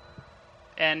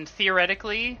 And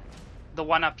theoretically, the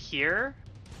one up here,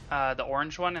 the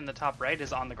orange one in the top right,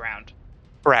 is on the ground.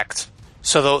 Correct.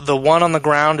 So the one on the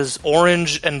ground is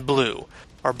orange and blue,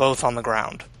 are both on the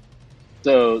ground.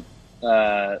 So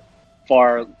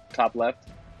far top left.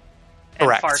 And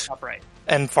Correct. far top right.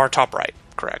 And far top right,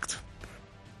 correct.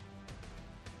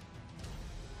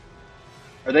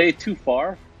 Are they too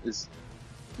far? Is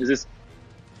this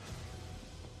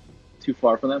too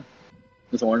far for them?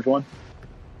 This orange one?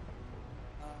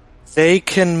 They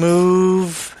can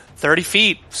move 30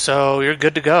 feet, so you're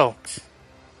good to go.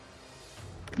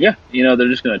 Yeah, they're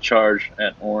just going to charge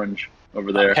at orange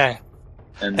over there. Okay.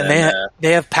 And And then,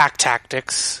 they have pack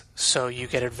tactics, so you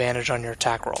get advantage on your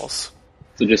attack rolls.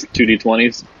 so just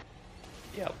 2d20s?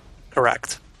 Yep.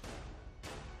 Correct.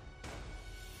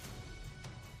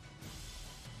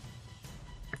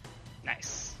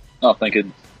 Nice. Oh, thank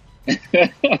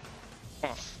goodness.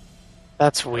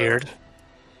 That's weird.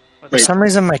 For What's some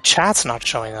reason, my chat's not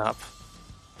showing up.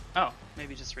 Oh,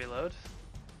 maybe just reload.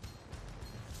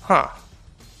 Huh.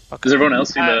 Does everyone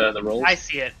else see the rolls? I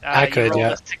see it. I you could, rolled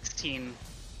yeah. a 16.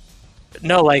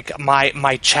 No, like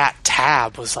my chat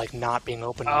tab was like not being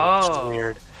opened, which is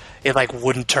weird. It like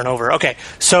wouldn't turn over. Okay,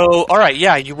 so all right,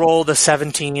 yeah, you rolled a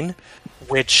 17,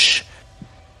 which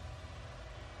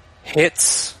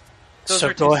hits. Those so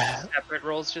are go two ahead. separate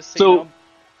rolls, just so, So- you know.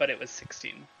 But it was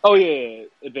 16. Oh yeah,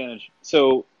 advantage.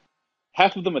 So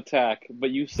half of them attack,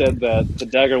 but you said that the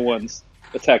dagger ones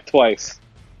attack twice.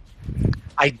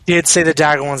 I did say the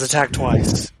dagger ones attack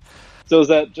twice. So is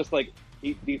that just like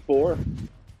 8d4? Is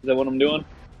that what I'm doing?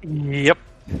 Yep.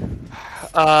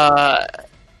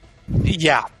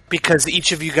 Yeah, because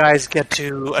each of you guys get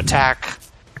to attack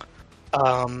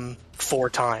 4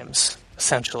 times,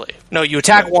 essentially. No, you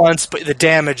attack once, but the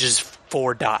damage is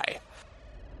 4 die.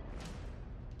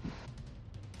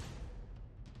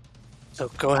 So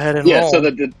go ahead and roll. So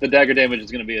the dagger damage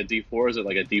is going to be a d4. Is it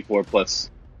like a d4 plus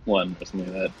 1 or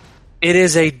something like that? It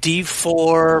is a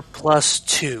d4 plus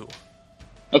 2.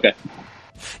 Okay.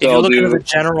 If So you I'll look do- into the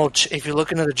general, if you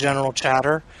look into the general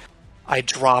chatter, I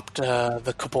dropped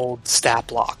the Kobold stat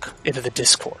block into the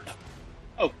Discord.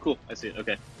 Oh, cool. I see it.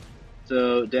 Okay.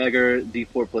 So dagger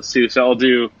d4 plus 2. So I'll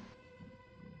do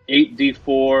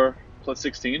 8d4 plus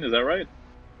 16. Is that right?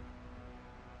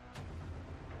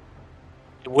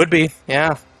 It would be,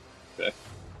 yeah. Okay.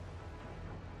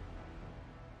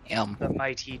 Yum. The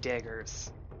mighty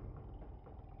daggers.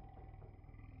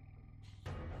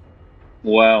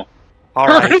 Wow. All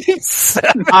right.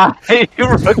 I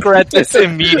regret this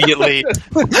immediately.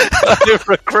 I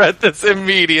regret this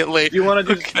immediately. Do you want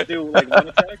to just do like one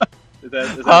attack? Is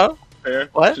that Huh? fair?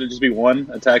 What? Should it just be one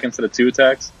attack instead of 2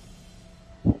 attacks?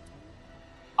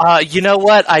 You know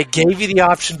what? I gave you the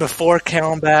option before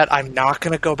combat. I'm not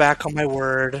going to go back on my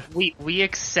word. We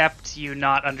accept you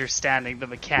not understanding the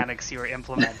mechanics you were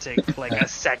implementing like a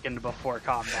second before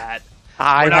combat.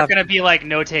 We're not going to be like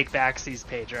no take backsies,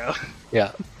 Pedro.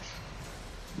 Yeah.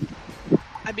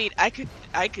 I mean, I could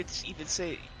even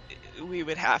say we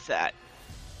would have that.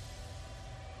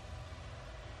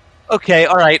 Okay,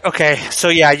 all right, okay. So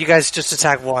yeah, you guys just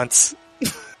attack once.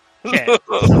 Okay,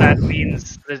 so that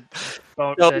means the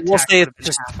No, the we'll attack say would it's have been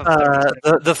just half of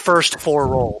 36. the first 4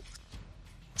 rolls.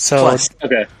 So Plus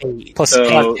Okay. 8. plus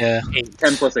So- 8, yeah.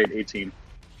 10 plus 8, 18.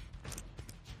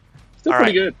 Still All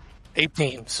pretty right. good.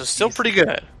 18, so still pretty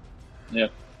good. Yeah.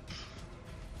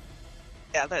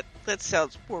 Yeah, that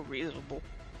sounds more reasonable.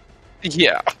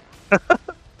 Yeah.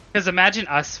 Because imagine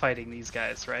us fighting these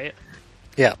guys, right?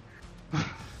 Yeah.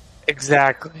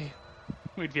 Exactly.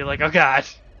 We'd be like, oh god.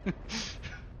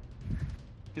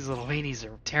 These little weenies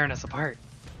are tearing us apart.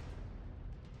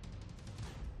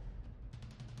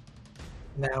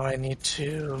 Now I need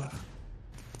to...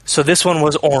 So this one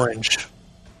was orange,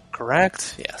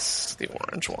 correct? Yes, the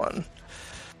orange one.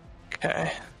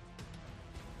 Okay.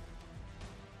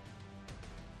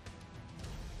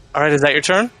 Alright, is that your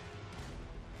turn?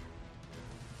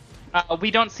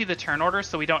 We don't see the turn order,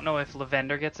 so we don't know if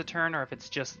Lavender gets a turn or if it's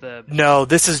just the... No,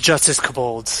 this is just his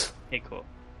kobolds. Okay, cool.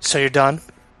 So you're done?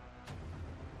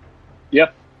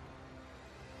 Yep.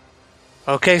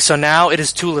 Okay, so now it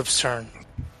is Tulip's turn.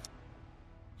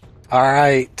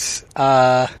 Alright.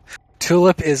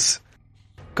 Tulip is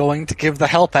going to give the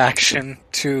help action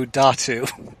to Datu.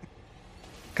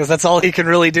 Because that's all he can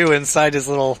really do inside his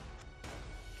little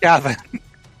cabin.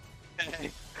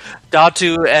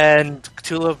 Datu and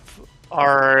Tulip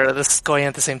are this is going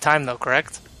at the same time, though,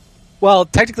 correct? Well,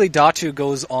 technically Datu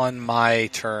goes on my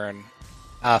turn.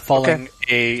 Following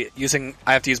I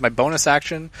have to use my bonus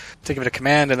action to give it a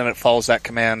command, and then it follows that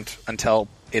command until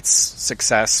it's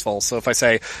successful. So if I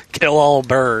say, kill all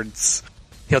birds,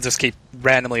 he'll just keep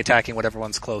randomly attacking whatever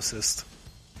one's closest.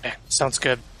 Okay, sounds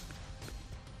good.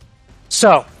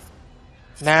 So,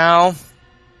 now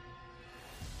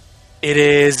it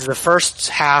is the first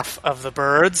half of the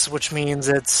birds, which means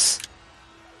it's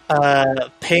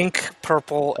pink,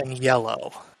 purple, and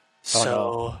yellow.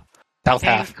 So, South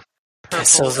Pink, half. purple,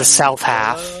 So the and south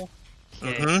half. yellow.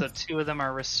 Okay, Mhm. so 2 of them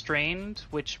are restrained,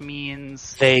 which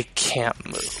means... they can't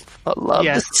move. I'd love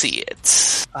Yes. to see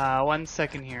it. 1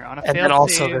 second here. On a And failed then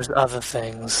also save, there's other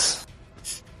things.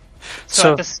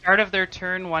 so at the start of their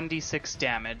turn, 1d6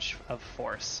 damage of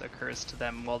force occurs to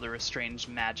them while the restrained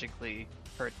magically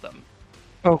hurt them.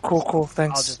 Oh, cool,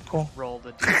 thanks. I'll just cool. roll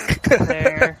the d6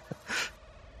 there.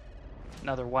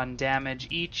 Another 1 damage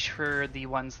each for the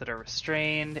ones that are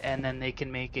restrained, and then they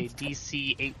can make a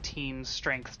DC 18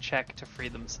 strength check to free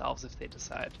themselves if they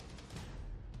decide.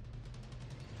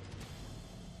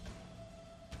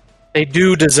 They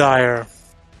do desire.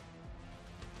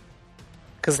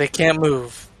 Because they can't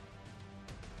move.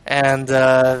 And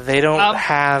they don't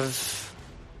have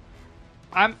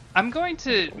I'm going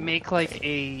to make like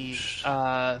a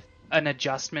an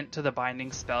adjustment to the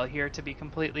binding spell here, to be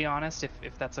completely honest,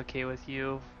 if that's okay with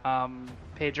you,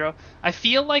 Pedro. I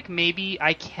feel like maybe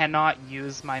I cannot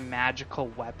use my magical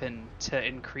weapon to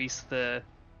increase the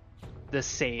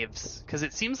saves, because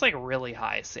it seems like a really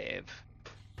high save,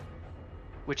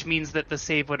 which means that the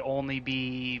save would only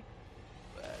be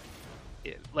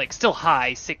like still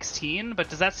high 16. But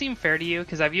does that seem fair to you?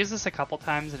 Because I've used this a couple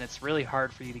times and it's really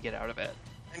hard for you to get out of it.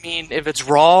 I mean, if it's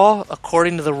raw,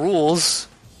 according to the rules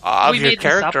of your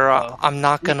character, I'm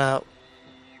not gonna...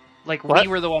 Like, what? We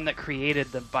were the one that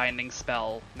created the binding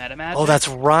spell metamagic. Oh, that's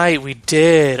right, we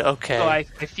did. Okay. So I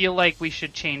feel like we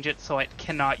should change it so it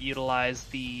cannot utilize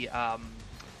the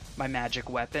my magic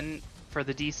weapon for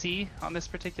the DC on this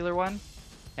particular one.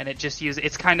 And it just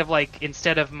it's kind of like,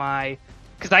 instead of my...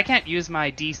 Because I can't use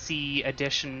my DC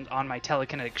addition on my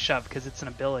telekinetic shove because it's an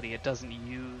ability. It doesn't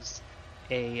use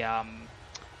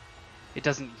it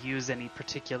doesn't use any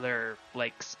particular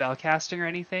like spell casting or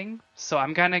anything. So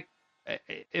I'm gonna,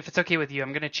 if it's okay with you,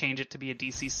 I'm gonna change it to be a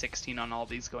DC 16 on all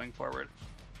these going forward.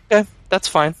 Okay, that's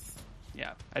fine.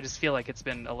 Yeah, I just feel like it's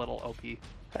been a little OP. It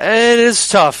is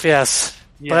tough, yes.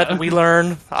 Yeah. But we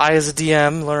learn. I, as a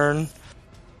DM, learn.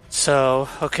 So,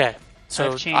 okay.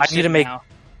 So I need to make... now.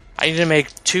 I need to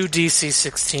make 2 DC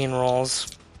 16 rolls.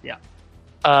 Yeah.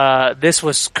 This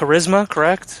was charisma,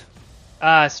 correct?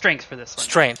 Strength for this one.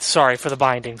 Strength, sorry, for the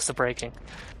bindings, the breaking.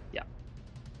 Yeah.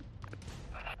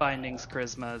 Bindings,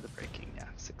 charisma, the breaking, yeah,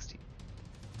 16.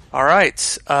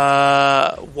 Alright,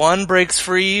 one breaks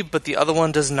free, but the other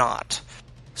one does not.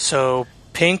 So,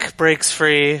 pink breaks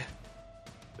free.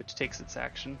 Which takes its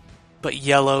action. But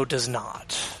yellow does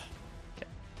not. Okay.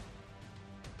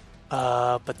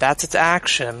 But that's its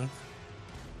action.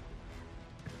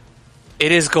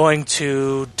 It is going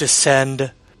to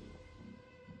descend...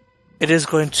 It is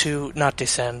going to not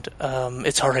descend.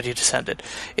 It's already descended.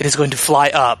 It is going to fly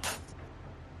up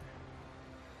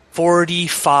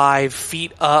 45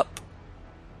 feet up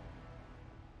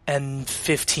and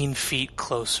 15 feet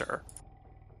closer.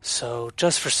 So,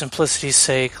 just for simplicity's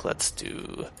sake, let's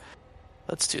do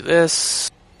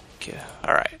this. Okay.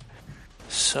 All right.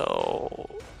 So,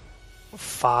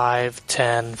 5,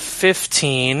 10,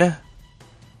 15,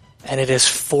 and it is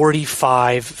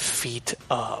 45 feet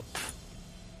up.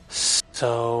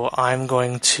 So I'm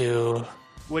going to...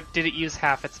 What, did it use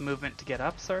half its movement to get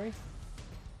up, sorry?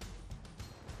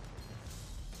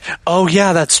 Oh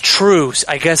yeah, that's true.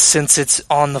 I guess since it's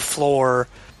on the floor,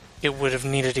 it would have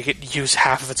needed to use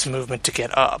half of its movement to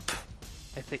get up.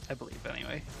 I believe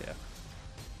anyway, yeah.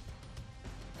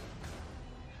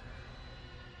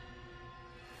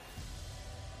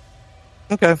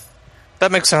 Okay.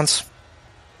 That makes sense.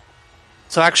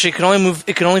 So actually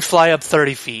it can only fly up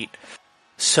 30 feet.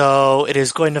 So it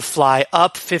is going to fly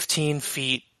up 15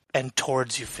 feet and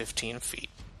towards you 15 feet.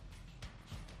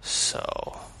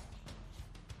 So...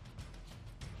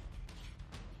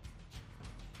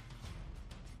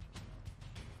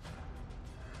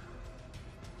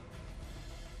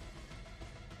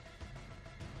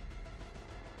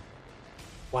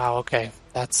 Wow, okay.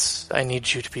 I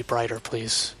need you to be brighter,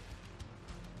 please.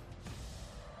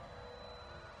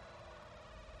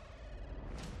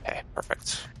 Okay,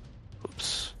 perfect.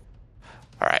 Oops.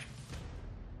 Alright.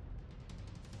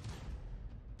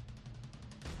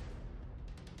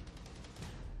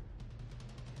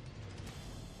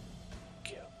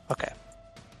 Okay.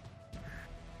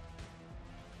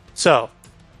 So,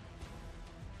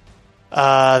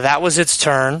 that was its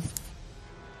turn,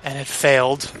 and it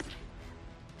failed.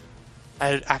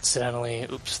 I accidentally...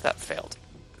 Oops, that failed.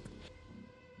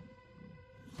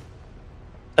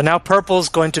 And now purple's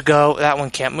going to go... That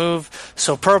one can't move.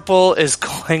 So purple is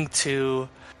going to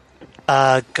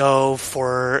go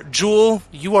for... Jewel,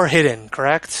 you are hidden,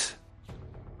 correct?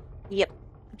 Yep.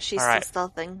 She's All right. still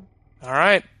stealthing.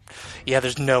 Alright. Yeah,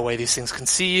 there's no way these things can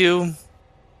see you.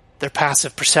 Their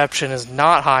passive perception is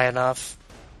not high enough.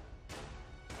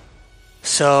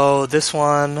 So this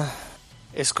one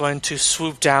is going to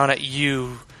swoop down at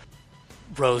you,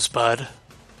 Rosebud.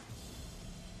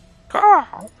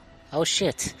 Oh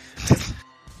shit.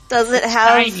 Does it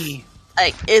have... Tiny.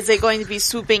 Like, is it going to be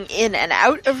swooping in and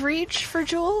out of reach for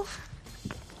Jewel?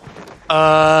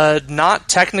 Not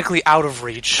technically out of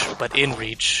reach, but in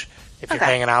reach, if you're Okay.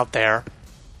 hanging out there.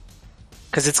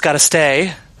 Because it's got to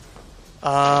stay.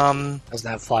 Doesn't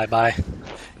have flyby.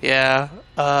 Yeah.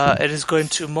 It is going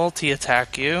to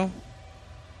multi-attack you.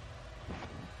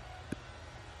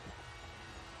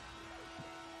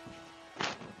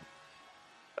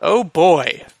 Oh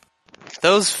boy.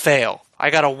 Those fail.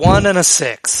 I got a 1 and a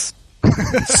 6.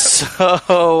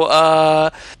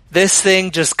 So, this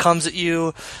thing just comes at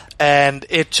you, and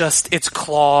its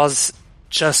claws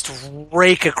just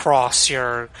rake across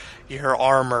your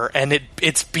armor, and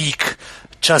its beak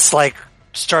just like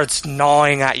starts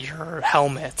gnawing at your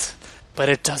helmet, but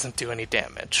it doesn't do any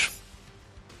damage.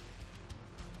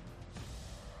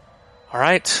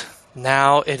 Alright,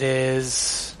 now it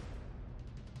is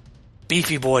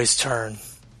Beefy Bois' turn.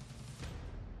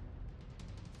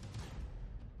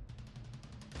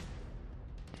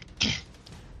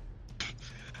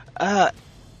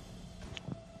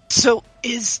 So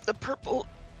is the purple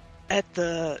at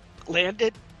the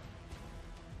landed?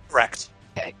 Correct.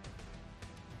 Okay.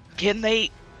 Can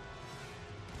they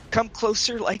come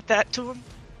closer like that to him?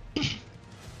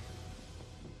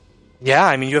 Yeah,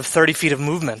 I mean, you have 30 feet of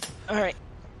movement. Alright.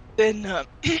 Then,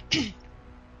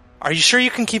 Are you sure you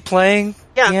can keep playing,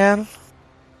 Yeah. Deanne?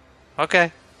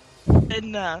 Okay.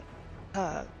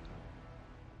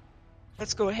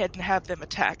 Let's go ahead and have them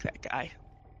attack that guy.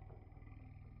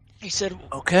 He said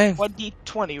Okay.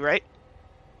 1d20, right?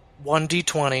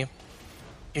 1d20.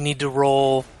 You need to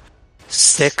roll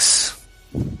 6,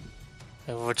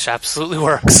 which absolutely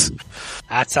works.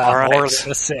 That's All right. more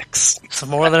than a 6. So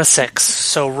more than a 6.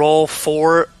 So roll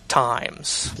 4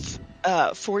 times.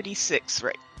 46,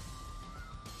 right?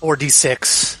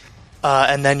 4d6.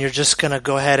 And then you're just going to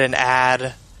go ahead and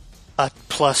add a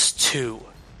 +2.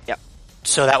 Yep.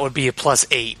 So that would be a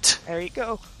 +8. There you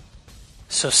go.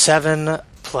 So 7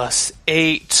 plus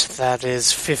 8, that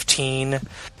is 15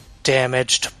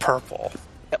 damage to purple.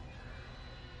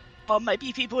 All my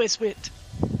Beefy Bois went.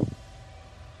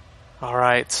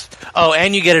 Alright. Oh,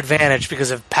 and you get advantage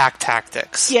because of pack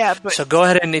tactics. Yeah, but So go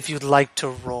ahead and if you'd like to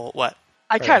roll... What?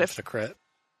 I kind of... a crit.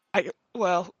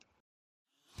 Well,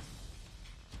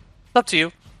 It's up to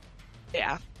you.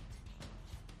 yeah.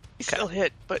 He Okay. still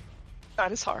hit, but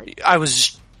not as hard. I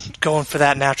was going for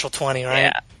that natural 20, right?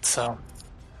 Yeah. So...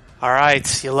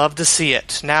 Alright, you love to see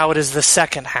it. Now it is the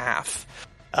second half.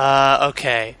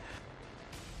 Okay.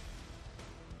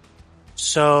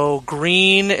 So,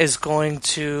 green is going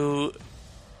to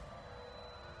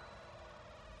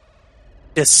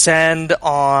descend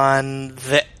on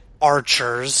the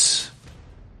archers.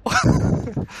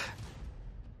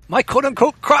 My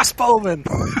quote-unquote crossbowmen!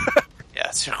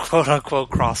 Yes, your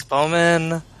quote-unquote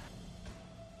crossbowmen.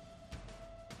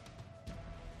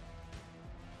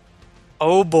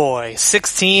 Oh boy,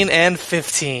 16 and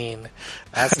 15.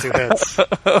 That's 2 hits.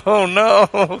 Oh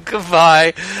no,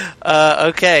 goodbye.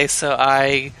 Okay, so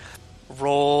I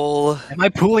roll... Am I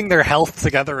pooling their health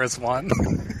together as one?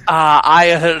 I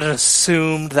had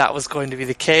assumed that was going to be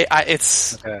the case.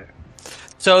 Okay.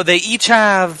 So they each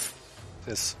have...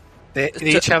 They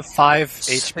each have 5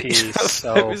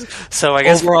 HP, So I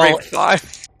guess overall- we'll make 5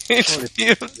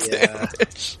 HP of Yeah.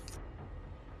 damage.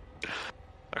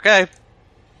 Okay.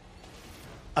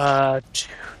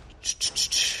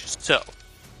 So,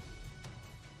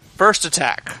 first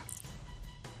attack.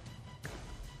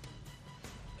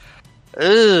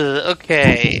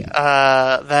 Okay.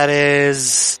 That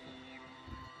is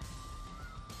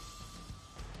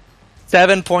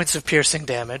 7 points of piercing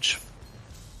damage.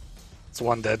 It's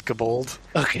 1 dead kobold.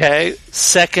 Okay.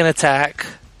 Second attack.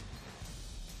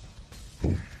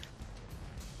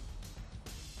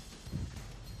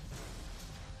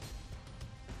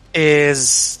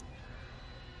 Is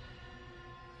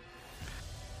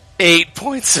 8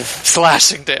 points of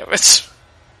slashing damage.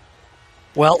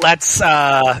 Well, that's,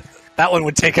 that one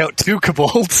would take out 2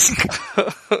 kobolds.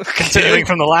 Continuing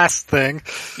from the last thing.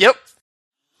 Yep.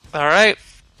 Alright.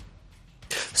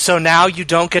 So now you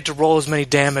don't get to roll as many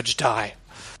damage die.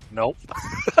 Nope.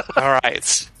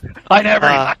 Alright. I never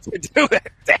got to do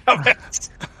it. Damn it.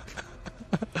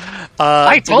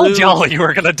 I I told y'all you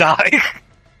were gonna die.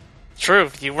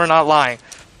 True, you were not lying.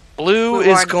 Blue We is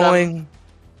warned going...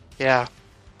 Yeah.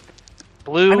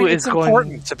 Blue I mean, is it's going...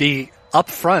 important to be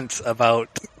upfront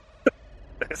about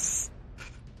this.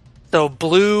 So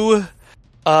blue...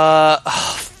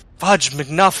 fudge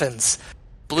McNuffins.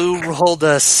 Blue rolled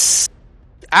a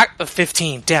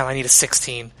 15. Damn, I need a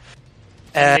 16.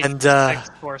 And, Takes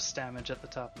force damage at the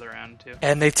top of the round, too.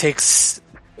 and they take...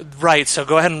 Right, so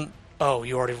go ahead and... Oh,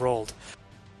 you already rolled.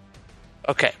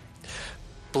 Okay.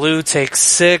 Blue takes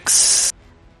 6.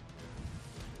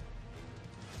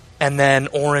 And then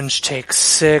orange takes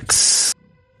 6.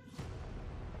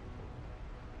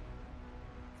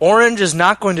 Orange is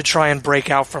not going to try and break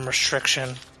out from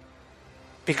restriction.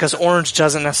 Because orange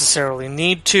doesn't necessarily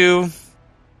need to.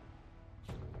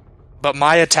 But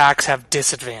my attacks have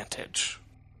disadvantage.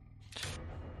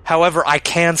 However, I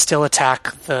can still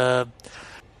attack the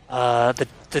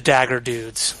Dagger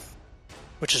Dudes.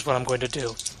 which is what I'm going to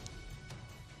do.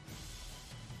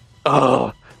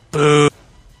 Oh, boo.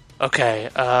 Okay,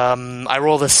 I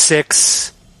rolled a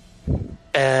 6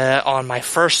 on my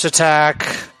first attack,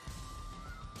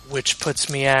 which puts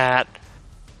me at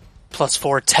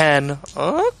 +4, 10.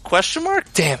 Question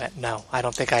mark? Damn it. No, I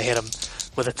don't think I hit him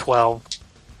with a 12.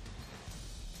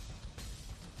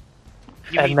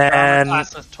 You mean your armor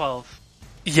class was 12.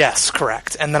 Yes,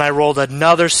 correct. And then I rolled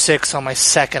another 6 on my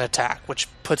second attack, which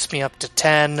puts me up to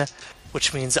 10,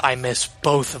 which means I miss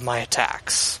both of my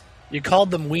attacks. You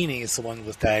called them weenies, the one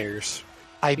with daggers.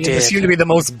 I did. They seem to be the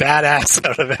most badass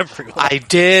out of everyone. I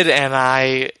did, and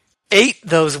I ate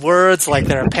those words like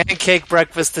they're a pancake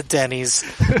breakfast at Denny's.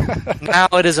 Now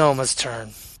it is Oma's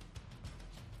turn.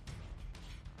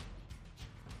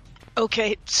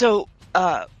 Okay, so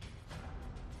I'm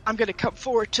going to come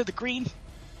forward to the green.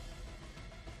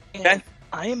 And Okay.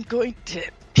 I'm going to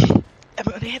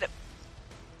hit him.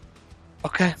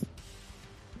 Okay.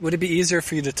 Would it be easier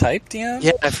for you to type, DM?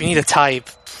 Yeah, if you need a type,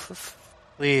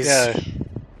 please. Yeah.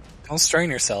 Don't strain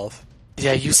yourself.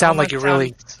 Yeah, you sound like Oma you're really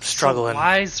sounds struggling. So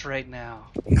wise right now.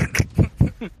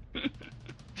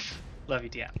 Love you,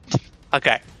 DM.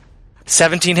 Okay.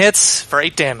 17 hits for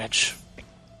 8 damage.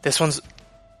 This one's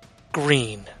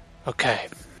green. Okay.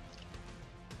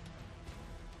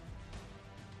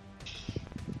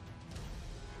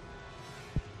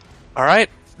 Alright.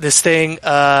 This thing,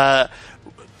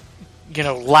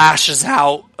 lashes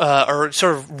out, or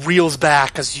sort of reels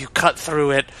back as you cut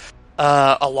through it,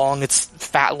 along its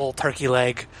fat little turkey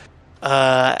leg.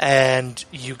 And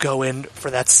you go in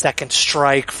for that second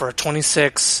strike for a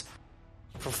 26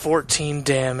 for 14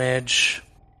 damage.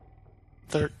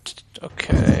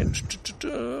 Okay.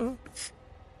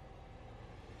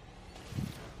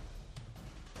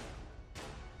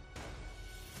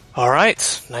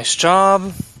 Alright, nice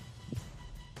job.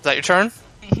 Is that your turn?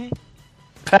 Mm-hmm.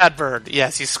 Bad bird.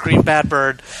 Yes, you scream bad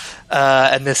bird,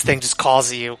 and this thing just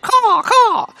calls at you. Caw,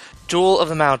 caw! Jewel of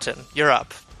the Mountain, you're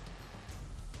up.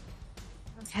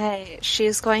 Okay,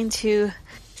 she's going to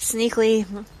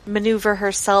sneakily maneuver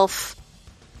herself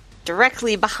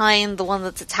directly behind the one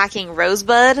that's attacking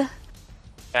Rosebud. Okay.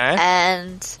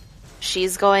 And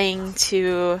she's going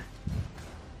to...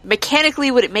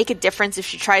 Mechanically, would it make a difference if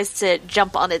she tries to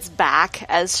jump on its back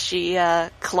as she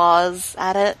claws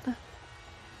at it?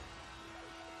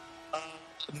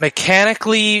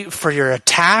 Mechanically, for your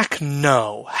attack,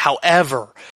 no. However,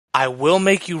 I will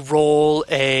make you roll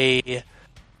an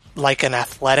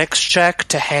athletics check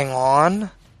to hang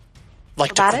on.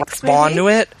 Acrobatics, to grab onto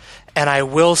maybe? it. And I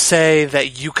will say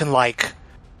that you can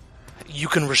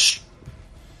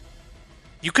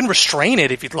restrain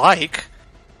it if you'd like.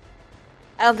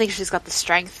 I don't think she's got the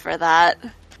strength for that.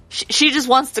 She just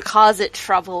wants to cause it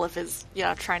trouble if it's,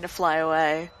 trying to fly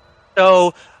away.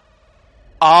 So,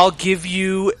 I'll give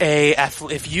you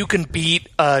if you can beat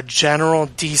a general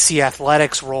DC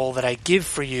athletics roll that I give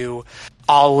for you,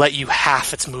 I'll let you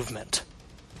half its movement.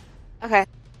 Okay.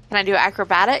 Can I do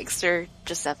acrobatics or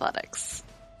just athletics?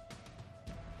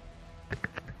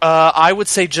 I would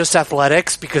say just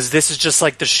athletics, because this is just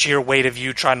the sheer weight of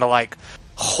you trying to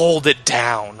hold it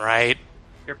down, right?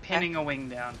 You're pinning a wing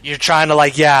down. You're trying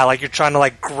to you're trying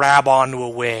to grab onto a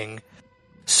wing.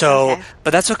 So, Okay.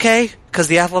 But that's okay, because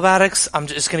the athletics,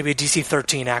 it's going to be a DC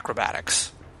 13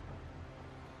 acrobatics.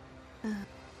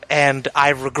 And I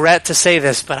regret to say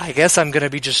this, but I guess I'm going to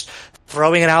be just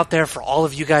throwing it out there for all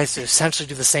of you guys to essentially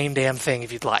do the same damn thing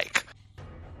if you'd like.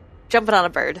 Jumping on a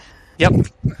bird. Yep,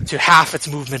 to half its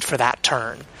movement for that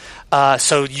turn.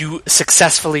 So you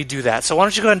successfully do that. So why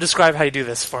don't you go ahead and describe how you do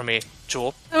this for me,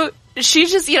 Jewel? So she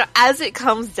just, as it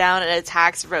comes down and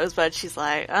attacks Rosebud, she's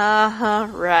like,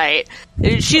 right.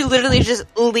 She literally just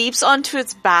leaps onto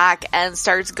its back and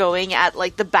starts going at,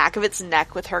 the back of its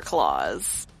neck with her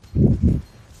claws.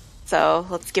 So,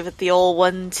 let's give it the old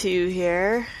 1-2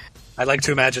 here. I like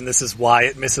to imagine this is why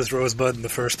it misses Rosebud in the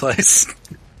first place.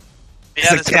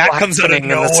 Yeah, the cat comes out of in the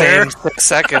nowhere. same 6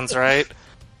 seconds, right?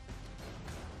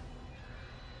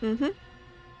 Mm-hmm.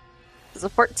 Does a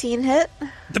 14 hit?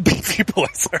 The Beefy Bois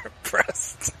are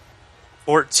impressed.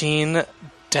 14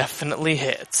 definitely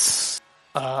hits.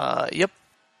 Yep.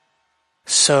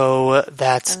 So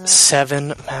that's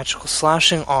 7 magical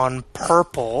slashing on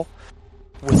purple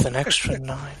with an extra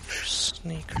 9 for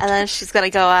sneak. And then she's gonna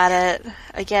go at it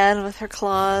again with her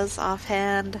claws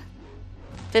offhand.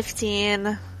 15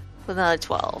 with another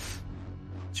 12.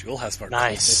 Jewel has more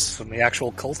Nice. cultists than the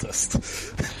actual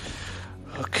cultist.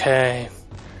 Okay.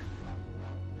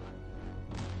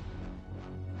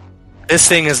 This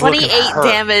thing is looking 28 hurt.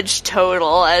 damage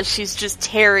total as she's just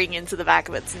tearing into the back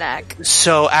of its neck.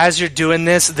 So as you're doing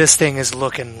this thing is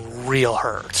looking real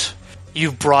hurt.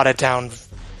 You've brought it down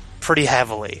pretty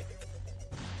heavily.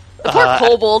 The poor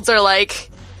kobolds are like,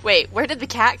 wait, where did the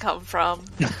cat come from?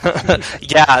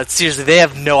 Yeah, seriously, they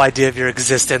have no idea of your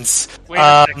existence. Wait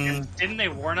a second. Didn't they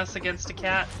warn us against a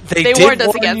cat? They did warned us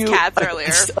warn against you cats earlier.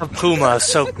 against a Puma,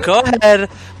 so go ahead.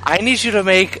 I need you to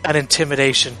make an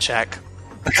intimidation check.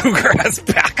 The cougar has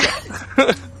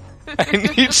backup. I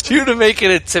need you to make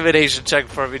an intimidation check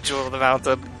for me, Jewel of the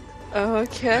Mountain.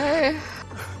 Okay.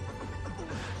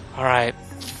 Alright.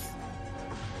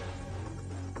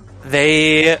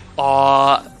 They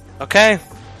are... Okay.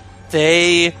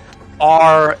 They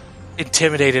are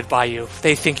intimidated by you.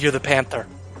 They think you're the Panther.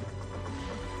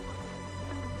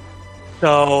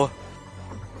 So...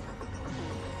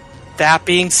 That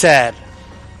being said...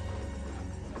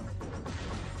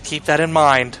 Keep that in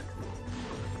mind.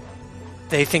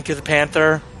 They think you're the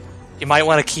Panther. You might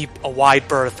want to keep a wide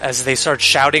berth as they start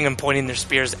shouting and pointing their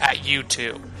spears at you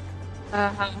two.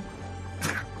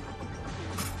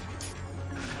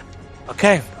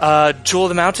 Okay, Jewel of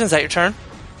the Mountain, is that your turn?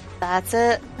 That's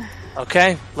it.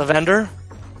 Okay, Lavender,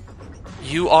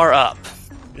 you are up.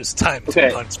 It's time to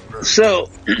Okay. punch bird. So,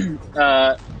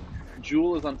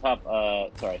 Jewel is on top.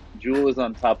 Jewel is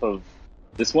on top of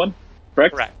this one,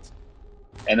 correct? Correct.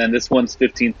 And then this one's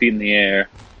 15 feet in the air.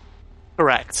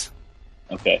 Correct.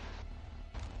 Okay.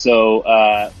 So,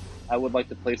 I would like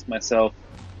to place myself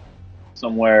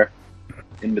somewhere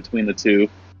in between the two.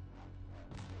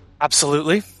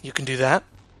 Absolutely, you can do that.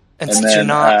 And And since then, you're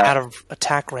not out of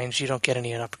attack range, you don't get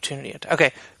any opportunity.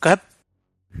 Okay, go ahead.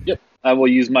 Yep. I will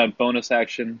use my bonus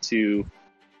action to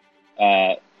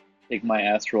take my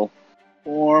astral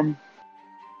form.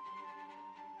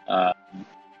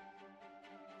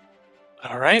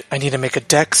 Alright, I need to make a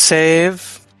dex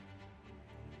save.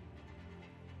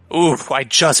 Ooh, I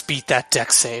just beat that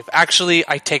dex save. Actually,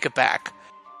 I take it back.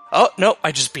 Oh, no,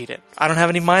 I just beat it. I don't have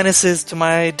any minuses to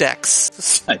my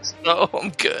dex. Nice. So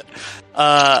I'm good.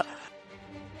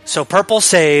 So purple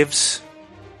saves.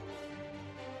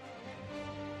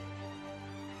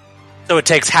 So it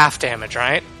takes half damage,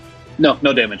 right? No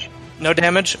damage. No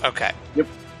damage? Okay. Yep.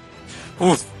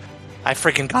 Oof. I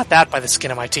freaking got that by the skin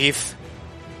of my teeth.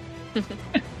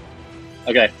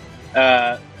 Okay.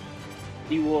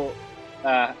 He will.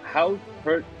 How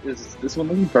hurt is this one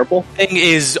looking? Purple? Thing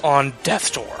is on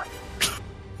death's door.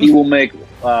 He will make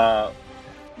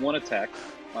one attack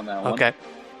on that one. Okay.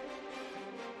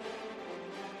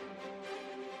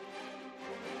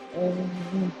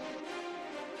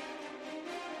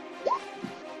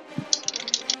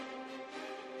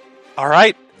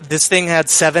 Alright, this thing had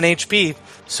 7 HP,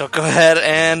 so go ahead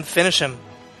and finish him.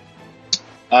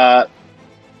 I'm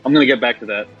gonna get back to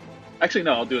that. Actually,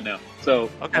 no, I'll do it now. So,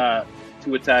 Okay.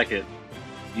 to attack it,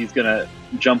 he's gonna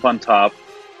jump on top,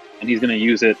 and he's gonna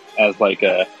use it as like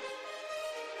a...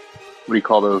 What do you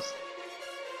call those?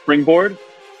 Springboard?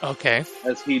 Okay.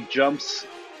 As he jumps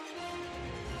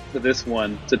to this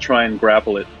one to try and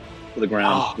grapple it to the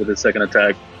ground Oh. with his second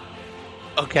attack.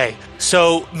 Okay,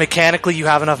 so mechanically you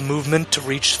have enough movement to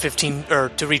reach 15, or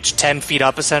to reach 10 feet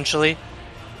up, essentially?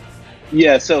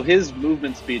 Yeah, so his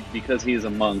movement speed, because he is a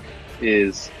monk,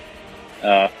 is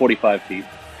 45 feet.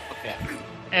 Okay.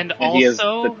 And And he has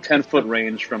also, the 10-foot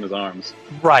range from his arms.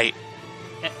 Right.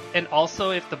 and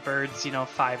also, if the bird's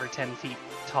 5 or 10 feet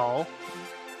tall,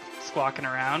 squawking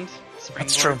around,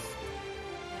 That's springboard. true.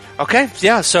 Okay,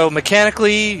 yeah, so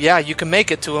mechanically, yeah, you can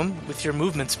make it to him with your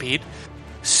movement speed.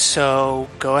 So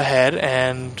go ahead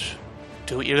and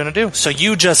do what you're gonna do. So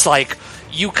you just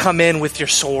you come in with your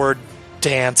sword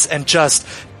dance and just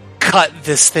cut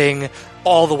this thing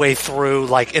all the way through.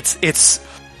 Like it's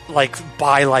like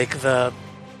by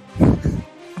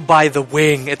the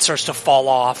wing, it starts to fall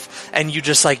off, and you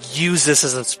just use this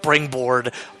as a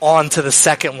springboard onto the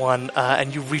second one,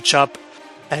 and you reach up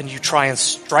and you try and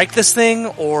strike this thing,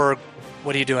 or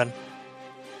what are you doing?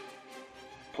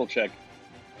 Full check.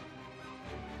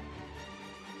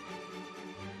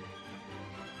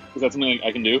 Is that something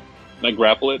I can do? Can I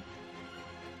grapple it?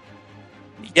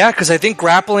 Yeah, because I think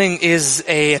grappling is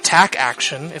a attack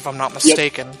action, if I'm not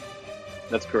mistaken.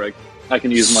 That's correct. I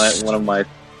can use one of my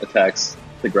attacks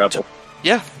to grapple.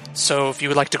 Yeah, so if you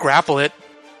would like to grapple it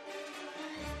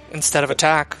instead of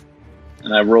attack.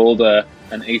 And I rolled an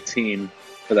 18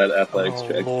 for that athletics Oh,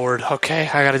 check. Lord. Okay,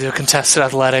 I gotta do a contested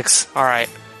athletics. Alright.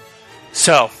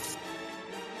 So.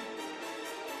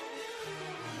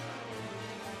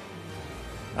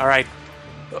 Alright.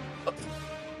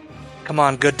 Come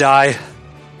on, good die.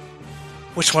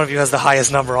 Which one of you has the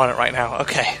highest number on it right now?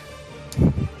 Okay.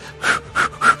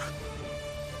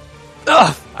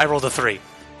 I rolled a 3.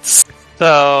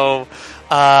 So,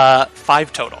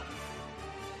 5 total.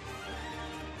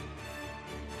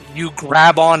 You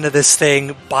grab onto this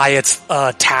thing by its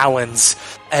talons,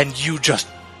 and you just,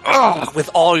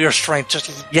 with all your strength,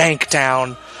 just yank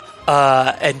down,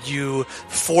 and you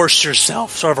force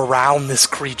yourself sort of around this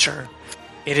creature.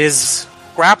 It is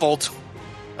grappled.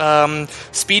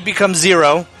 Speed becomes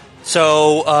 0,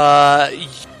 so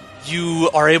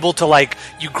you are able to,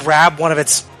 you grab one of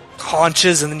its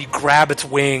haunches, and then you grab its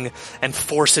wing and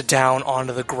force it down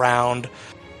onto the ground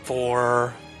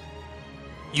for...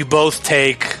 You both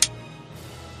take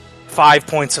 5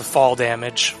 points of fall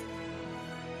damage.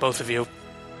 Both of you.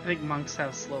 I think monks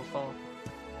have slow fall.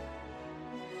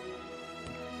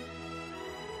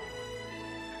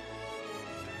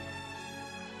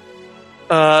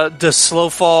 Does slow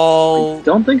fall... I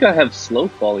don't think I have slow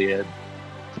fall yet.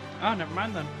 Oh, never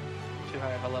mind then. Too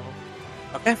high of a level.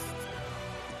 Okay.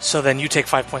 So then you take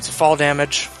 5 points of fall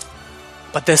damage.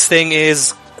 But this thing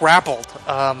is grappled.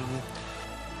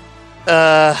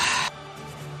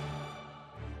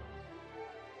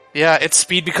 Yeah, its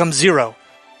speed becomes 0.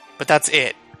 But that's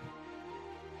it.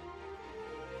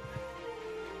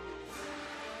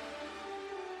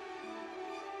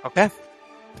 Okay.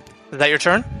 Is that your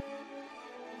turn?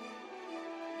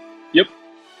 Yep.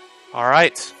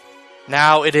 Alright.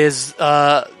 Now it is,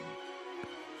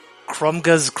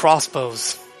 Crumga's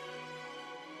crossbows.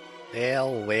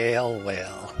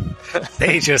 Well.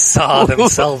 They just saw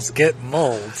themselves get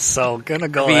mauled, so gonna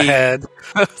go ahead.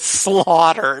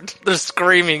 Slaughtered. They're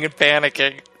screaming and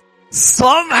panicking.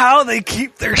 Somehow they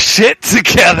keep their shit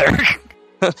together.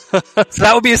 So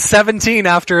that would be a 17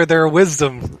 after their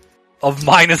wisdom of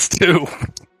 -2.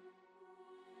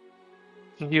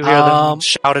 You hear them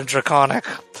shout in Draconic.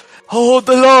 Hold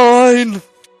the line!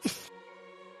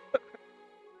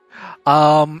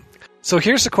 So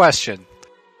here's the question.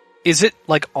 Is it,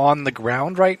 on the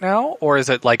ground right now? Or is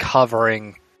it,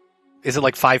 hovering? Is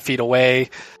it, 5 feet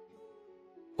away?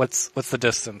 What's the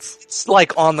distance? It's,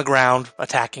 on the ground,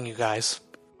 attacking you guys.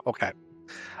 Okay.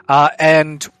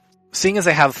 And seeing as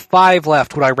I have 5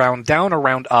 left, would I round down or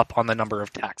round up on the number of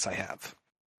attacks I have?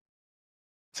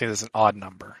 See, there's an odd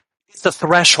number. It's the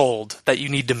threshold that you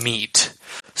need to meet.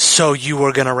 So you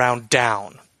were gonna round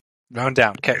down. Round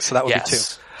down. Okay, so that would be 2.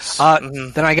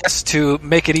 Then I guess to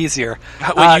make it easier...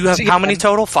 Wait, you have how many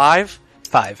total? 5?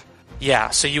 5. Yeah,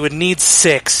 so you would need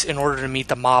 6 in order to meet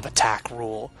the mob attack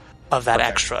rule of that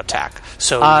extra attack.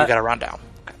 So you gotta round down.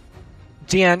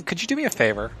 Deanne, could you do me a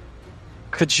favor?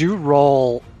 Could you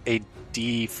roll a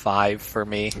D5 for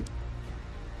me?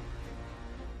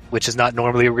 Which is not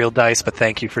normally a real dice, but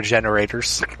thank you for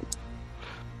generators.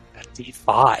 A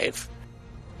D5?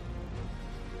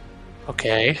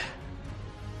 Okay.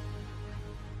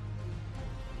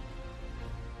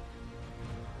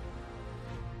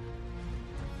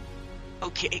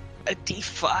 Okay, a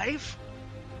D5?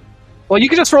 Well, you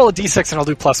can just roll a D6 and I'll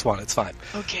do +1. It's fine.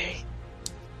 Okay.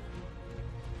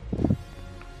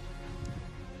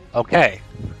 Okay.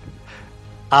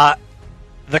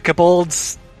 The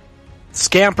kobolds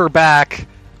scamper back,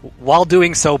 while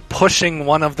doing so pushing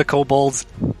one of the kobolds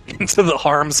into the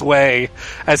harm's way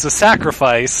as a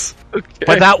sacrifice. Okay.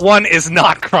 But that one is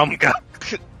not Crumga.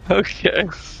 Okay.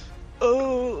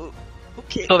 Oh,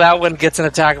 okay. So that one gets an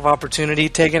attack of opportunity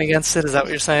taken against it? Is that what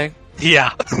you're saying?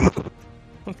 Yeah.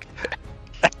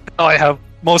 I have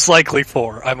most likely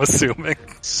 4, I'm assuming.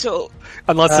 So,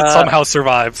 Unless it somehow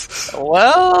survives.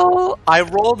 Well, I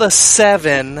rolled a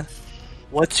 7.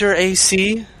 What's your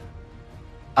AC?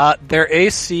 Their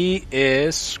AC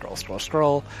is...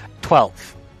 Scroll.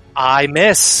 12. I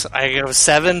miss. I go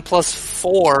 7 plus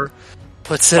 4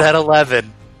 puts it at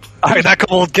 11. Alright, that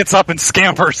kobold gets up and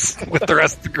scampers with the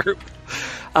rest of the group.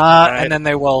 Right. And then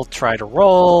they will try to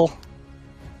roll.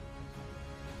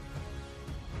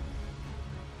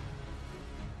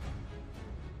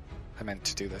 I meant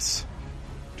to do this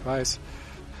twice.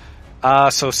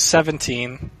 So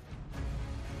 17.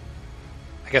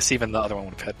 I guess even the other one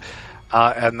would have hit.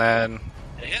 And then...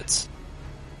 It hits.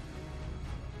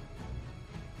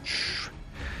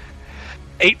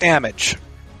 8 damage.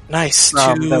 Nice.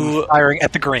 From them firing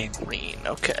at the green. Green,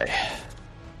 okay.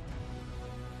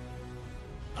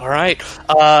 Alright.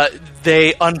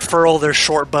 They unfurl their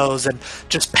short bows and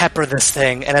just pepper this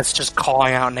thing, and it's just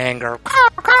calling out in anger.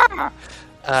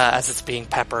 As it's being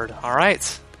peppered.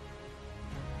 Alright.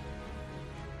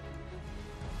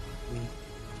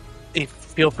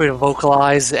 Feel free to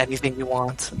vocalize anything you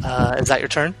want. Is that your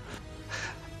turn?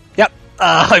 Yep.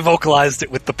 I vocalized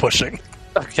it with the pushing.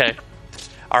 Okay.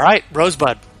 Alright,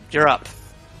 Rosebud, you're up.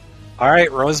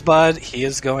 Alright, Rosebud, he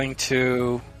is going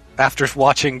to, after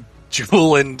watching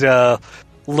Jewel and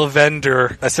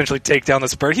Lavender essentially take down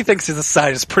this bird. He thinks his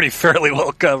side is fairly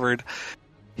well covered.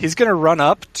 He's going to run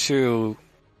up to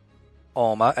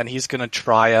Oma, and he's going to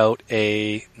try out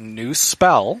a new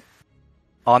spell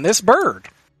on this bird.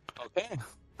 Okay.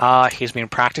 He's been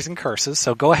practicing curses,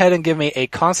 so go ahead and give me a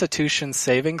Constitution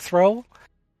saving throw.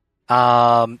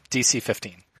 DC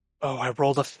 15. Oh, I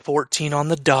rolled a 14 on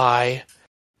the die,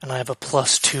 and I have a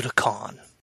 +2 to con.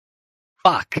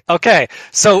 Fuck. Okay,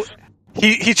 so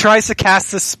he tries to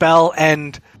cast this spell,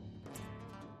 and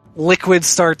liquid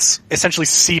starts essentially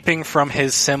seeping from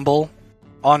his symbol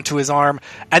onto his arm,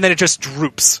 and then it just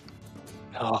droops.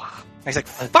 Oh, And he's like,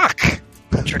 fuck!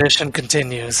 the tradition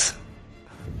continues.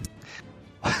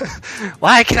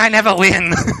 Why can I never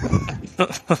win?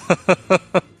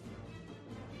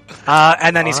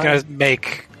 And then he's going to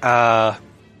make, as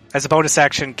a bonus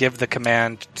action, give the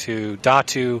command to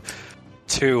Datu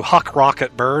to huck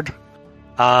rocket bird.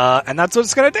 And that's what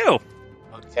it's going to do.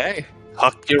 Okay.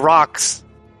 Huck your rocks.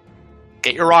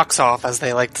 Get your rocks off, as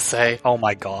they like to say. Oh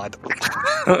my god.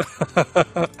 I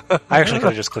actually could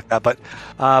have just clicked that, but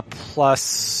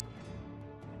plus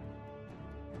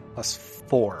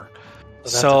 4.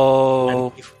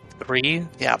 So 3?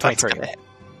 Yeah, that's 23. gonna hit.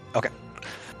 Okay.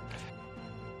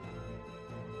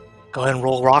 Go ahead and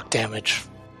roll rock damage.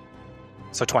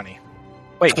 So 20.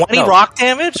 Wait, 20 no. rock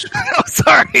damage? Oh,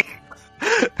 sorry.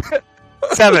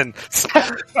 7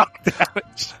 rock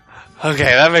damage. Okay,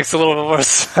 that makes a little bit more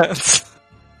sense.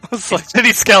 I was like,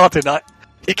 City skeleton.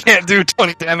 He can't do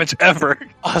 20 damage ever.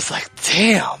 I was like,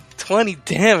 damn, 20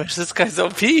 damage. This guy's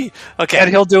OP. Okay, And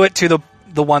he'll do it to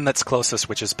the one that's closest,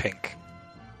 which is pink.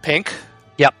 pink.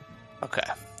 Yep. Okay,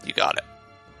 you got it.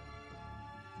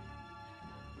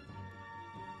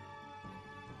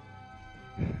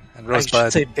 And I should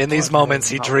Rosebud, say in these blood moments,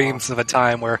 he not dreams of a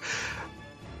time where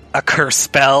a curse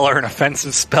spell or an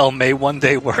offensive spell may one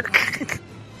day work.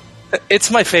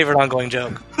 It's my favorite ongoing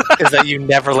joke, is that you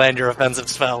never land your offensive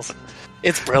spells.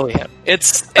 It's brilliant.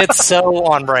 It's so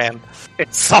on brand.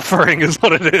 Suffering is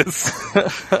what it is.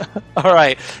 All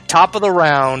right, top of the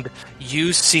round,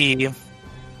 you see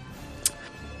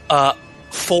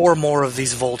 4 more of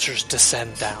these vultures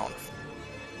descend down.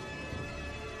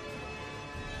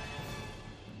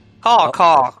 Caw,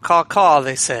 caw, caw, caw,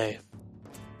 they say.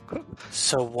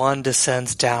 So one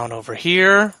descends down over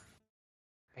here.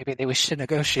 Maybe they wish to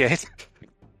negotiate.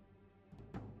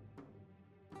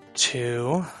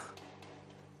 2,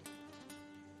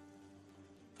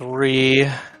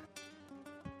 3,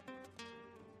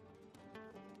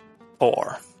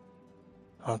 4.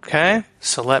 Okay,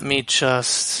 so let me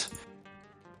just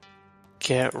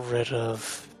get rid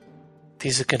of...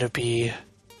 These are going to be...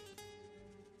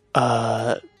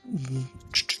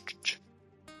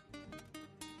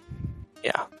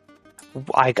 Yeah.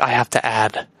 I have to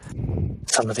add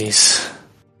some of these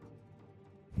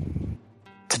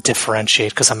to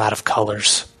differentiate because I'm out of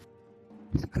colors.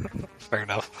 Fair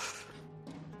enough.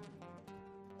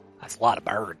 That's a lot of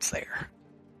birds there.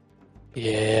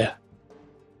 Yeah.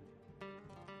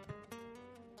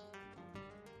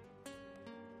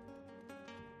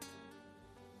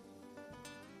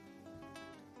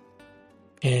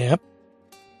 Yep.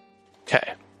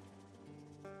 Okay.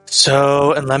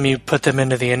 So, and let me put them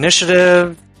into the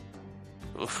initiative.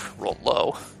 Oof, roll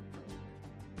low.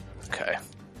 Okay.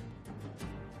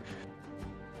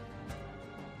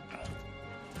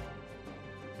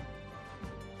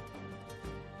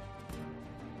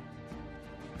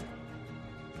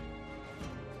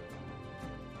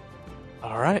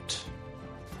 All right.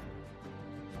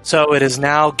 So it is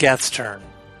now Geth's turn.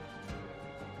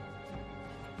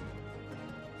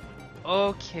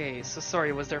 Okay, so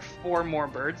sorry, was there 4 more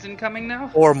birds incoming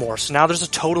now? Or more. So now there's a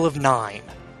total of 9.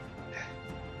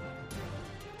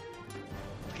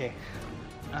 Okay.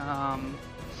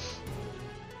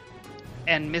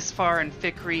 And Misfar and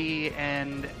Fikri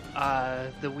and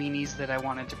the weenies that I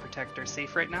wanted to protect are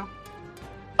safe right now?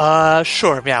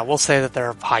 Sure. Yeah, we'll say that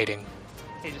they're hiding.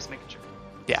 Okay, just making sure.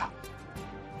 Yeah.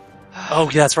 Oh,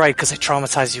 yeah, that's right, because they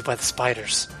traumatized you by the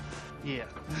spiders. Yeah.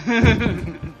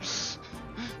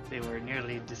 They were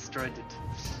nearly destroyed it.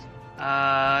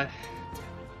 Bum,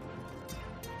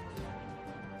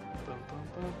 bum, bum,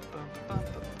 bum, bum, bum,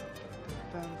 bum,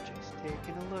 bum. Just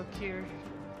taking a look here.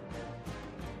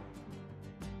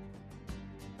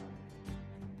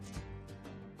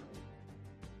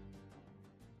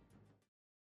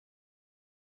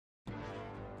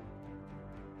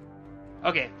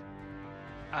 Okay.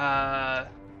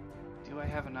 Do I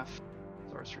have enough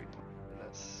sorcery points for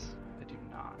this? I do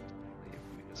not.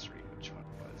 Let me just read which one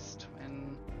it was.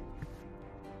 Twin.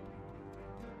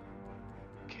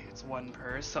 Okay, it's it's one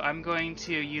per. So I'm going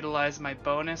to utilize my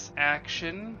bonus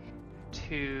action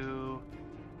to...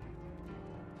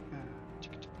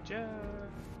 Jeez,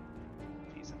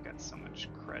 I've got so much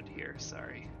crud here,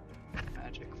 sorry.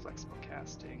 Magic, flexible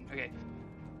casting. Okay,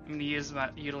 I'm going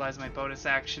to utilize my bonus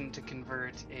action to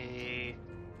convert a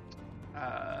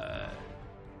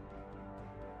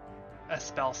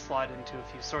spell slot into a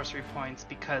few sorcery points.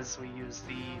 Because we use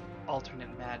the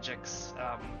alternate magics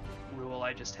rule,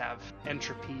 I just have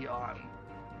entropy on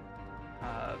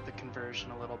the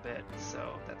conversion a little bit.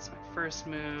 So that's my first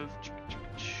move. 3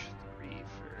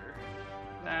 for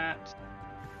that.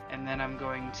 And then I'm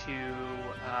going to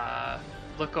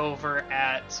look over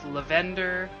at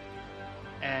Lavender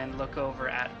and look over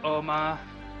at Oma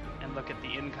and look at the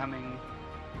incoming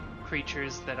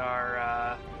creatures that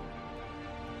are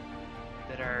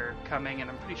coming, and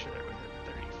I'm pretty sure they're within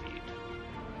 30 feet.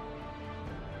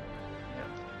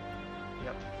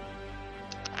 Yep.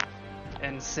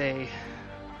 And say,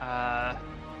 I'll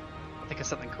think of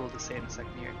something cool to say in a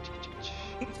second here.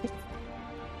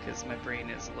 Because my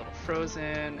brain is a little frozen,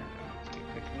 and I'll take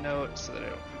a quick note so that I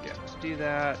don't forget to do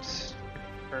that.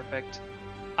 Perfect.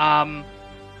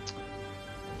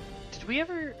 Did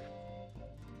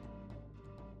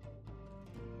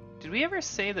we ever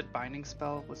say that binding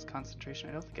spell was concentration?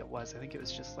 I don't think it was. I think it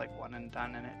was just like one and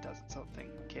done, and it doesn't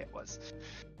something. Okay, it was.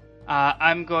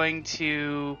 I'm going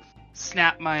to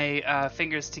snap my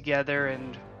fingers together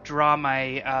and draw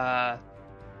my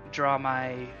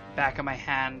back of my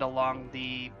hand along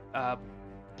the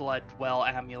blood well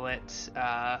amulet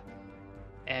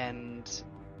and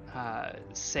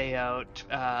say out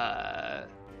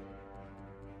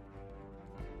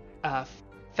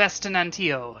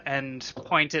Festinantio and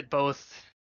point at both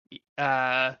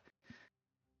Oma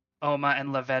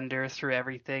and Lavender through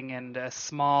everything, and a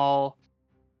small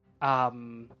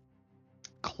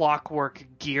clockwork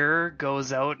gear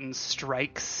goes out and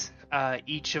strikes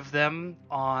each of them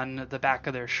on the back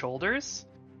of their shoulders,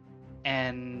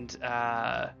 and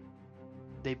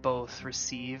they both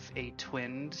receive a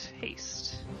twinned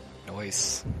haste.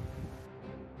 Nice.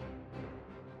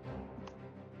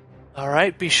 All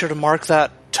right, be sure to mark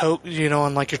that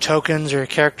on like your tokens or your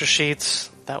character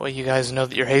sheets. That way you guys know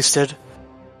that you're hasted.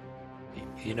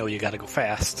 You know you gotta go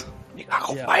fast. You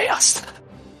gotta go fast.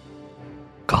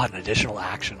 God, an additional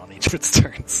action on each of its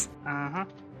turns. Uh-huh.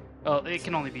 Well, it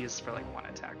can only be used for like one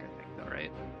attack, I think, though,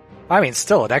 right? I mean,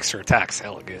 still, an extra attack's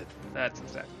hella good. That's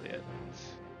exactly it.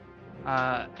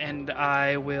 And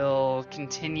I will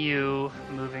continue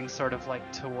moving sort of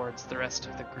like towards the rest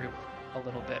of the group a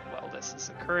little bit while this is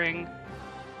occurring.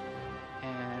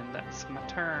 And that's my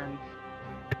turn.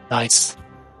 Nice.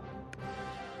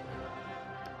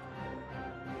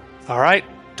 Alright,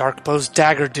 Darkbow's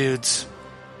Dagger Dudes.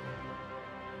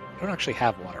 I don't actually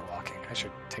have water walking. I should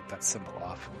take that symbol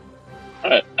off.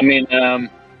 Alright, I mean,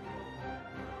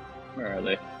 where are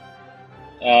they?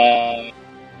 I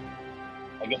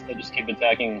guess they just keep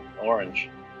attacking orange.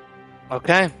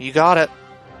 Okay, you got it.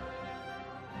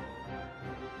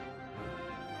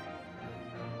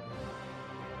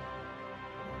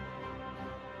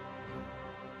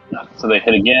 So they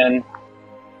hit again.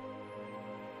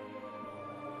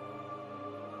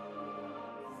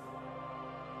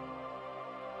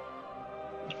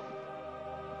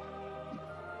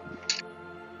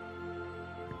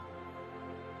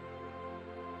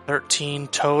 $13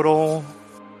 total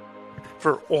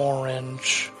for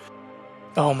orange.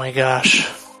 Oh my gosh.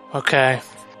 Okay.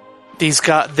 You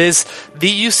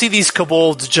see these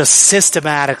kobolds just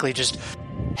systematically just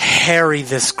harry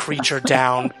this creature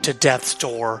down to death's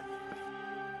door.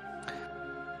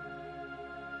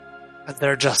 And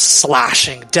they're just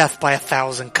slashing, death by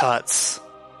 1,000 cuts.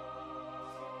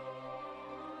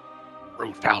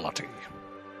 Brutality.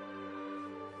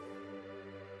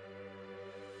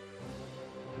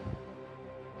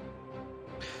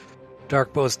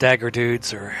 Darkbow's Dagger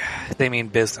Dudes, they mean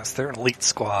business. They're an elite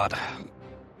squad.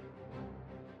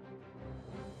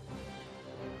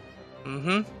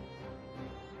 Mm-hmm.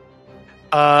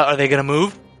 Are they gonna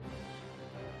move?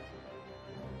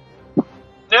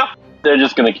 Yeah. They're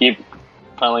just gonna keep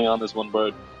piling on this one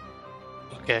bird.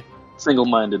 Okay.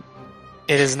 Single-minded.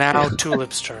 It is now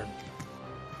Tulip's turn.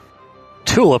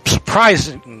 Tulip,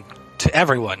 surprising to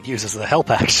everyone, uses the help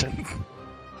action.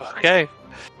 Okay.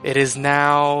 It is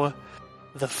now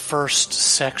the first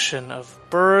section of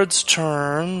birds'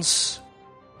 turns.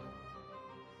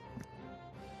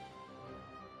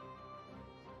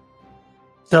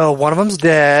 So one of them's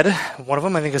dead. One of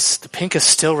them, I think, is the pink is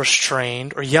still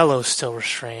restrained, or yellow is still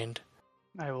restrained.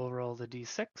 I will roll the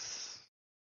d6.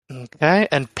 Okay,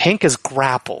 and pink is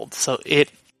grappled, so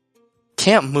it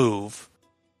can't move.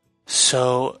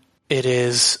 So it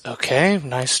is okay.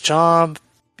 Nice job.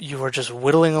 You are just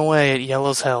whittling away at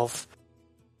Yellow's health.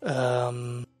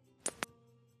 Okay.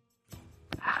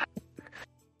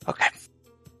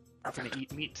 We're gonna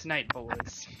eat meat tonight,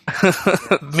 boys.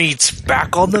 Meat's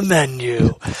back on the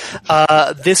menu.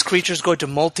 This creature's going to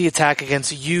multi-attack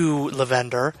against you,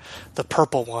 Lavender, the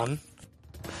purple one.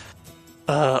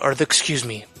 Excuse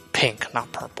me, pink,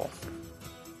 not purple.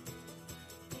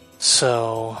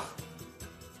 So,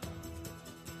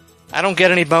 I don't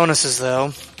get any bonuses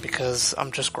though, because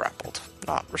I'm just grappled,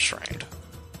 not restrained.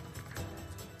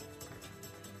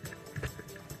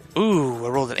 Ooh, I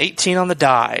rolled an 18 on the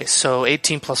die, so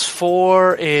 18 plus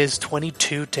 4 is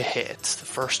 22 to hit, the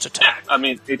first attack. I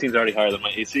mean, 18's already higher than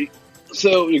my AC,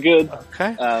 so you're good.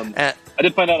 Okay. I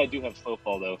did find out I do have slow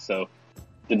fall, though, so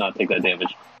did not take that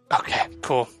damage. Okay,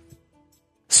 cool.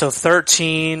 So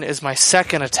 13 is my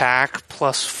second attack,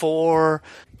 plus 4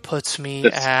 puts me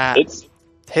at...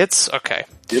 Hits? Okay.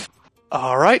 Yep.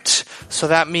 Alright, so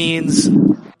that means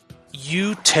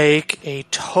you take a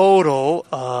total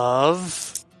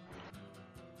of...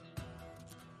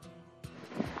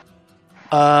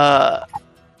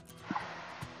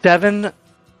 7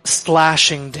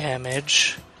 slashing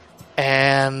damage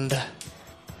and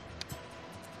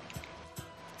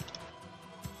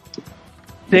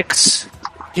 6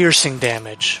 piercing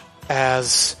damage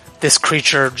as this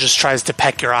creature just tries to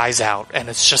peck your eyes out, and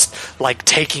it's just like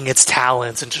taking its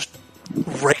talons and just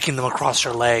raking them across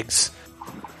your legs.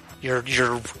 You're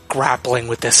grappling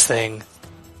with this thing.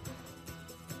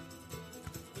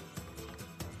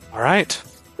 All right.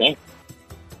 Okay.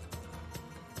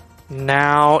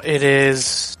 Now it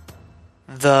is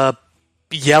the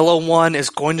yellow one is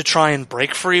going to try and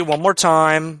break free one more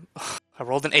time. I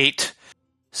rolled an 8,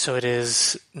 so it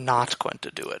is not going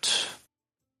to do it.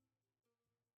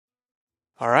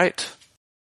 All right.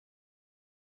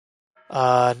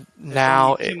 Now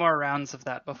There's only 2 more rounds of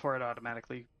that before it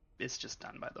automatically is just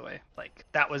done. By the way, like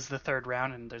that was the 3rd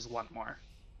round, and there's 1 more.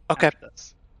 Okay. After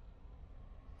this.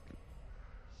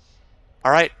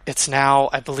 All right, it's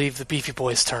now, I believe, the Beefy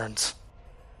Boys' turns.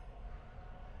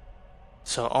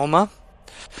 So, Oma,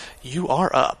 you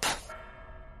are up.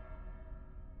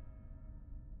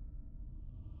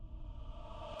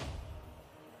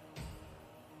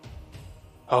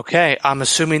 Okay, I'm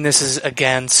assuming this is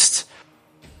against,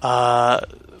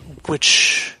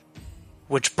 which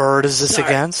bird is this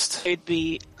against? It'd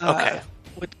be, Okay.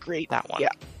 with great... That one. Yeah.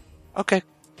 Okay.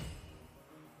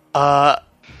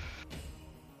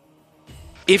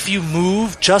 If you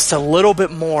move just a little bit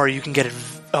more, you can get it.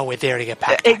 Oh wait, they already get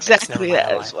packed. Exactly,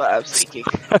 that's what I was thinking.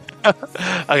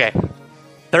 Okay.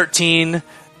 13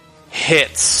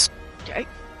 hits. Okay.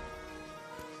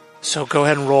 So go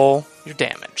ahead and roll your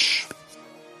damage.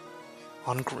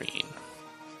 On green.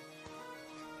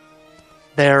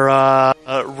 They're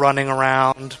running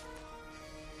around.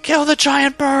 Kill the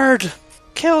giant bird!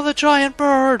 Kill the giant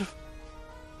bird!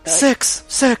 6,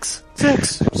 6,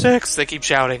 6, 6. They keep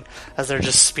shouting as they're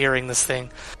just spearing this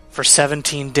thing for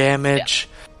 17 damage.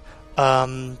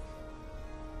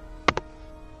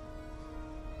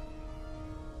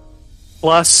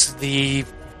 Plus the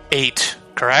 8,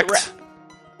 correct?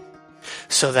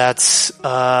 So that's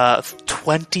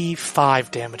 25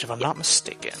 damage, if I'm not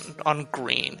mistaken, on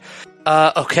green.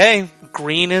 Okay,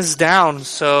 green is down,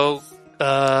 so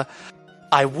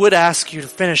I would ask you to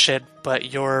finish it,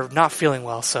 but you're not feeling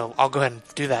well, so I'll go ahead and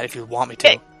do that if you want me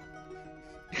to.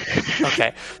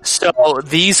 Okay, so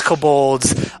these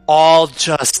kobolds all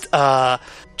just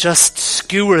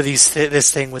skewer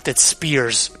this thing with its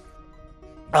spears.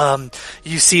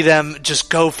 You see them just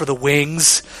go for the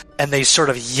wings, and they sort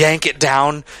of yank it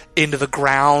down into the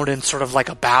ground in sort of like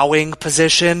a bowing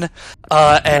position,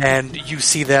 and you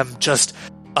see them just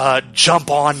jump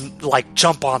on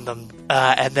them,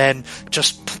 and then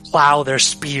just plow their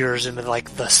spears into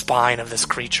like the spine of this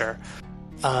creature,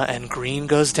 and green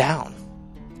goes down.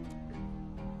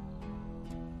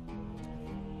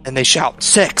 And they shout,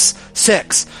 6,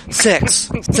 6,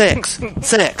 6, 6,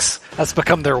 6. That's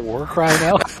become their war cry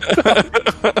now.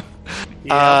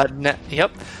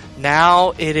 Yep.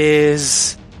 Now it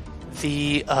is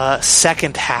the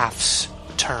second half's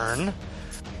turn.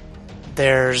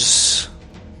 There's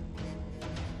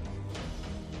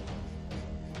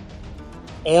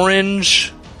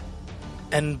orange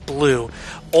and blue.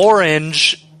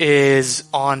 Orange is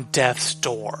on death's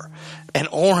door, and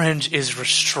orange is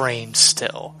restrained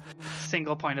still.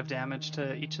 Single point of damage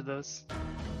to each of those.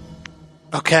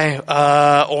 Okay,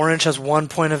 orange has 1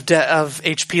 point of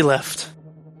HP left.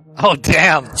 Oh,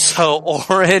 damn. So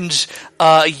orange,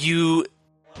 you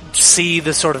see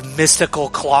the sort of mystical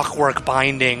clockwork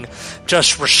binding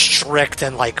just restrict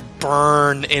and like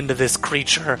burn into this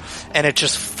creature, and it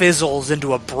just fizzles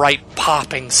into a bright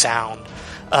popping sound,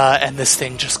 and this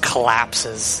thing just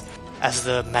collapses as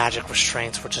the magic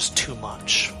restraints were just too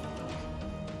much.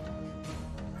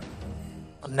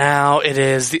 Now it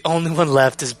is the only one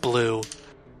left is Blue,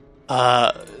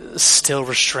 still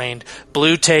restrained.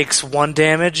 Blue takes 1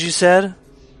 damage, you said?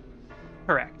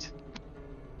 Correct.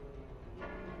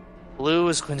 Blue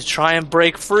is going to try and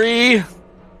break free.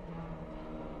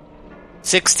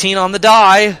 16 on the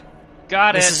die.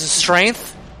 Got it. This is a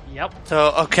strength. Yep.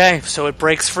 So, okay, so it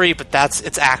breaks free, but that's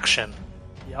its action.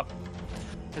 Yep.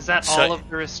 Is that So- all of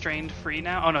the restrained free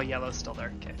now? Oh no, yellow's still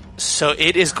there. Okay. So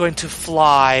it is going to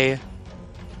fly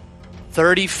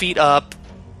 30 feet up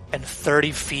and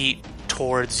 30 feet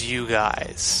towards you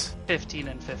guys. 15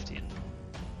 and 15.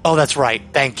 Oh, that's right.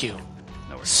 Thank you.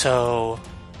 No worries. So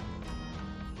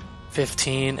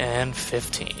 15 and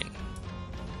 15.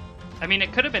 I mean,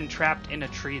 it could have been trapped in a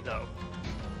tree, though.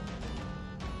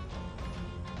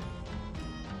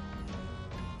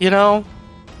 You know,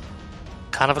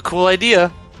 kind of a cool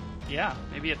idea. Yeah,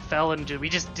 maybe it fell and we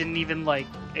just didn't even, like,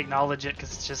 acknowledge it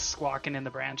because it's just squawking in the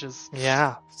branches.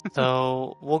 Yeah.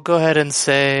 So we'll go ahead and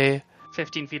say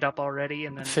 15 feet up already,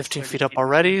 and then 15 30 feet up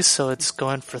already, so it's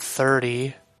going for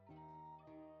 30.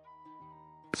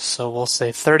 So we'll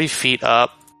say 30 feet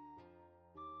up.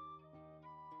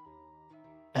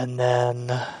 And then...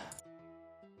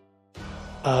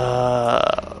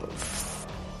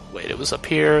 wait, it was up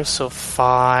here, so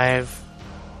 5,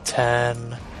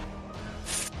 10,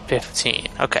 15.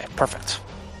 Okay, perfect.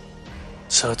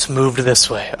 So it's moved this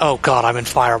way. Oh god, I'm in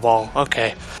Fireball.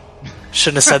 Okay.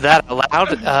 Shouldn't have said that out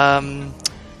loud.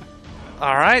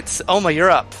 Alright, Oma,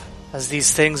 you're up. As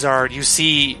these things are, you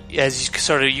see, as you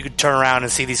sort of, you could turn around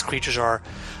and see these creatures are,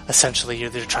 essentially,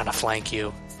 they're trying to flank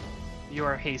you. You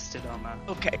are hasted, Oma.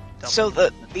 Okay, Double so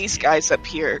these guys up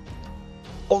here,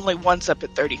 only one's up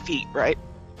at 30 feet, right?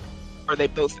 Or are they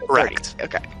both at 30? Correct.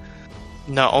 Okay.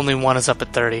 No, only one is up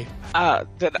at 30.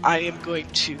 Then I am going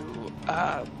to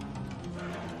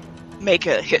make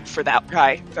a hit for that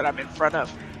guy that I'm in front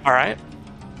of. Alright.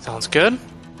 Sounds good.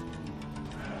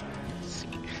 Let's see.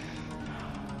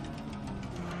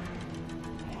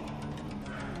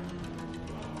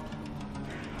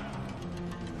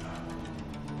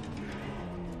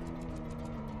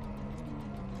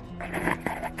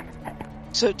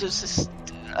 So does this,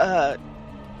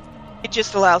 it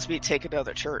just allows me to take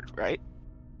another turn, right?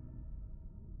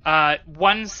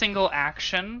 One single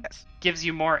action Yes. gives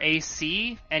you more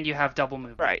AC, and you have double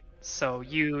movement. Right. So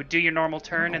you do your normal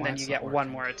turn, and why then it's you not get one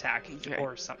more attack, Okay.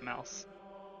 or something else.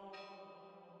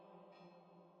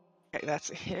 Okay,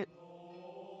 that's a hit.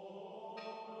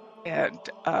 And,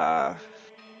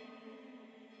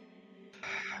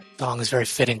 Song is very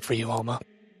fitting for you, Oma.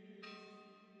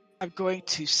 I'm going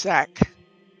to sack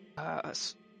a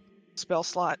spell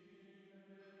slot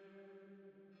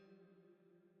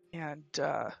and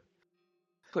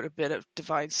put a bit of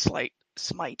Divine Smite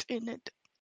in it.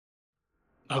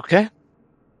 Okay.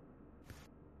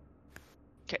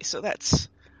 Okay, so that's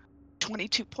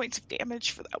 22 points of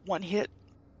damage for that one hit.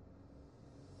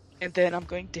 And then I'm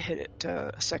going to hit it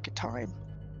a second time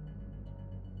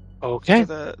Okay. for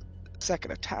the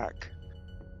second attack.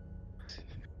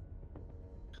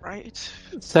 Right?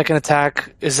 Second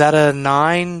attack, is that a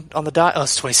 9 on the die? Oh,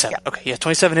 it's 27. Yeah. Okay, yeah,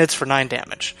 27 hits for 9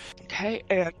 damage. Okay,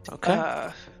 and Okay.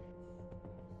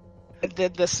 and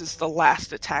then this is the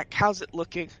last attack. How's it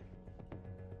looking?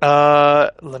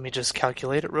 Let me just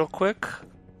calculate it real quick.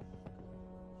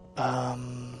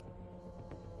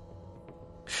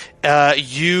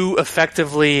 You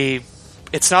effectively,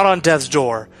 it's not on death's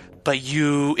door, but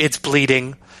it's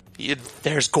bleeding.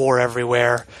 There's gore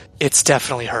everywhere. It's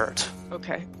definitely hurt.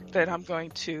 Okay, then I'm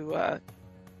going to.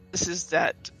 This is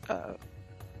that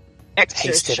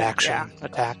Hasted action Yeah.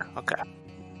 attack. Okay.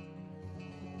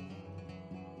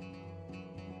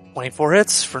 24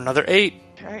 hits for another 8.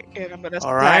 Okay, and I'm gonna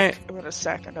All right. I'm gonna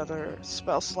sack another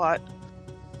spell slot.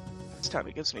 This time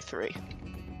it gives me 3.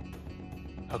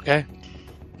 Okay.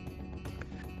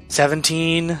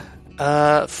 17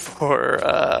 for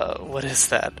what is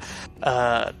that?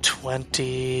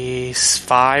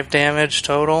 25 damage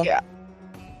total. Yeah.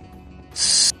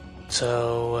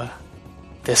 So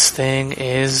this thing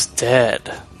is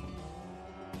dead.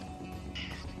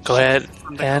 Go ahead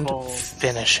The and kobold.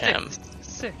 finish him.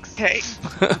 6. Okay,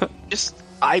 just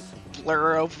I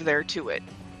blur over there to it,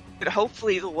 and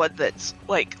hopefully the one that's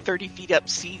like 30 feet up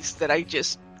sees that I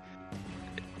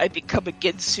become a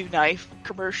Ginsu knife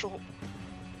commercial,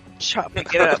 chopping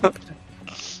it up.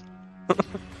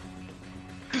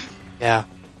 Yeah.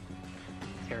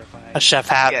 Terrifying. A chef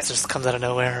hat Yes. just comes out of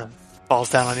nowhere and falls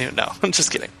down on you. No, I'm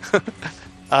just kidding.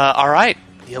 All right.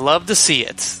 You love to see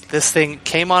it. This thing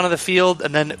came onto the field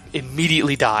and then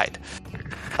immediately died.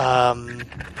 Wow.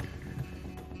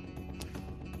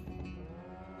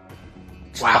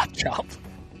 Chop.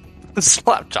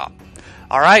 Slap chop.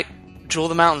 All right, Jewel of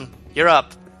the Mountain, you're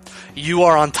up. You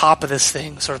are on top of this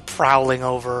thing, sort of prowling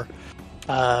over,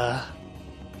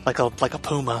 like a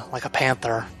puma, like a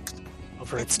panther,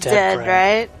 over its dead prey.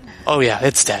 right? Oh yeah,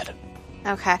 it's dead.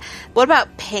 Okay. What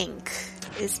about Pink?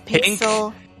 Is Pink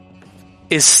still...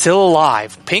 Is still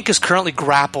alive. Pink is currently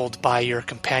grappled by your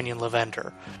companion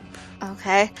Lavender.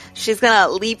 Okay. She's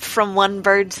gonna leap from one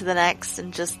bird to the next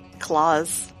and just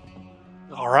claws.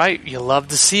 All right, you love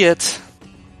to see it.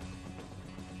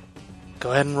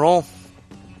 Go ahead and roll.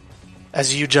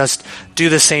 As you just do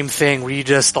the same thing, where you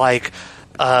just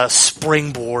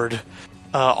springboard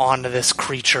onto this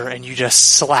creature and you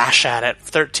just slash at it.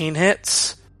 13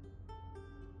 hits.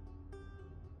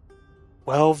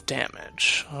 12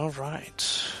 damage. All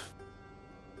right.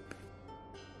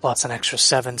 Plus an extra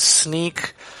 7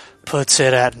 sneak puts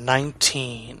it at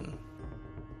 19.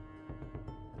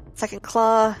 Second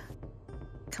claw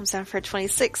comes down for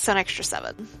 26, so an extra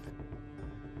 7.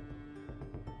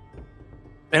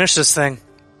 Finish this thing.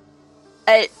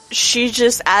 She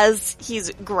just, as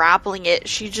he's grappling it,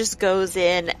 she just goes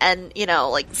in and,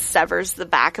 severs the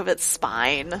back of its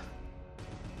spine.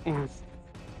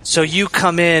 So you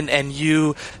come in and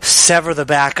you sever the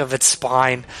back of its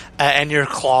spine, and your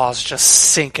claws just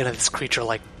sink into this creature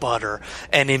like butter.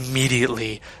 And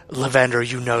immediately, Lavender,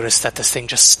 you notice that this thing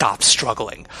just stops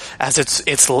struggling as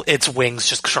its wings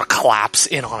just sort of collapse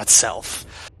in on itself,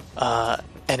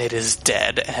 and it is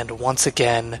dead. And once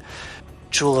again,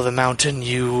 Jewel of the Mountain,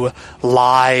 you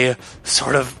lie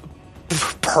sort of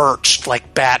perched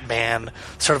like Batman,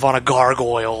 sort of on a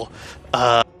gargoyle.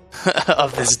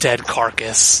 Of this dead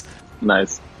carcass.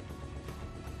 Nice.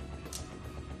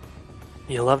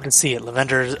 You love to see it.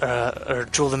 Lavender, or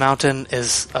Jewel of the Mountain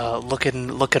is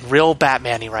looking real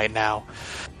Batman-y right now.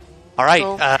 All right,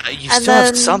 Cool. You And still have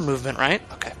then- some movement, right?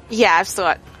 Okay. Yeah, I've still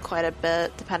got quite a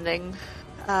bit, depending.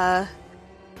 That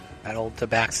old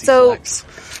tabaxi So- flex.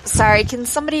 Sorry, can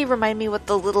somebody remind me what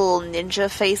the little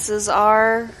ninja faces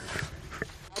are?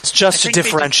 It's just to I think they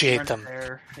just differentiate weren't them.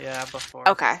 there, yeah, before.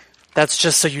 Okay. That's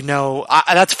just so you know.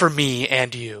 That's for me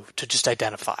and you to just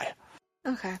identify.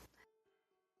 Okay.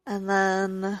 And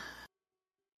then...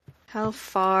 How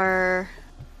far...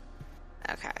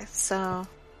 Okay, so...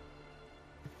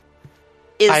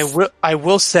 I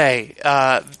will say,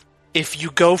 if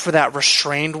you go for that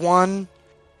restrained one,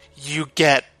 you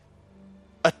get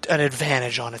an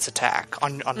advantage on its attack,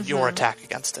 on your attack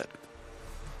against it.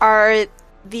 Are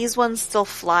these ones still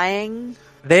flying?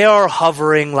 They are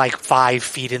hovering like 5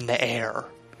 feet in the air.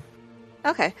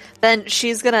 Okay. Then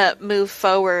she's gonna move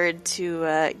forward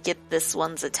to get this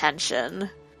one's attention.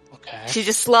 Okay. She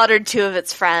just slaughtered 2 of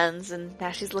its friends, and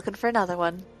now she's looking for another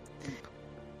one.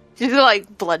 She's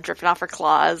got, blood dripping off her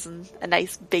claws and a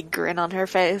nice big grin on her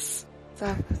face.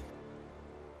 So,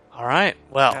 All right.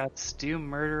 Well, Cats do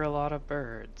murder a lot of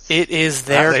birds. it is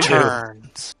their They do.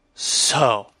 turns.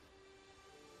 So,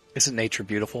 Isn't nature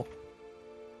beautiful?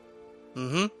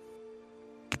 mm-hmm.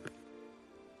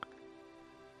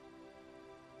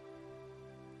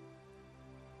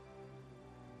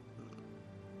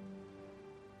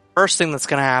 First thing that's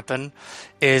going to happen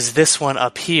is this one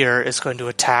up here is going to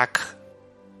attack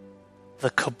the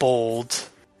kobold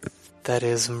that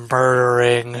is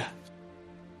that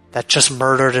just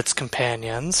murdered its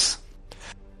companions.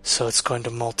 So it's going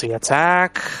to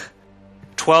multi-attack.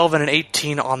 12 and an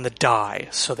 18 on the die,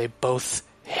 so they both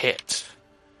hit.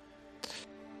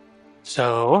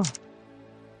 So,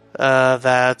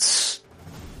 that's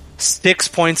 6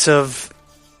 points of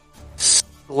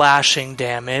slashing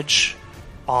damage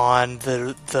on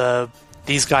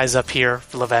these guys up here,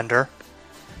 Lavender.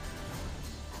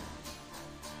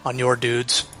 On your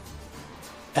dudes.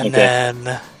 And Okay.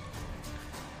 then...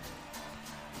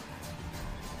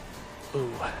 Ooh,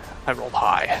 I rolled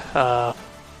high.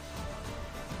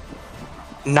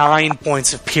 9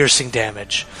 points of piercing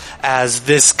damage. As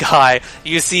this guy,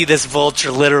 you see this vulture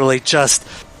literally just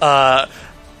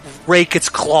rake its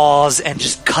claws and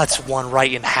just cuts one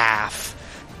right in half.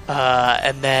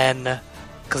 And then...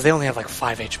 Because they only have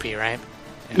 5 HP, right?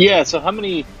 Yeah. So how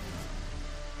many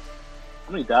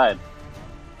died?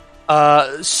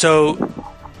 So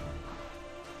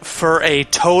for a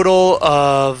total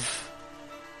of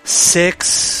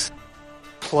 6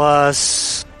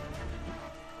 plus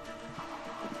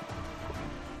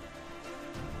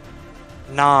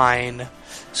 9,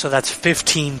 So that's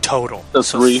 15 total. So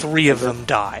So 3 of them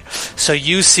die. So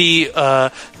you see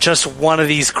just one of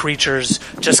these creatures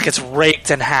just gets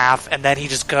raked in half, and then he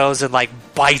just goes and like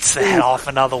bites the head off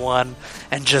another one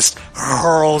and just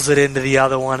hurls it into the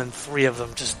other one, and 3 of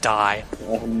them just die.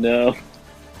 Oh no.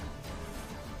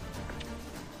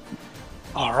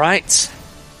 Alright.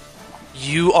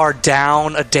 You are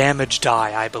down a damage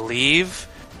die, I believe.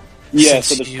 Yeah, Since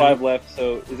so there's you- 5 left,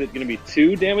 so is it going to be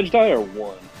 2 damage die or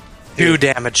 1? 2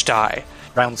 damage die.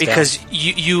 Rounds Because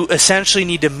you essentially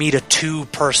need to meet a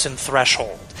 2-person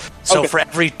threshold. So Okay. for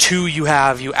every 2 you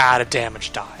have, you add a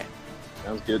damage die.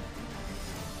 Sounds good.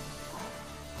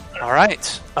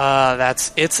 Alright.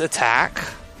 That's its attack.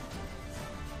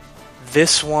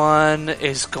 This one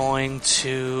is going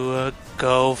to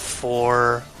go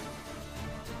for...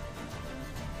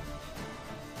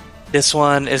 This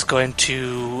one is going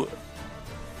to...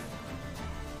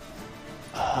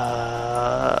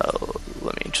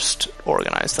 let me just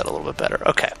organize that a little bit better.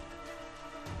 Okay.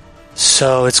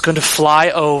 So it's going to fly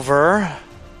over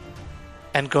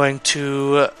and going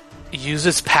to use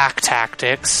its pack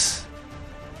tactics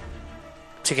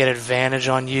to get advantage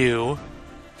on you.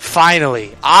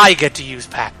 Finally, I get to use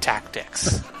pack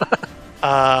tactics.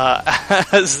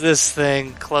 As this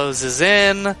thing closes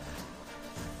in.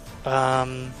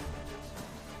 And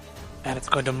it's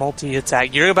going to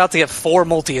multi-attack. You're about to get 4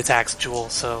 multi-attacks, Jewel,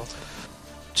 so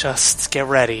just get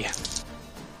ready.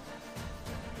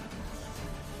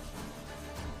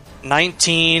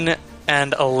 19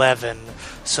 and 11.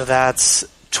 So that's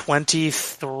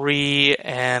 23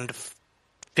 and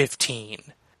 15.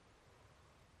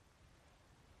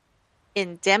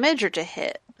 In damage or to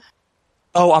hit?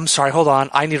 Oh, I'm sorry. Hold on.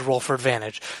 I need to roll for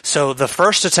advantage. So the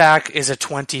first attack is a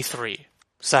 23.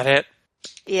 Is that it?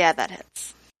 Yeah, that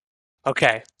hits.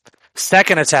 Okay.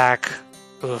 Second attack.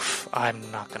 Oof,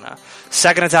 I'm not gonna.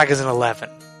 Second attack is an 11.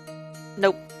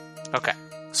 Nope. Okay.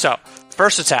 So,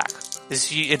 first attack is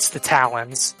it's the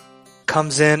talons.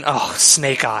 Comes in. Oh,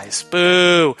 snake eyes.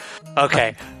 Boo!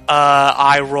 Okay.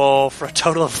 I roll for a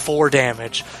total of 4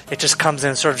 damage. It just comes in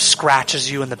and sort of scratches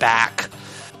you in the back.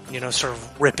 You know, sort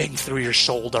of ripping through your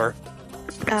shoulder.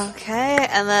 Okay,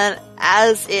 and then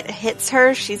as it hits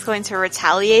her, she's going to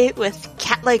retaliate with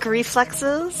cat-like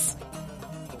reflexes.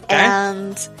 Okay.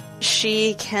 And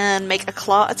she can make a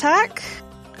claw attack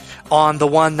On the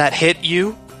one that hit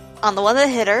you. on the one that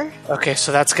hit her. Okay,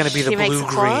 so that's going to be the She makes a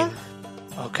claw.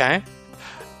 blue-green. Okay.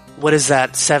 What is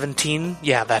that, 17?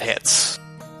 Yeah, that hits.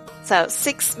 So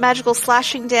 6 magical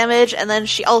slashing damage, and then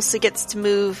she also gets to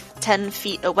move 10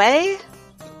 feet away.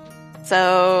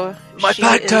 So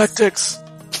Tactics!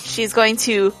 she's going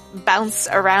to bounce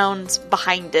around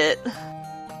behind it.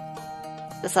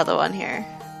 This other one here.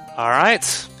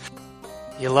 Alright.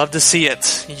 You love to see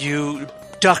it. You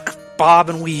duck, bob,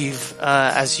 and weave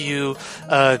as you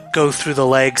go through the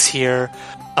legs here.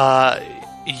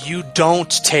 You don't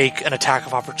take an attack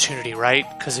of opportunity, right?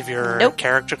 Because of your Nope.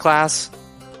 character class?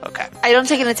 Okay. I don't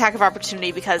take an attack of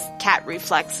opportunity because cat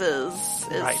reflexes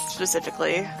is Right.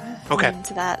 specifically Okay.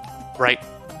 into that. Right.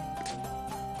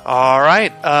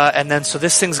 Alright. And then, so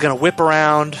this thing's going to whip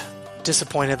around.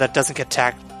 Disappointed that doesn't get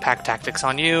pack tactics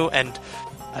on you. And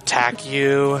attack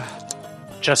you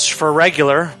just for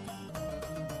regular.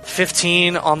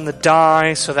 15 on the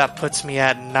die, so that puts me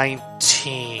at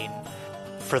 19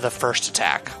 for the first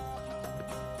attack.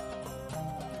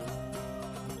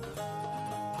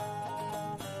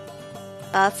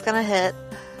 That's gonna hit.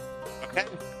 Okay.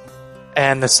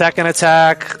 And the second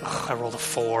attack, I rolled a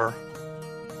 4.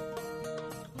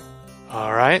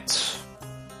 Alright.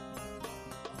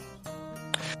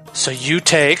 So you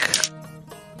take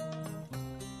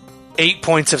 8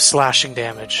 points of slashing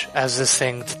damage as this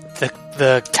thing,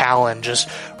 the talon, just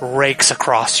rakes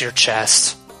across your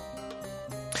chest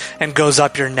and goes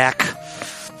up your neck,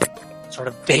 sort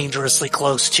of dangerously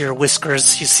close to your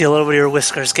whiskers. You see a little bit of your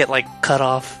whiskers get, like, cut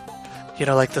off. You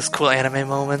know, like those cool anime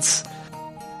moments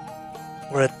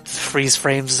where it freeze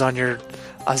frames on your,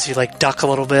 as you, like, duck a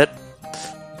little bit.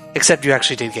 Except you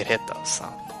actually did get hit, though, so.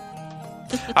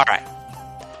 Alright.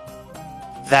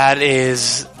 That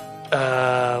is,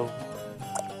 I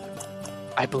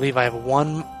believe I have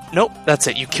one. Nope, that's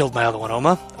it. You killed my other one,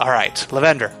 Oma. Alright,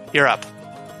 Lavender, you're up.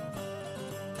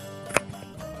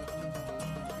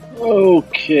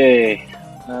 Okay.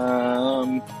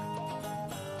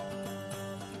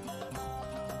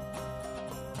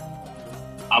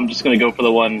 I'm just gonna go for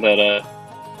the one that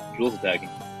Jules attacking.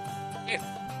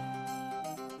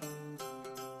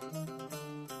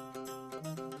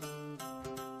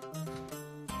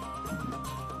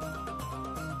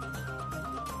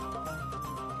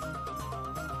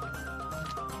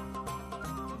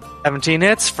 17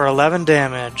 hits for 11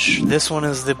 damage. This one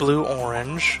is the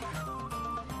blue-orange.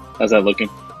 How's that looking?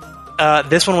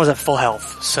 This one was at full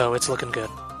health, so it's looking good.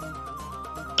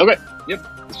 Okay. Yep.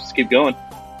 Let's just keep going.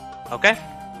 Okay.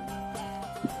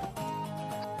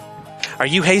 Are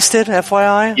you hasted,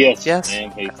 FYI? Yes. Yes? I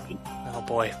am hasted. Oh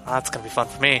boy, that's gonna be fun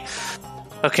for me.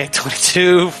 Okay,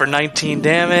 22 for 19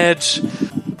 damage.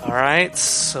 Alright,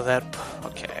 so that...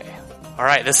 Okay.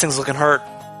 Alright, this thing's looking hurt.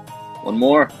 One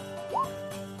more.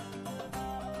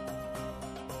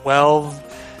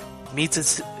 12 meets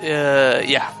its...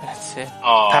 yeah. It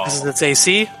Oh. passes its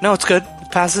AC. No, it's good.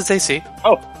 It passes its AC.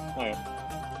 Oh. Alright.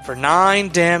 For 9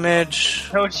 damage.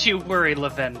 Don't you worry,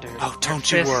 Lavender. Oh,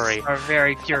 don't Your you worry. fists are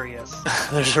very curious.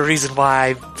 There's a reason why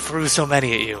I threw so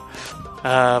many at you.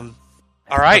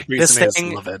 Alright, The this reason is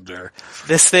thing... Lavender.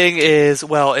 This thing is,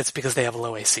 well, it's because they have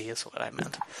low AC is what I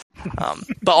meant.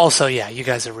 But also, yeah, you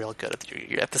guys are real good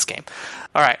at this game.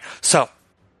 Alright, so,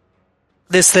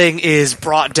 this thing is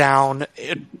brought down.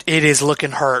 It is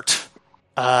looking hurt.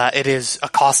 It is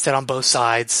accosted on both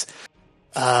sides.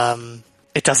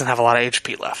 It doesn't have a lot of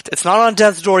HP left. It's not on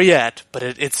death's door yet, but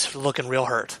it's looking real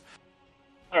hurt.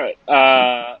 Alright.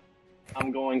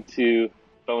 I'm going to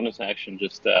bonus action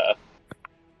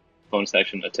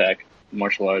attack.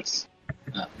 Martial arts.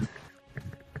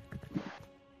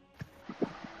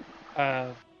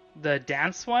 The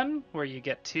dance one, where you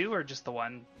get 2, or just the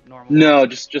one normal? No,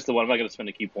 just the one. I'm not going to spend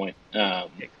a key point.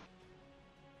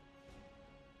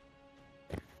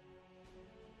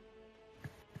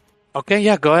 Okay,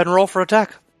 yeah, go ahead and roll for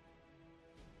attack.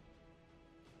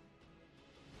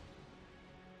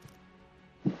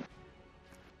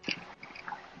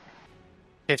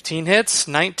 $15 hits,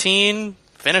 19,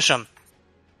 finish him.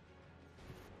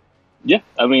 Yeah,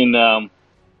 I mean,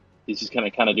 he's just kind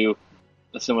of do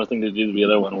a similar thing to do to the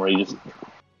other one, where he just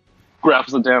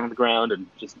grapples it down on the ground and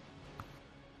just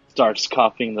starts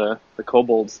copying the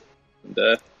kobolds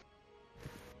and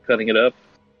cutting it up.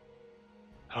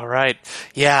 All right.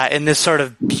 Yeah, in this sort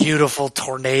of beautiful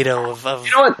tornado of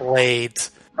You know what?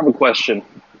 blades. I have a question.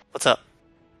 What's up?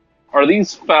 Are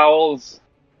these fowls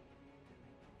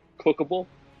cookable?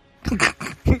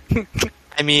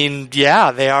 I mean,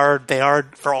 yeah, they are,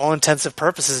 for all intensive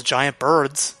purposes, giant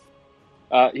birds.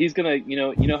 He's gonna, you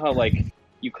know how, like,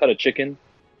 you cut a chicken?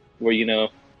 Where, you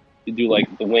do,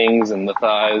 like, the wings and the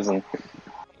thighs, and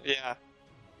Yeah.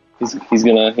 he's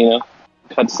gonna,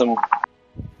 cut some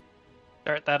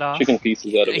Start that off. chicken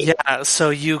pieces out of it. Yeah, so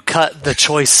you cut the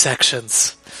choice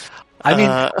sections. I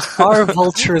mean, are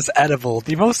vultures edible?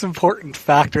 The most important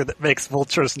factor that makes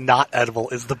vultures not edible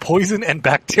is the poison and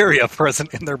bacteria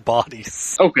present in their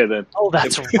bodies. Okay, then. Oh,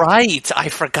 that's right. I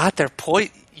forgot their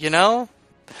point,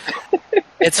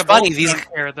 It's funny, these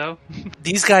Don't care, though.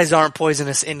 these guys aren't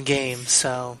poisonous in-game,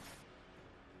 so...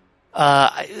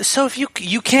 so if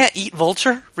you can't eat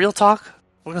vulture? Real talk?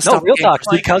 We're gonna No, stop real the game talk. for a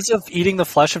second. Because of eating the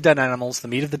flesh of dead animals, the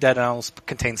meat of the dead animals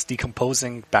contains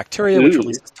decomposing bacteria, which Ooh.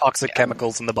 releases toxic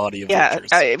chemicals in the body of Yeah, vultures.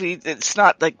 I mean, it's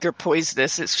not like they're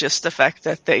poisonous. It's just the fact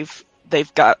that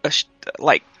they've got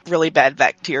really bad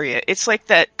bacteria. It's like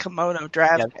that kimono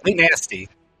dragon. Really nasty.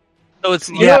 So it's,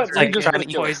 You know yeah, what? it's like He's just trying gonna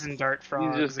to kill it. Poison dart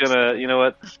frogs. He's just gonna, you know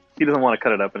what? He doesn't want to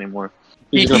cut it up anymore.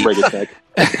 He's gonna break his neck.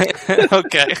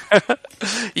 Okay.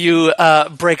 You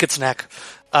break its neck.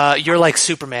 You're like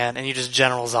Superman, and you just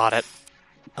general zod it.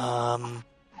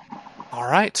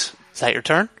 Alright. Is that your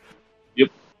turn?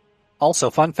 Also,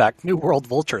 fun fact, New World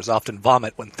vultures often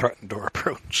vomit when threatened or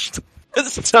approached.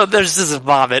 So there's just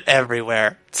vomit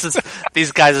everywhere. It's just,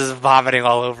 these guys are vomiting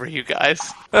all over you guys.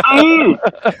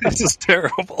 This is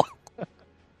terrible.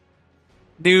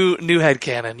 New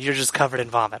headcanon. You're just covered in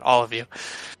vomit, all of you.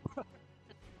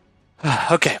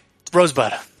 Okay,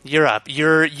 Rosebud, you're up.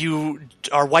 You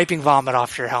are wiping vomit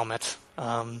off your helmet.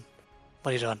 What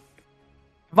are you doing?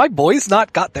 My boys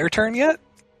not got their turn yet?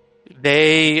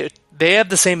 They have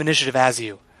the same initiative as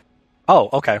you. Oh,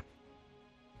 okay.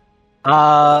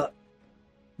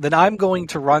 Then I'm going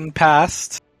to run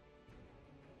past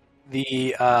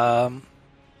the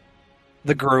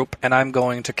group, and I'm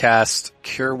going to cast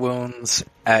Cure Wounds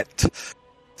at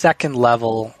 2nd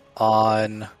level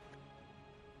on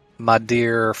my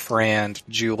dear friend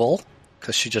Jewel,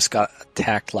 because she just got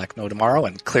attacked like no tomorrow,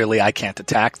 and clearly I can't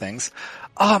attack things.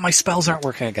 Oh, my spells aren't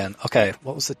working again. Okay,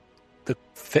 what was the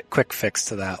quick fix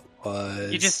to that?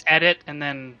 Was You just edit and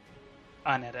then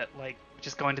unedit. Like,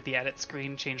 just go into the edit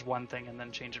screen, change one thing, and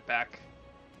then change it back.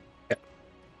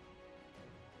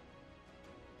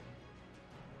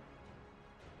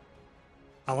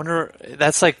 I wonder,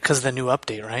 that's like because of the new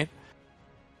update, right?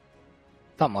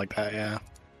 something like that, yeah.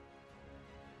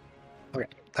 Okay,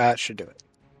 that should do it.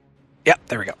 Yep,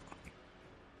 there we go.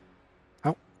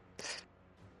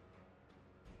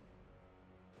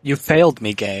 You failed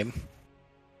me, game.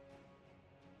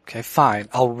 Okay, fine.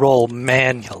 I'll roll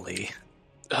manually.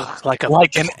 Ugh, like an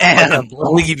Like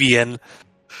animal. plebeian.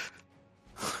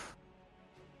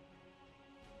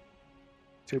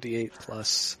 2d8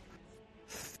 plus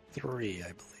 3,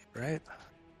 I believe, right?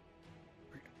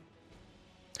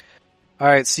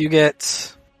 Alright, so you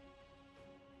get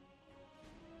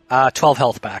 12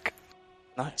 health back.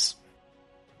 Nice.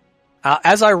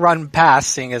 As I run past,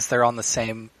 seeing as they're on the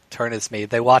same turn as me,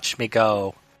 they watch me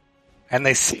go, and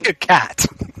they see a cat.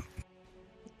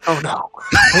 Oh no.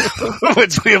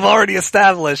 Which we have already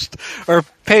established, or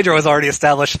Pedro has already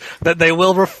established, that they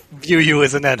will view you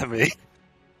as an enemy.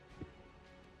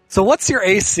 So what's your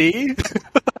AC?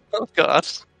 Oh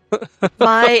gosh.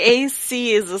 My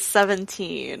AC is a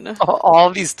 17. All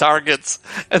these targets,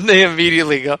 and they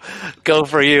immediately go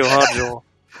for you, huh, Joel?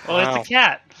 Well, Wow. it's a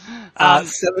cat.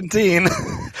 17.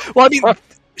 Well, I mean,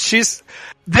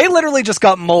 they literally just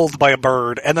got mauled by a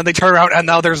bird, and then they turn around, and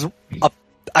now there's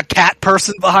a cat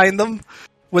person behind them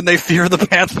when they fear the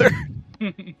panther.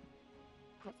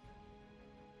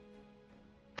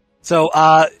 So,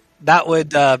 that would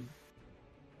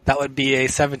be a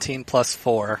 17 plus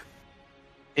 4.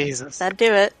 Jesus. That'd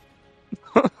do it.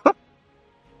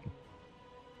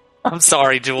 I'm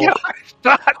sorry, Joel.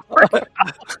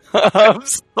 I'm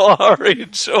sorry,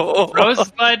 Joel.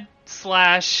 Rosebud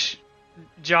 /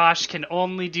 Josh can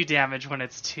only do damage when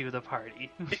it's to the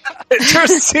party. It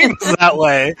just seems that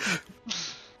way.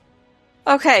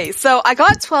 Okay, so I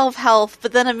got 12 health,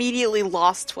 but then immediately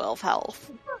lost 12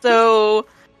 health. So,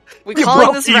 we You calling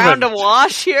broke this even. round a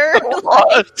wash here?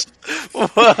 What?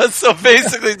 So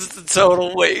basically, just a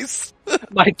total waste.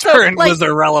 My turn like- was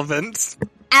irrelevant.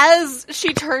 As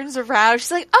she turns around, she's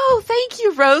like, "Oh, thank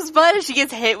you, Rosebud," and she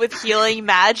gets hit with healing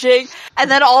magic, and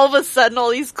then all of a sudden all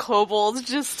these kobolds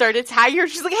just start attacking her.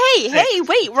 She's like, hey,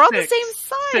 wait, we're on the 6, same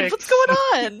side. 6. What's going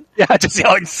on? Yeah, just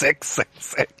yelling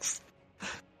 666.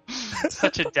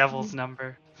 Such a devil's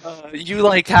number. You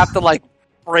have to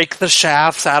break the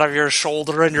shafts out of your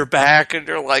shoulder and your back, and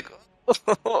you're like,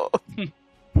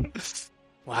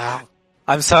 wow.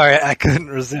 I'm sorry, I couldn't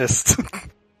resist.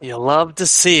 You love to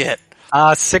see it.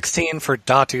 16 for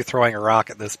Datu throwing a rock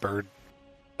at this bird.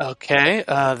 Okay,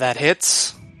 that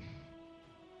hits.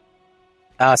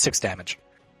 6 damage.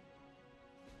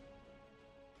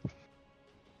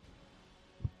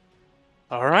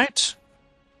 All right.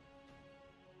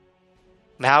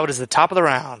 Now it is the top of the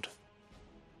round.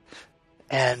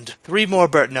 And 3 more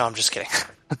birds. No, I'm just kidding.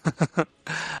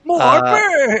 More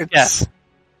birds! Yes.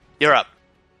 You're up.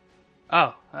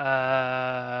 Oh,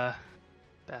 battle.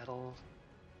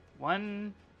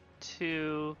 1,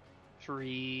 2,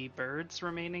 3 birds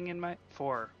remaining in my...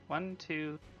 4. 1,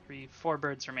 2, 3, 4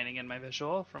 birds remaining in my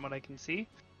visual, from what I can see.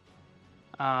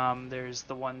 There's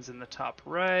the ones in the top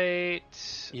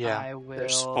right. Yeah, I will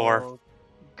there's 4.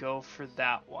 go for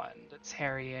that one that's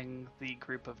harrying the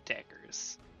group of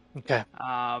daggers. Okay.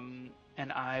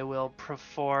 And I will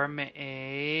perform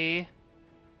a...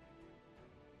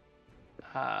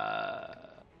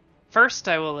 First,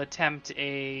 I will attempt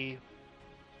a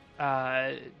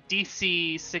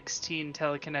DC 16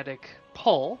 telekinetic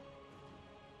pull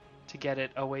to get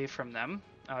it away from them.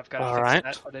 I've got to All fix right.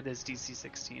 that, but it is DC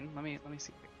 16. Let me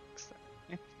see if I can fix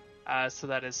that. So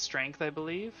that is strength, I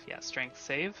believe. Yeah, strength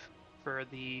save for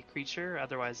the creature.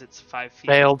 Otherwise, it's 5 feet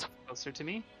Failed. closer to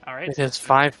me. All right. It is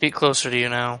 5 feet closer to you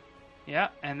now. Yeah,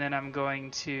 and then I'm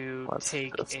going to Let's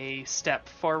take just- a step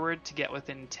forward to get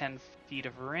within 10 feet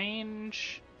of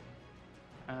range.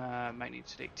 Might need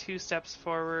to take 2 steps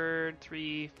forward,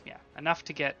 3, yeah, enough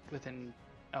to get within...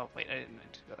 Oh, wait, I didn't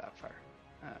need to go that far.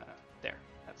 There,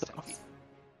 that's 10 feet.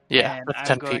 Yeah, And that's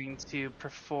I'm 10 feet. going to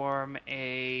perform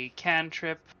a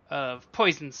cantrip of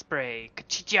poison spray.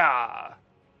 Ka-chi-cha!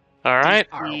 All right.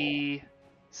 DC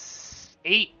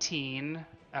 18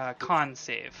 con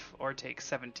save, or take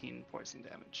 17 poison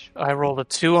damage. I rolled a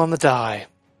 2 on the die.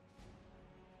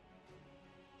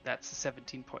 That's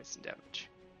 17 poison damage.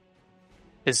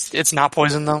 It's not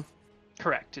poison, though?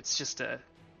 Correct. It's just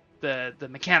the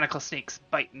mechanical snakes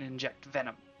bite and inject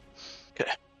venom. Okay.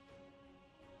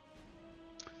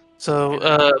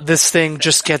 So this thing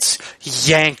just gets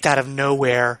yanked out of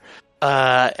nowhere,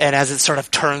 and as it sort of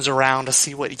turns around to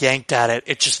see what yanked at it,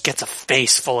 it just gets a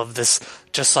face full of this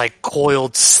just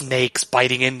coiled snakes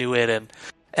biting into it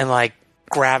and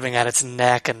grabbing at its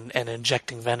neck and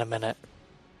injecting venom in it.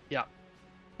 Yeah.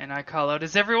 And I call out,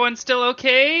 "Is everyone still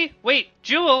okay? Wait,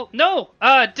 Jewel, no,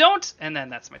 don't!" And then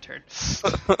that's my turn.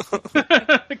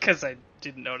 Because I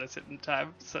didn't notice it in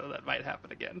time, so that might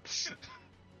happen again.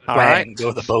 All right. Bang,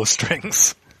 go the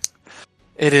bowstrings.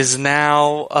 It is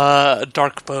now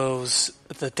Darkbow's,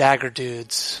 the Dagger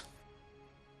Dudes.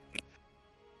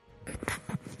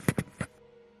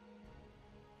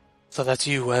 So that's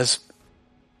you, Wes.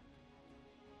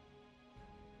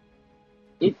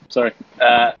 Oop, sorry.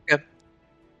 Yep.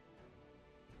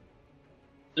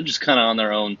 They're just kind of on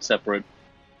their own, separate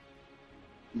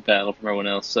battle from everyone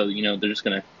else. So, they're just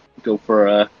going to go for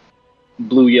a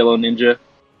blue-yellow ninja.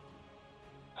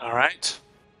 All right.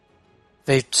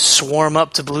 They swarm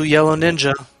up to blue-yellow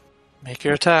ninja. Make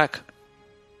your attack.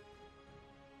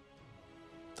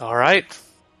 All right.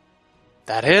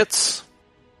 That hits.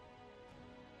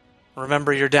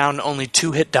 Remember, you're down only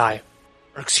 2 hit die.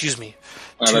 Or, excuse me,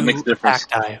 2 that makes a difference.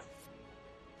 attack die.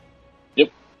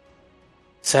 Yep.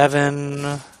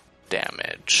 7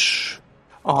 damage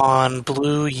on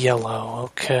blue-yellow.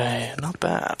 Okay, not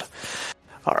bad.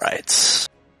 All right.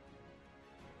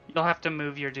 You'll have to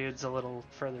move your dudes a little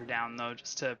further down, though,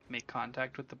 just to make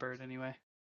contact with the bird anyway.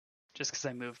 Just because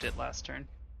I moved it last turn.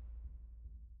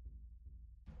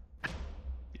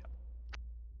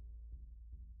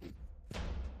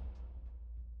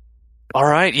 All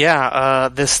right, yeah.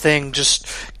 This thing just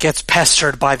gets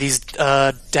pestered by these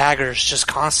daggers, just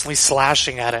constantly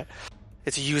slashing at it.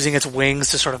 It's using its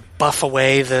wings to sort of buff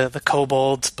away the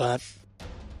kobolds, but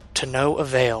to no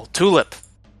avail. Tulip,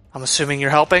 I'm assuming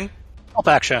you're helping? Help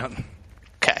action.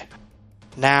 Okay.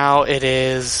 Now it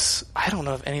is... I don't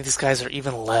know if any of these guys are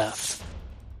even left.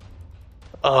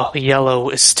 Oh, yellow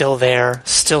is still there,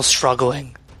 still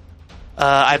struggling.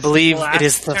 I believe it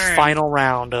is the final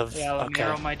round of... Yeah, let me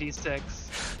roll my d6.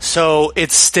 So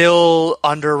it's still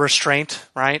under restraint,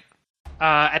 right?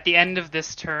 At the end of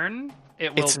this turn,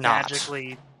 it will It's not.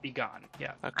 magically be gone.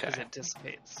 Yeah, Okay. because it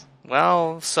dissipates.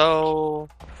 Well, so...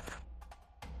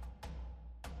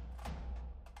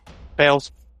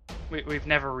 Fails. We've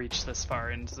never reached this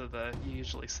far into the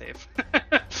usually save.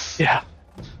 Yeah.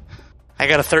 I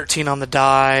got a 13 on the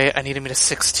die. I need him at a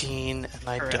 16, and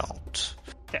I Correct. don't.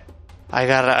 Okay. I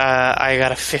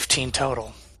got a 15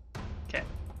 total. Okay.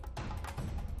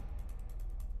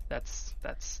 That's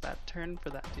that turn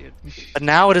for that dude. But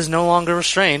now it is no longer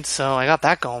restrained, so I got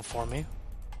that going for me.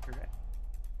 Alright.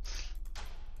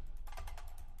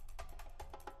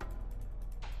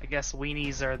 I guess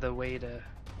weenies are the way to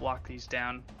walk these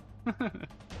down.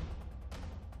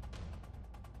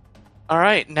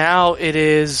 Alright, now it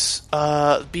is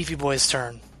Beefy Bois'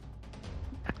 turn.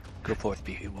 Go for it,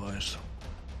 Beefy Bois.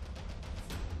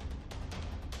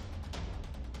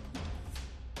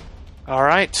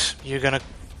 Alright, you're gonna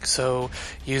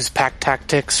use pack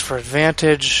tactics for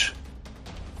advantage.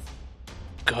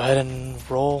 Go ahead and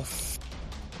roll.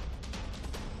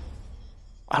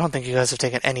 I don't think you guys have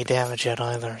taken any damage yet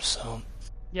either, so...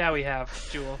 Yeah, we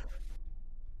have, Jewel.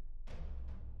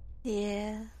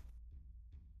 Yeah.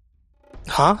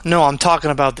 Huh? No, I'm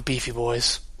talking about the Beefy Bois.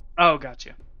 Oh, got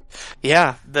you.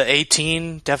 Yeah, the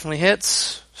 18 definitely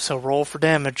hits, so roll for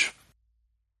damage.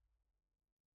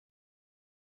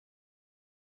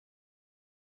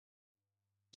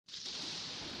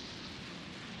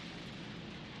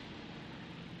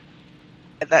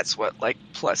 And that's what, like,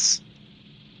 plus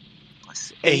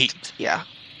 8. Yeah.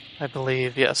 I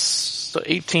believe, yes. So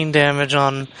 18 damage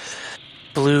on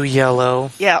blue-yellow.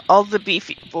 Yeah, all the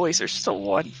Beefy Boys are still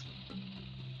 1.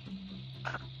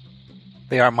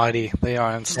 They are mighty. They are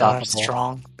Not unstoppable.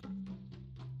 strong.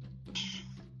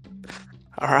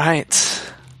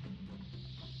 Alright.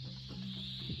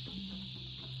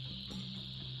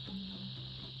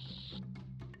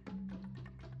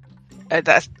 And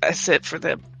that's it for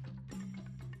them.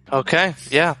 Okay,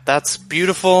 yeah, that's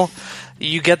beautiful.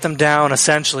 You get them down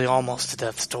essentially almost to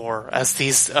death's door as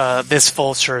this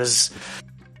vulture is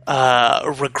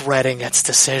regretting its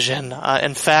decision.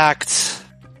 In fact,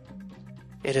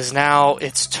 it is now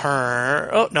its turn.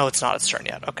 Oh, no, it's not its turn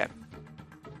yet. Okay.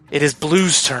 It is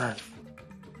Blue's turn.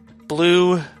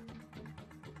 Blue,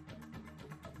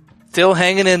 still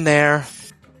hanging in there.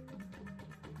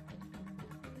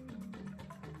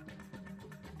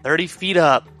 30 feet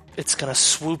up. It's gonna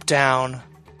swoop down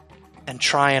and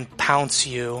try and pounce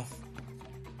you.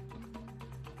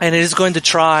 And it is going to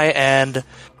try and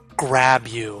grab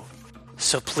you.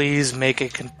 So please make a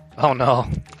Oh no.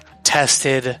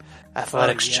 contested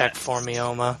athletics yes. check for me,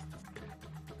 Oma.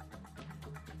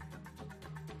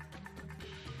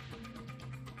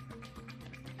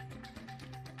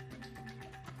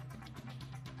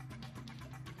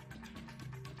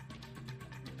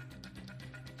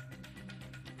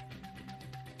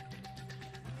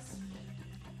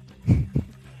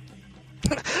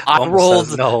 I Almost rolled.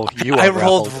 says no. You I are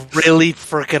rolled rebelled. really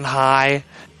freaking high,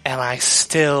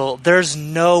 and there's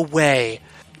no way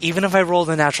even if I rolled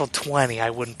a natural 20, I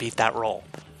wouldn't beat that roll.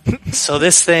 So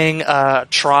this thing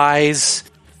tries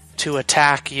to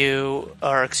attack you,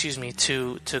 or excuse me,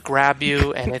 to grab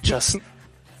you, and it just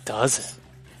doesn't.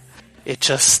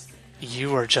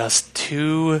 You are just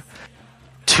too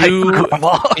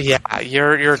yeah,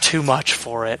 you're too much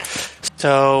for it.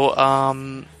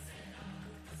 So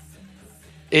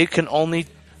it can only.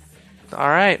 All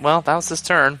right, well, that was his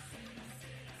turn.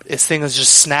 This thing is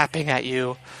just snapping at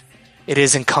you. It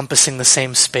is encompassing the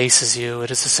same space as you.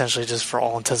 It is essentially just, for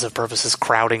all intents and purposes,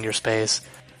 crowding your space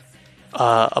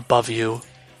above you.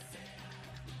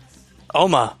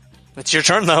 Oma, it's your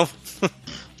turn, though.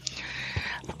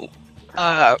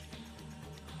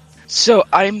 So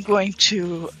I'm going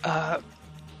to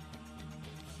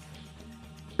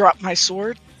drop my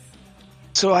sword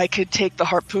so I could take the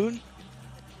harpoon.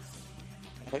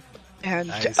 And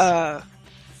Nice.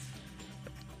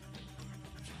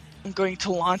 I'm going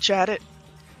to launch at it.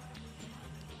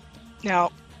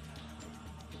 Now,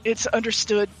 it's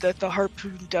understood that the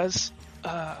harpoon does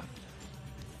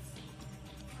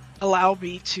allow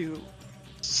me to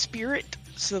spear it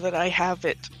so that I have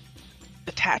it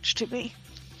attached to me.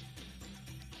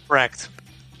 Correct.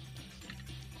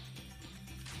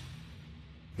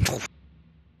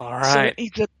 All right.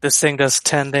 This thing does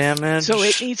 10 damage. So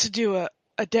it needs to do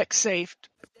a dex save,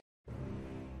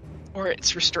 or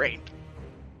it's restrained.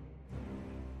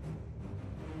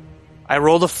 I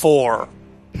rolled a 4.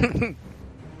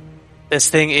 This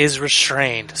thing is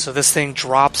restrained, so this thing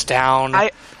drops down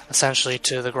essentially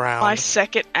to the ground. My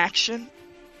second action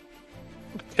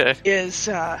Okay. is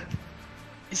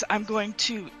I'm going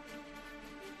to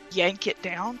yank it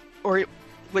down, or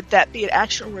would that be an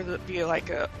action, or would it be like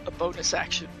a bonus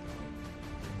action?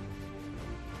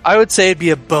 I would say it'd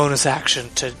be a bonus action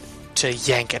to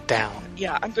yank it down.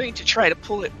 Yeah, I'm going to try to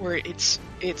pull it where it's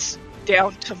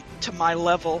down to my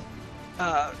level,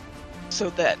 so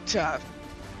that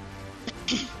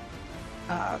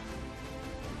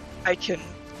I can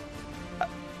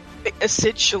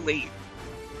essentially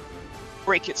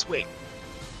break its wing.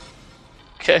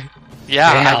 Okay.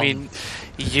 Yeah, Damn. I mean,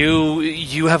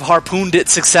 you have harpooned it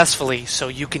successfully, so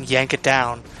you can yank it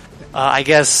down. I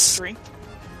guess Strength.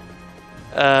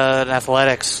 in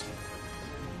athletics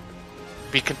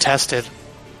be contested.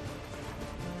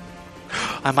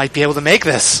 I might be able to make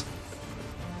this.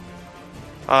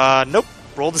 Nope.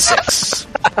 Roll the 6.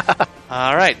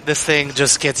 All right, this thing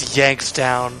just gets yanked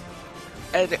down.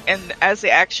 And as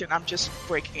the action, I'm just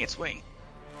breaking its wing.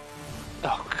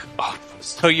 Oh,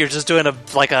 so you're just doing a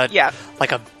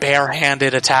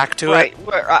barehanded attack to Right, it?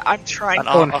 where I'm trying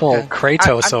Going full okay.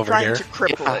 Kratos I'm over trying here. to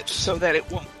cripple Yeah. it so that it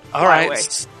won't All fly right. away.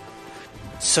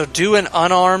 So do an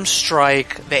unarmed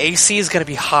strike. The AC is going to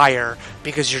be higher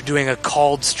because you're doing a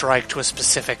called strike to a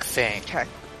specific thing. Okay.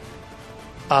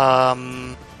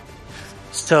 And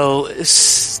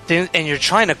you're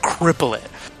trying to cripple it.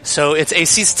 So its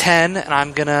AC's 10, and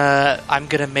I'm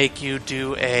gonna make you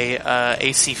do a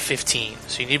AC 15.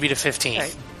 So you need to be to 15.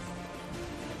 Okay.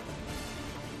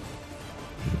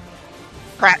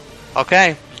 Crack.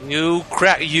 Okay.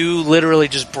 You literally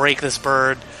just break this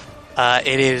bird.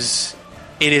 It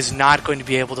is not going to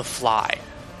be able to fly.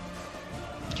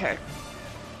 Okay.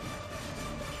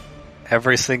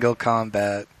 Every single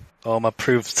combat, Oma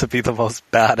proves to be the most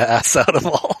badass out of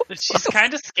all. She's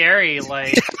kind of scary.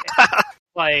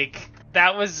 Like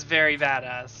that was very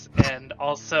badass, and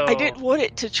also I didn't want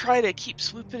it to try to keep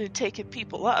swooping and taking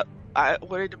people up. I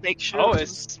wanted to make sure. Oh, it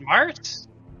it's was- smart.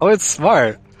 Oh, it's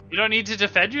smart. You don't need to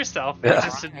defend yourself. Yeah. You're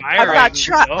just admiring.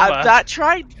 I'm not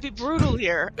trying to be brutal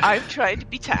here. I'm trying to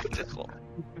be tactical.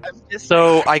 I'm just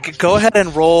So I could go ahead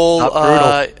and roll. Not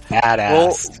brutal,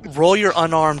 badass. Roll your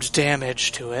unarmed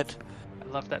damage to it. I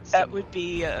love that. that symbol. would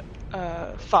be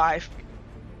 5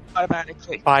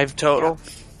 automatically. 5 total.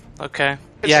 Okay.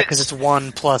 Yeah, because it's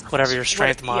 1 plus whatever your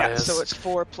strength mod Yeah, is. so it's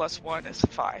 4 plus 1 is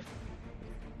 5.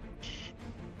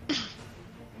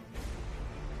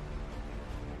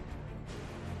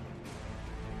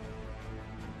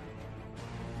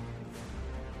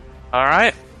 All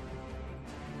right.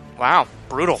 Wow,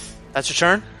 brutal. That's your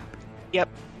turn? Yep.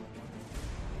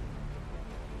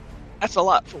 That's a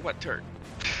lot for one turn.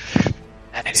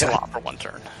 That is a lot for one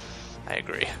turn. I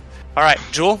agree. All right,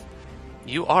 Jewel,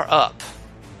 you are up.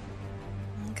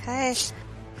 Okay.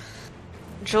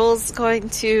 Jewel's going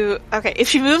to... Okay, if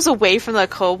she moves away from the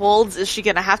kobolds, is she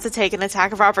going to have to take an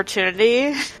attack of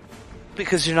opportunity?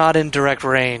 Because you're not in direct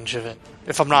range of it,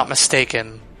 if I'm not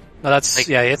mistaken. No, that's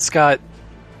it's got.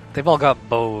 They've all got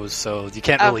bows, so you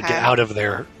can't really Okay. get out of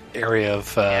their area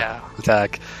of Yeah.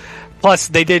 attack. Plus,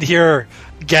 they did hear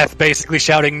Geth basically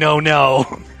shouting "No,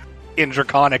 no." in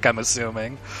Draconic, I'm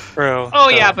assuming. True. Oh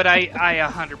yeah, but I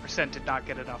 100% did not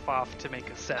get enough off to make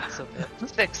a sense of it.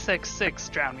 666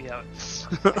 drown me out.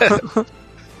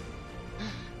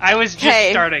 I was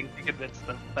just starting to convince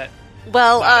them, but...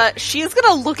 Well, she's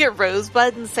gonna look at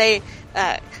Rosebud and say,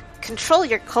 control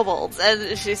your kobolds,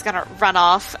 and she's gonna run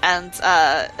off and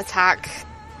attack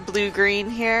blue-green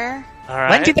here. All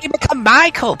right. When did they become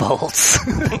my kobolds?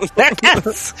 They're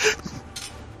Geths.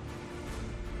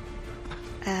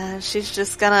 And she's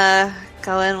just gonna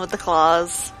go in with the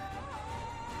claws.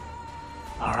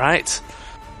 All right.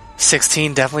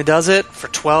 16 definitely does it for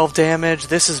 12 damage.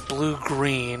 This is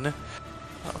blue-green.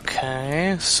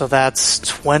 Okay, so that's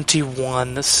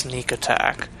 21 sneak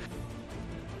attack.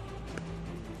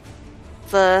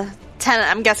 The 10,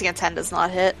 I'm guessing a 10 does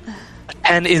not hit. A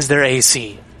 10 is their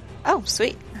AC. Oh,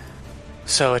 sweet.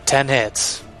 So a 10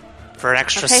 hits for an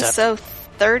extra 7. Okay, so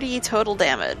 30 total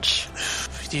damage.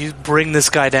 You bring this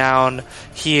guy down.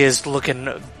 He is looking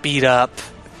beat up,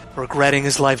 regretting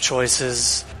his life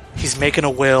choices. He's making a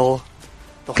will,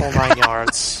 the whole 9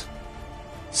 yards.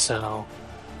 So,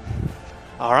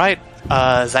 all right.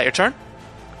 Is that your turn?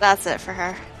 That's it for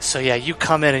her. So yeah, you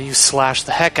come in and you slash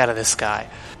the heck out of this guy.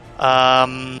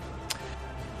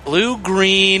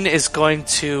 Blue-green is going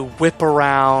to whip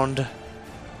around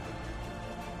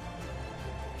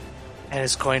and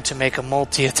is going to make a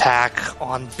multi-attack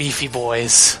on Beefy Bois.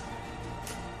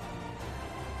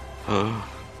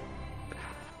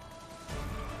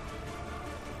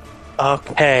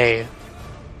 Okay.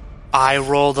 I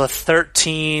rolled a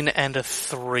 13 and a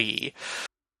 3.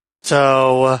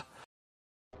 So,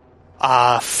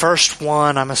 first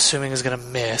one I'm assuming is gonna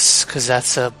miss, because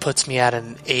that's puts me at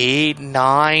an 8,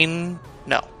 9...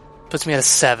 No, puts me at a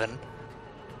 7.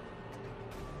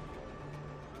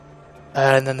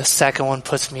 And then the second one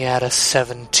puts me at a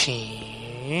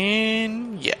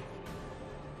 17. Yeah.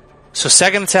 So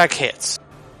second attack hits.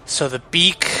 So the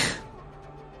beak...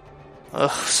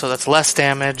 so that's less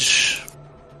damage.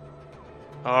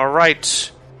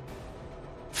 Alright.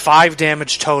 5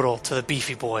 damage total to the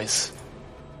Beefy Bois.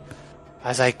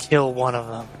 As I kill one of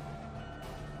them.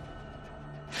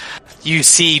 You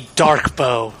see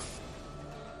Darkbow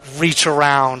reach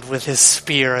around with his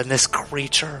spear, and this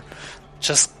creature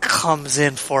just comes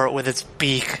in for it with its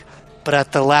beak. But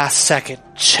at the last second,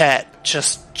 Chet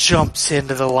just jumps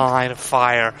into the line of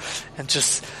fire, and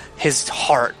just his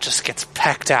heart just gets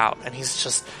pecked out, and he's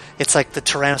just... It's like the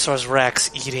Tyrannosaurus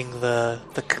Rex eating the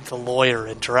lawyer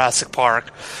in Jurassic Park,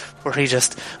 where he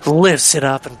just lifts it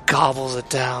up and gobbles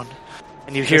it down.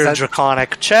 And you hear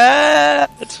Draconic, Chet!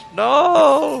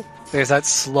 No! There's that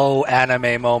slow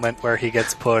anime moment where he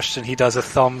gets pushed and he does a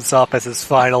thumbs up as his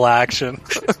final action.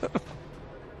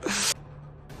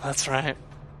 That's right.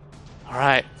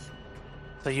 Alright.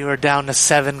 So you are down to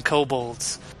 7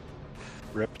 kobolds.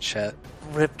 Rip Chet.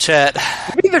 Rip Chet.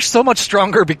 Maybe they're so much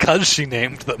stronger because she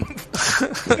named them.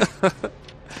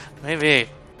 Maybe.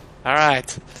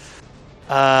 Alright.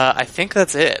 I think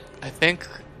that's it. I think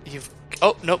you've...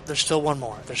 Oh, nope, there's still one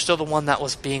more. There's still the one that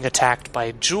was being attacked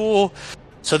by Jewel.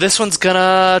 So this one's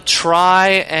gonna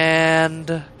try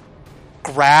and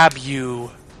grab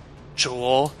you,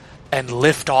 Jewel, and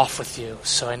lift off with you.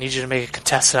 So I need you to make a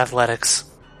contested athletics.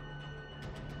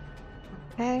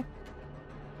 Okay.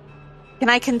 Can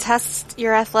I contest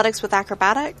your athletics with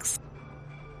acrobatics?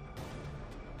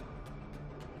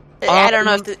 I don't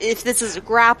know if this is a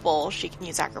grapple, she can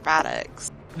use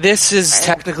acrobatics. This is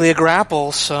technically a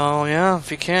grapple, so yeah,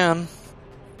 if you can.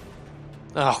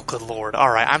 Oh, good lord.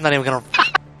 Alright, I'm not even gonna...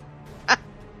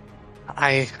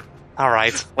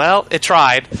 Alright. Well, it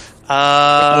tried.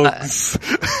 And...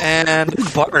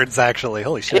 Bards, actually.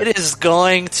 Holy shit. It is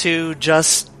going to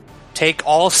just take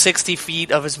all 60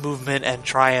 feet of his movement and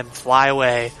try and fly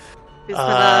away. He's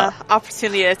gonna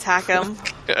opportunity attack him.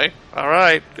 Okay,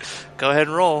 alright. Go ahead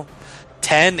and roll.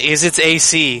 10 is its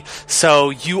AC, so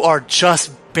you are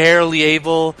just barely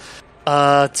able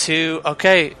to...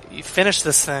 Okay, you finish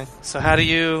this thing. So how do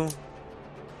you...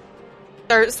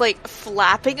 Starts,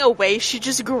 flapping away. She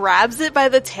just grabs it by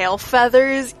the tail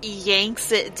feathers,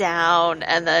 yanks it down,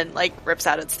 and then, rips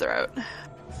out its throat.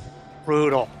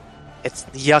 Brutal. It's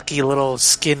the yucky little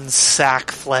skin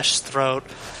sack flesh throat.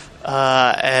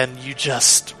 And you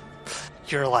just...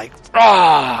 You're like...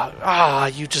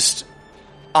 You just...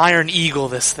 Iron Eagle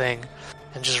this thing.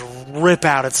 And just rip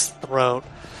out its throat.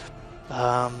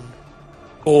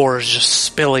 Gore is just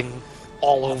spilling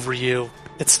all over you.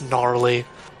 It's gnarly.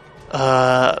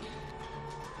 Yeah,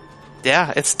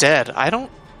 it's dead.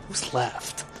 Who's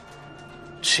left?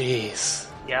 Jeez.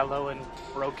 Yellow and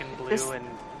broken blue and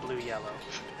blue yellow.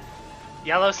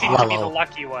 Yellow seems to be the Yellow.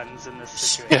 lucky ones in this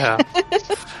situation. Yeah.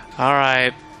 All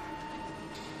right.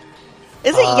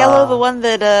 Isn't Yellow the one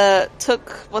that took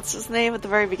what's his name at the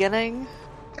very beginning?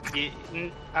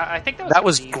 I think That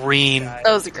was green. guy,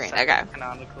 That was the green, okay.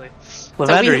 Canonically.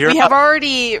 Lavender, so we have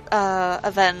already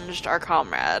avenged our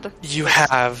comrade. You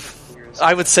have.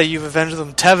 I would say you've avenged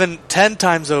them 10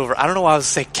 times over. I don't know why I would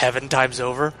say Kevin times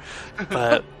over,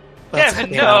 but Kevin,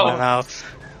 came out of my no. mouth.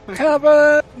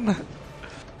 Kevin!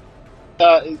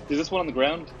 Is this one on the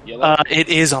ground? Yellow? It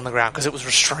is on the ground because it was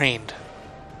restrained.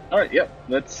 Alright, yep.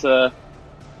 Let's, attack.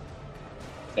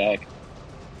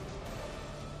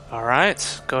 All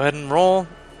right, go ahead and roll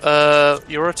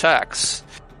your attacks.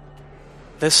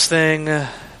 This thing,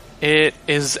 it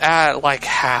is at like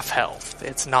half health.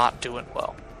 It's not doing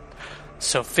well.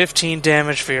 So 15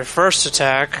 damage for your first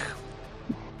attack.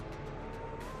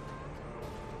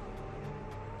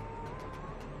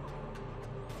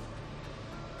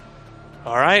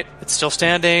 Alright, it's still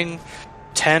standing.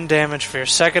 10 damage for your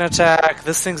second attack.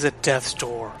 This thing's at death's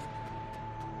door.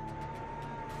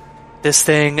 This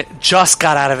thing just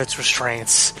got out of its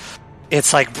restraints.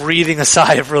 It's like breathing a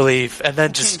sigh of relief and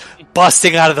then just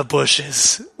busting out of the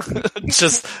bushes.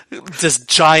 just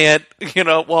giant,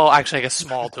 well, actually I guess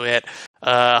small to it.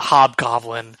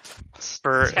 Hobgoblin.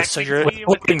 So you're Technically,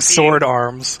 Flipping sword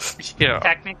arms.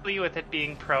 Technically, with it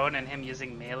being prone and him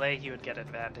using melee, he would get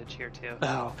advantage here too.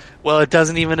 Oh, well, it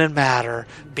doesn't even matter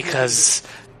because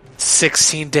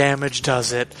 16 damage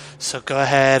does it. So go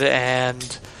ahead and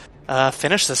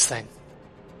finish this thing.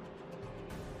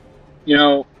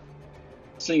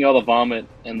 Seeing all the vomit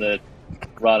and the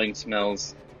rotting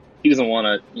smells, he doesn't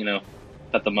want to,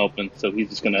 cut them open, so he's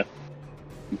just gonna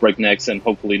break necks and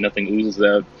hopefully nothing oozes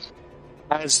out.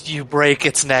 As you break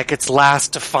its neck, its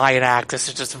last defiant act is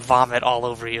to just vomit all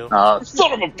over you.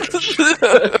 Son of a bitch!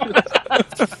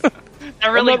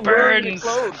 That really I'm not wearing any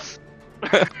burns.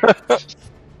 clothes.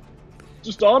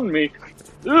 Just on me.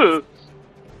 Ugh.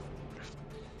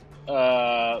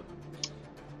 I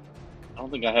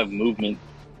don't think I have movement.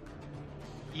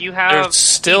 You have There's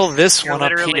still this you're one up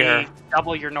literally here.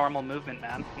 double your normal movement,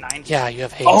 man. 9. Yeah, you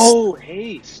have haste. Oh,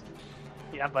 haste.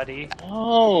 Yeah, buddy.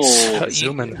 Oh.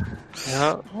 Zooming.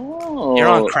 Yeah. Oh. You're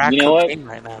on crack You know what? cocaine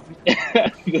right now.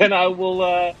 Then I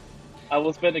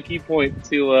will spend a key point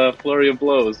to flurry of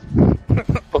blows.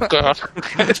 Oh god.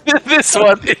 This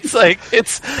one, it's like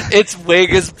its wing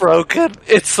is broken.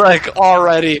 It's like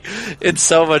already in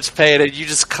so much pain, and you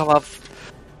just come up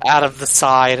out of the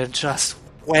side and just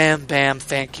wham bam,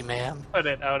 thank you, ma'am. Put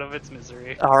it out of its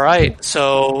misery. Alright,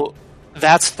 so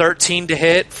that's 13 to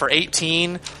hit for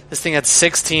 18. This thing had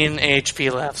 16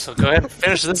 HP left, so go ahead and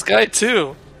finish this guy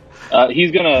too.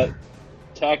 He's gonna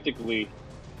tactically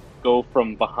go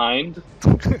from behind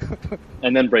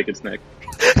and then break its neck.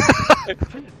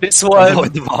 This one,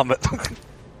 Avoid the vomit.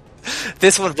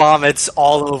 this one vomits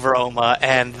all over Oma,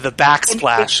 and the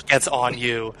backsplash gets on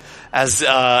you as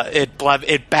it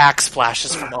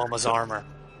backsplashes from Oma's armor.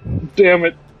 Damn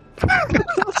it.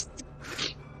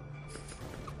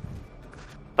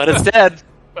 But it's dead.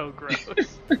 So gross.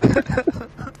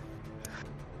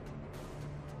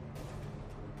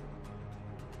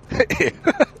 You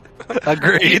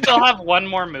Agreed. still have one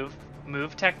more move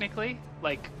technically.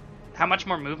 Like, how much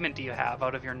more movement do you have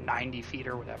out of your 90 feet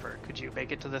or whatever? Could you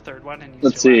make it to the third one and use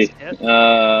Let's your see. last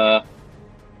hit?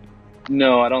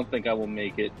 No, I don't think I will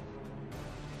make it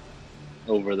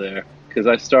over there. Because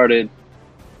I started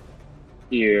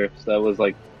here, so that was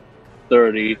like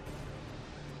 30,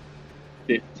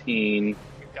 15. You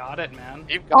got it, man.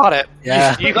 You got it.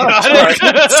 Yeah. You got Sorry,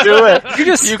 it. do it. You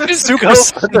just You can super go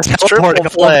sudden for the teleporting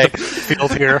triple along play. the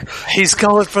field here. He's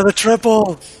going for the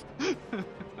triple.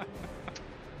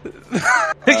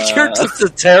 You're just a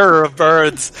terror of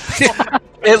birds.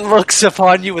 It looks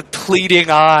upon you with pleading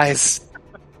eyes.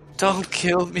 Don't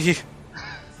kill me,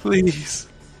 please.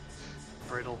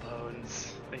 Brittle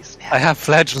bones. They snap. I have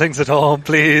fledglings at home,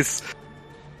 please.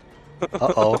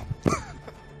 Uh-oh.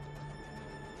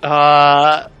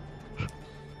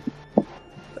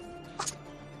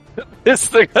 This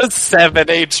thing has 7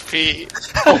 HP.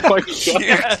 Oh my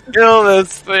You god. kill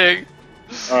this thing.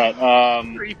 Alright,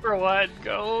 3 for 1.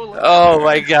 Go. Oh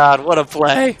my god, what a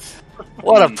play.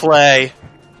 What a play.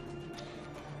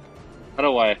 how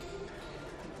do I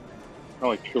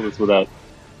kill this without...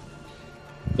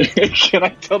 Can I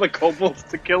tell the kobolds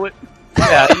to kill it?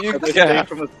 Yeah, you Or they can. stay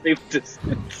from a safe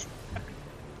distance?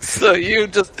 So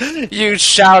you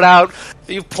shout out,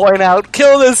 you point out,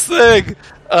 kill this thing!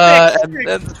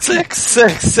 And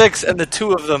 6, and the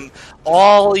two of them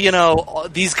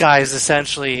these guys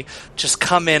essentially just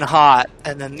come in hot,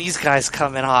 and then these guys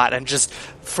come in hot, and just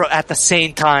at the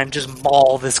same time just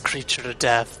maul this creature to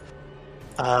death.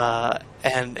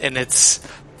 And in its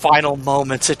final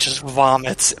moments, it just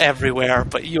vomits everywhere,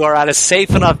 but you are at a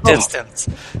safe enough distance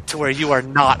to where you are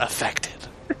not affected.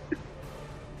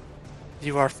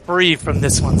 You are free from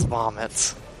this one's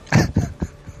vomits.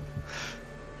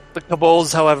 The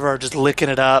kobolds, however, are just licking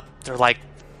it up. They're like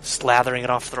slathering it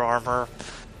off their armor.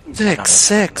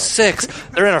 Six.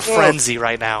 They're in a frenzy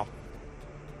right now.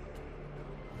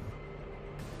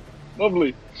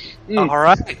 Lovely. All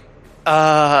right.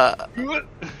 On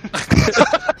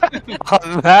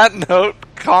that note,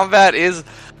 combat is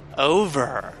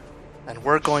over, and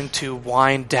we're going to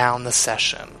wind down the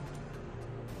session.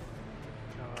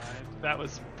 God, that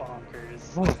was bonkers.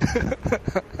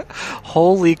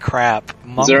 Holy crap!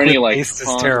 Is there any Monk is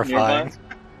pond terrifying. nearby?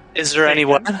 Is there any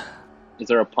what? Is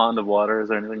there a pond of water? Is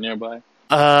there anything nearby?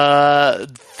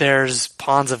 There's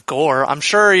ponds of gore. I'm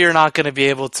sure you're not going to be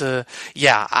able to.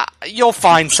 Yeah, you'll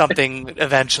find something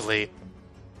eventually.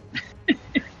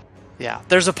 Yeah,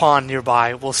 there's a pond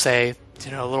nearby. We'll say,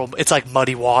 a little. It's like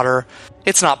muddy water.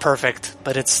 It's not perfect,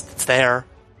 but it's there.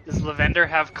 Does Lavender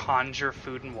have conjure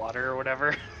food and water or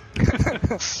whatever?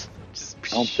 Just I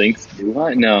don't think so. Do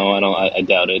I? No, I don't. I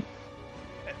doubt it.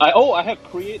 I have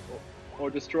create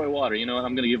or destroy water. You know what?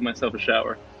 I'm going to give myself a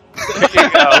shower. There you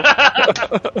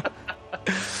go.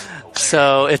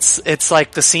 So it's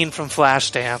like the scene from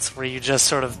Flashdance where you just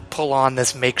sort of pull on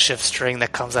this makeshift string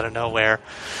that comes out of nowhere,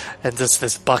 and just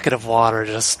this bucket of water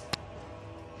just.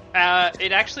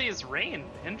 It actually is rain.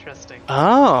 Interesting.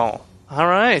 Oh, all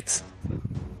right.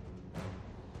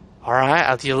 All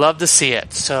right, you love to see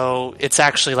it. So it's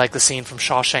actually like the scene from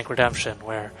Shawshank Redemption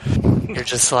where you're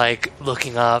just like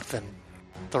looking up and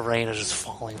the rain is just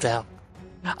falling down.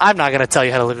 I'm not going to tell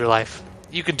you how to live your life.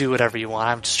 You can do whatever you want.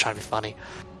 I'm just trying to be funny.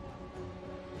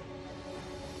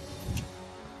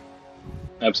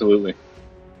 Absolutely.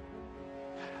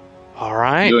 All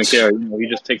right. He doesn't care. He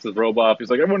just takes his robe off. He's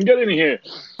like, everyone get in here.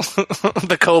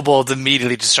 The kobold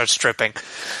immediately just starts stripping.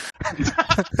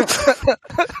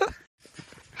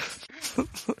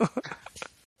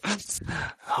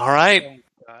 All right.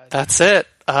 That's it.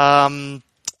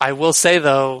 I will say,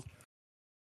 though,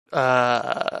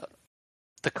 the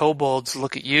kobolds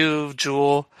look at you,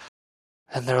 Jewel,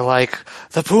 and they're like,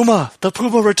 the Puma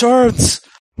returns!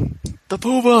 The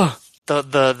Puma!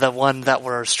 The one that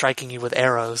were striking you with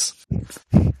arrows.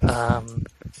 And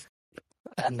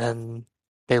then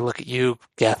they look at you,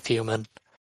 Geth human,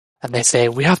 and they say,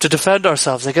 we have to defend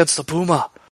ourselves against the Puma.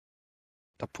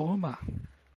 The Puma.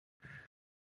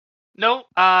 No,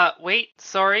 wait,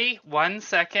 sorry, 1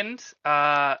 second.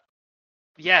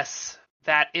 Yes,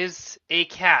 that is a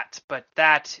cat, but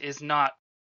that is not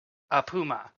a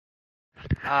puma.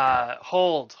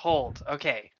 Hold,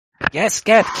 okay. Yes,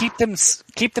 Geth, keep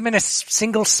them in a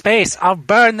single space. I'll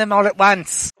burn them all at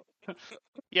once.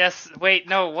 Yes, wait,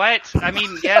 no, what? I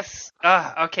mean, yes,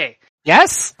 okay.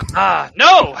 Yes?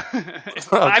 No!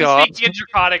 God. I'm speaking in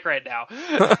Draconic right now.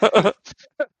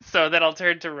 So then I'll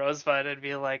turn to Rosebud and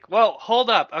be like, well,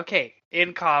 hold up, okay,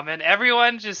 in common,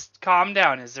 everyone just calm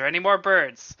down, is there any more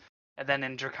birds? And then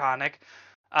in Draconic,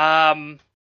 I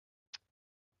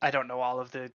don't know all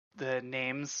of the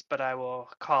names, but I will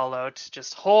call out,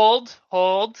 just hold,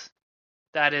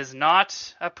 that is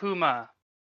not a puma,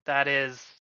 that is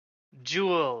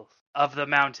Jewel of the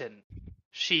Mountain.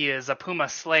 She is a Puma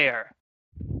Slayer.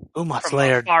 Puma from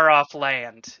Slayer. a far-off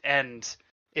land, and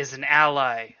is an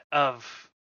ally of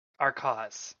our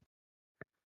cause.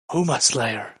 Puma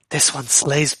Slayer. This one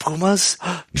slays pumas?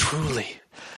 Truly,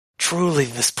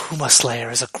 this Puma Slayer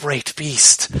is a great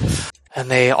beast. And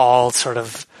they all sort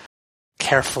of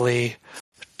carefully,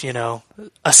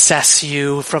 assess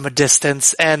you from a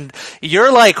distance, and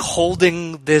you're like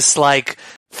holding this like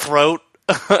throat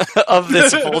of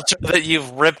this vulture that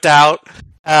you've ripped out,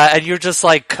 and you're just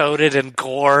like coated in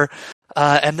gore,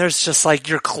 and there's just like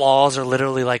your claws are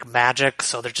literally like magic,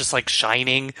 so they're just like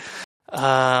shining,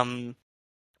 and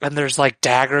there's like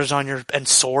daggers on and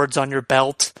swords on your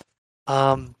belt,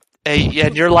 and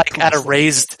you're like at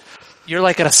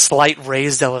a slight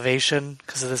raised elevation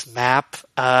because of this map.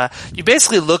 You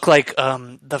basically look like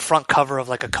the front cover of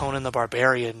like a Conan the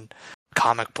Barbarian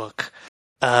comic book,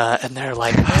 and they're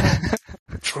like,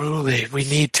 truly, we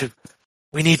need to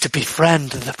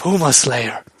befriend the Puma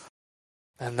Slayer.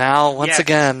 And now, once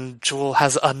again, Jewel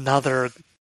has another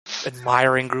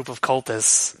admiring group of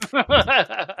cultists.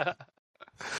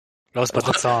 Rosebud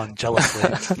looks on jealously.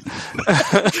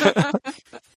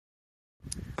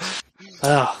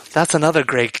 Oh, that's another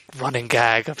great running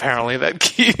gag, apparently, that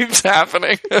keeps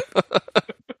happening.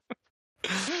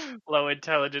 Low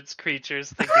intelligence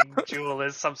creatures thinking Jewel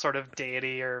is some sort of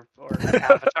deity or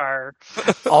avatar.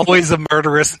 Always a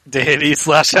murderous deity /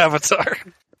 avatar.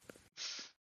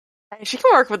 Hey, she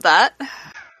can work with that.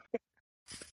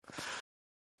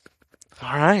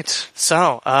 All right.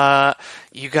 So,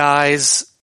 you guys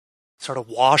sort of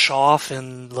wash off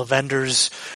in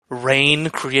Lavender's rain,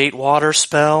 create water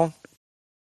spell.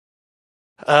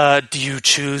 Do you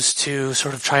choose to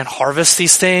sort of try and harvest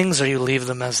these things, or you leave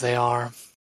them as they are?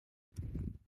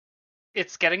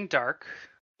 It's getting dark.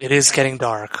 It is getting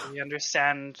dark. We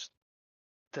understand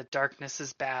that darkness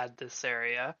is bad this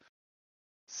area.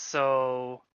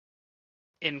 So,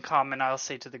 in common, I'll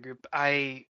say to the group,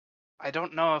 I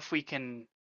don't know if we can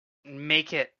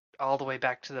make it all the way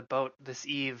back to the boat this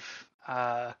eve.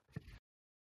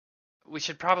 We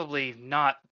should probably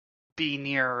not be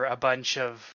near a bunch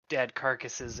of dead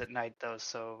carcasses at night, though,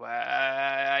 so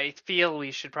I feel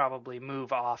we should probably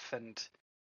move off and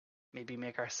maybe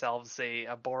make ourselves a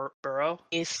burrow.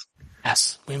 Yes.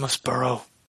 Yes, we must burrow.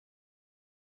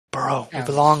 Burrow. We Sounds-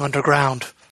 belong underground.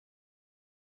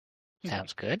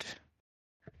 Sounds good.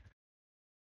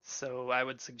 So I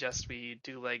would suggest we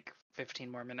do like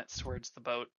 15 more minutes towards the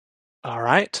boat. All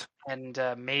right. And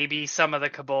maybe some of the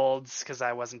kobolds, because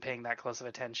I wasn't paying that close of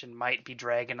attention, might be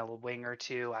dragging a wing or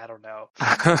two. I don't know.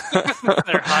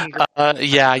 They're hungry.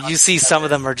 Yeah, you see some of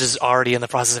them are just already in the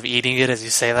process of eating it as you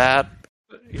say that.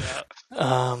 Yeah.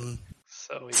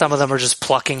 So Some of them are just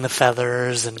plucking the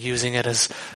feathers and using it as,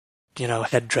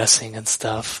 head dressing and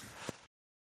stuff.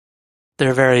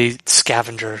 They're very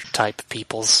scavenger type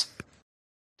peoples.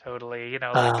 totally,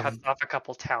 like cuts off a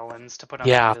couple talons to put on.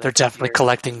 Yeah, their they're definitely ear.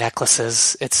 collecting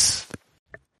necklaces.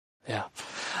 Yeah.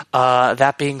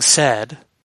 That being said,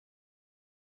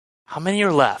 how many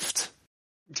are left?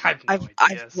 I have no I've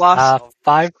idea. lost-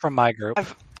 5 from my group.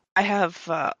 I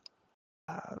have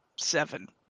 7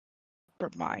 for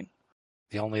mine.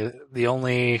 The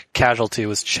only casualty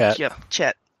was Chet. Yep,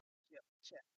 Chet.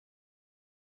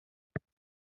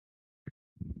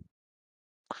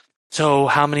 So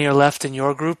how many are left in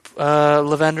your group,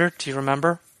 Lavender? Do you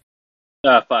remember?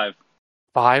 5.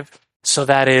 5. So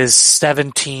that is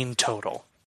 17 total,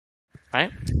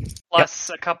 right? Plus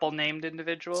a couple named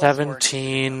individuals.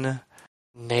 17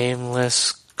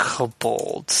 nameless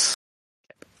kobolds.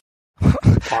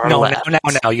 are No, left.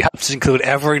 now. You have to include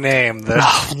every name. That...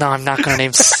 Oh, no, I'm not going to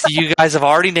name. You guys have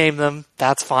already named them.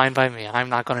 That's fine by me. I'm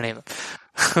not going to name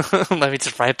them. Let me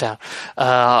just write it down.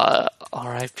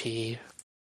 R.I.P.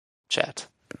 Chet.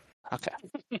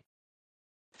 Okay.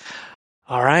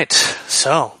 All right.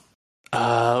 So,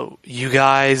 you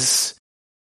guys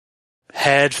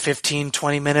head 15,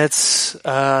 20 minutes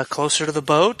closer to the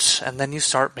boat, and then you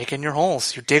start making your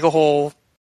holes. You dig a hole.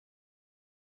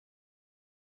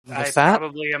 I With that?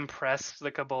 probably impressed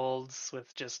the kobolds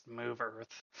with just move earth.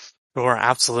 Sure,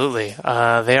 absolutely.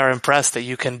 They are impressed that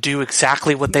you can do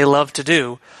exactly what they love to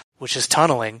do, which is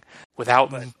tunneling,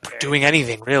 without doing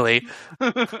anything, really.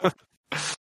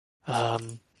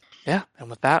 Yeah, and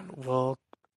with that,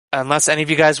 unless any of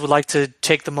you guys would like to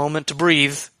take the moment to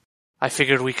breathe, I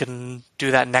figured we can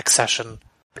do that next session.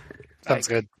 Sounds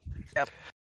good.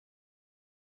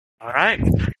 All right.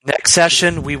 Next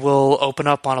session, we will open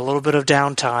up on a little bit of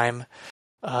downtime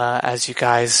as you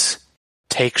guys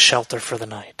take shelter for the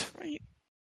night.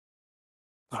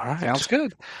 All right. Sounds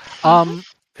good.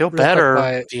 Feel real better,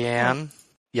 quick, Deanne.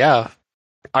 Yeah.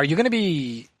 Are you going to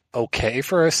be okay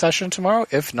for a session tomorrow?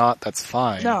 If not, that's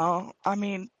fine. No, I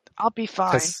mean, I'll be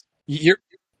fine. 'Cause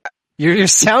you're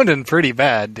sounding pretty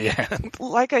bad, Deanne.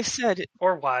 Like I said,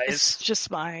 Or wise. it's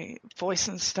just my voice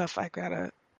and stuff. I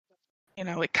gotta,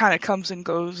 it kind of comes and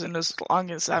goes, and as long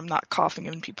as I'm not coughing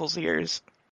in people's ears.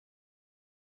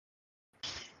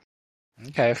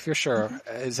 Okay, if you're sure.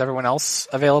 Is everyone else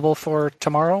available for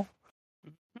tomorrow?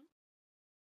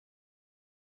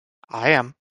 I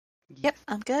am. Yep,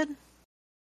 I'm good.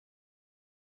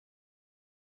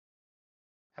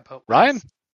 How about Ryan? Wes?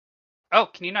 Oh,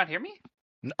 can you not hear me?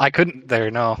 I couldn't there,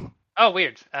 no. Oh,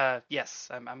 weird. Yes,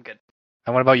 I'm good.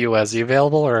 And what about you, Wes? Are you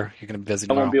available, or are you going to be busy I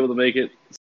tomorrow? won't be able to make it.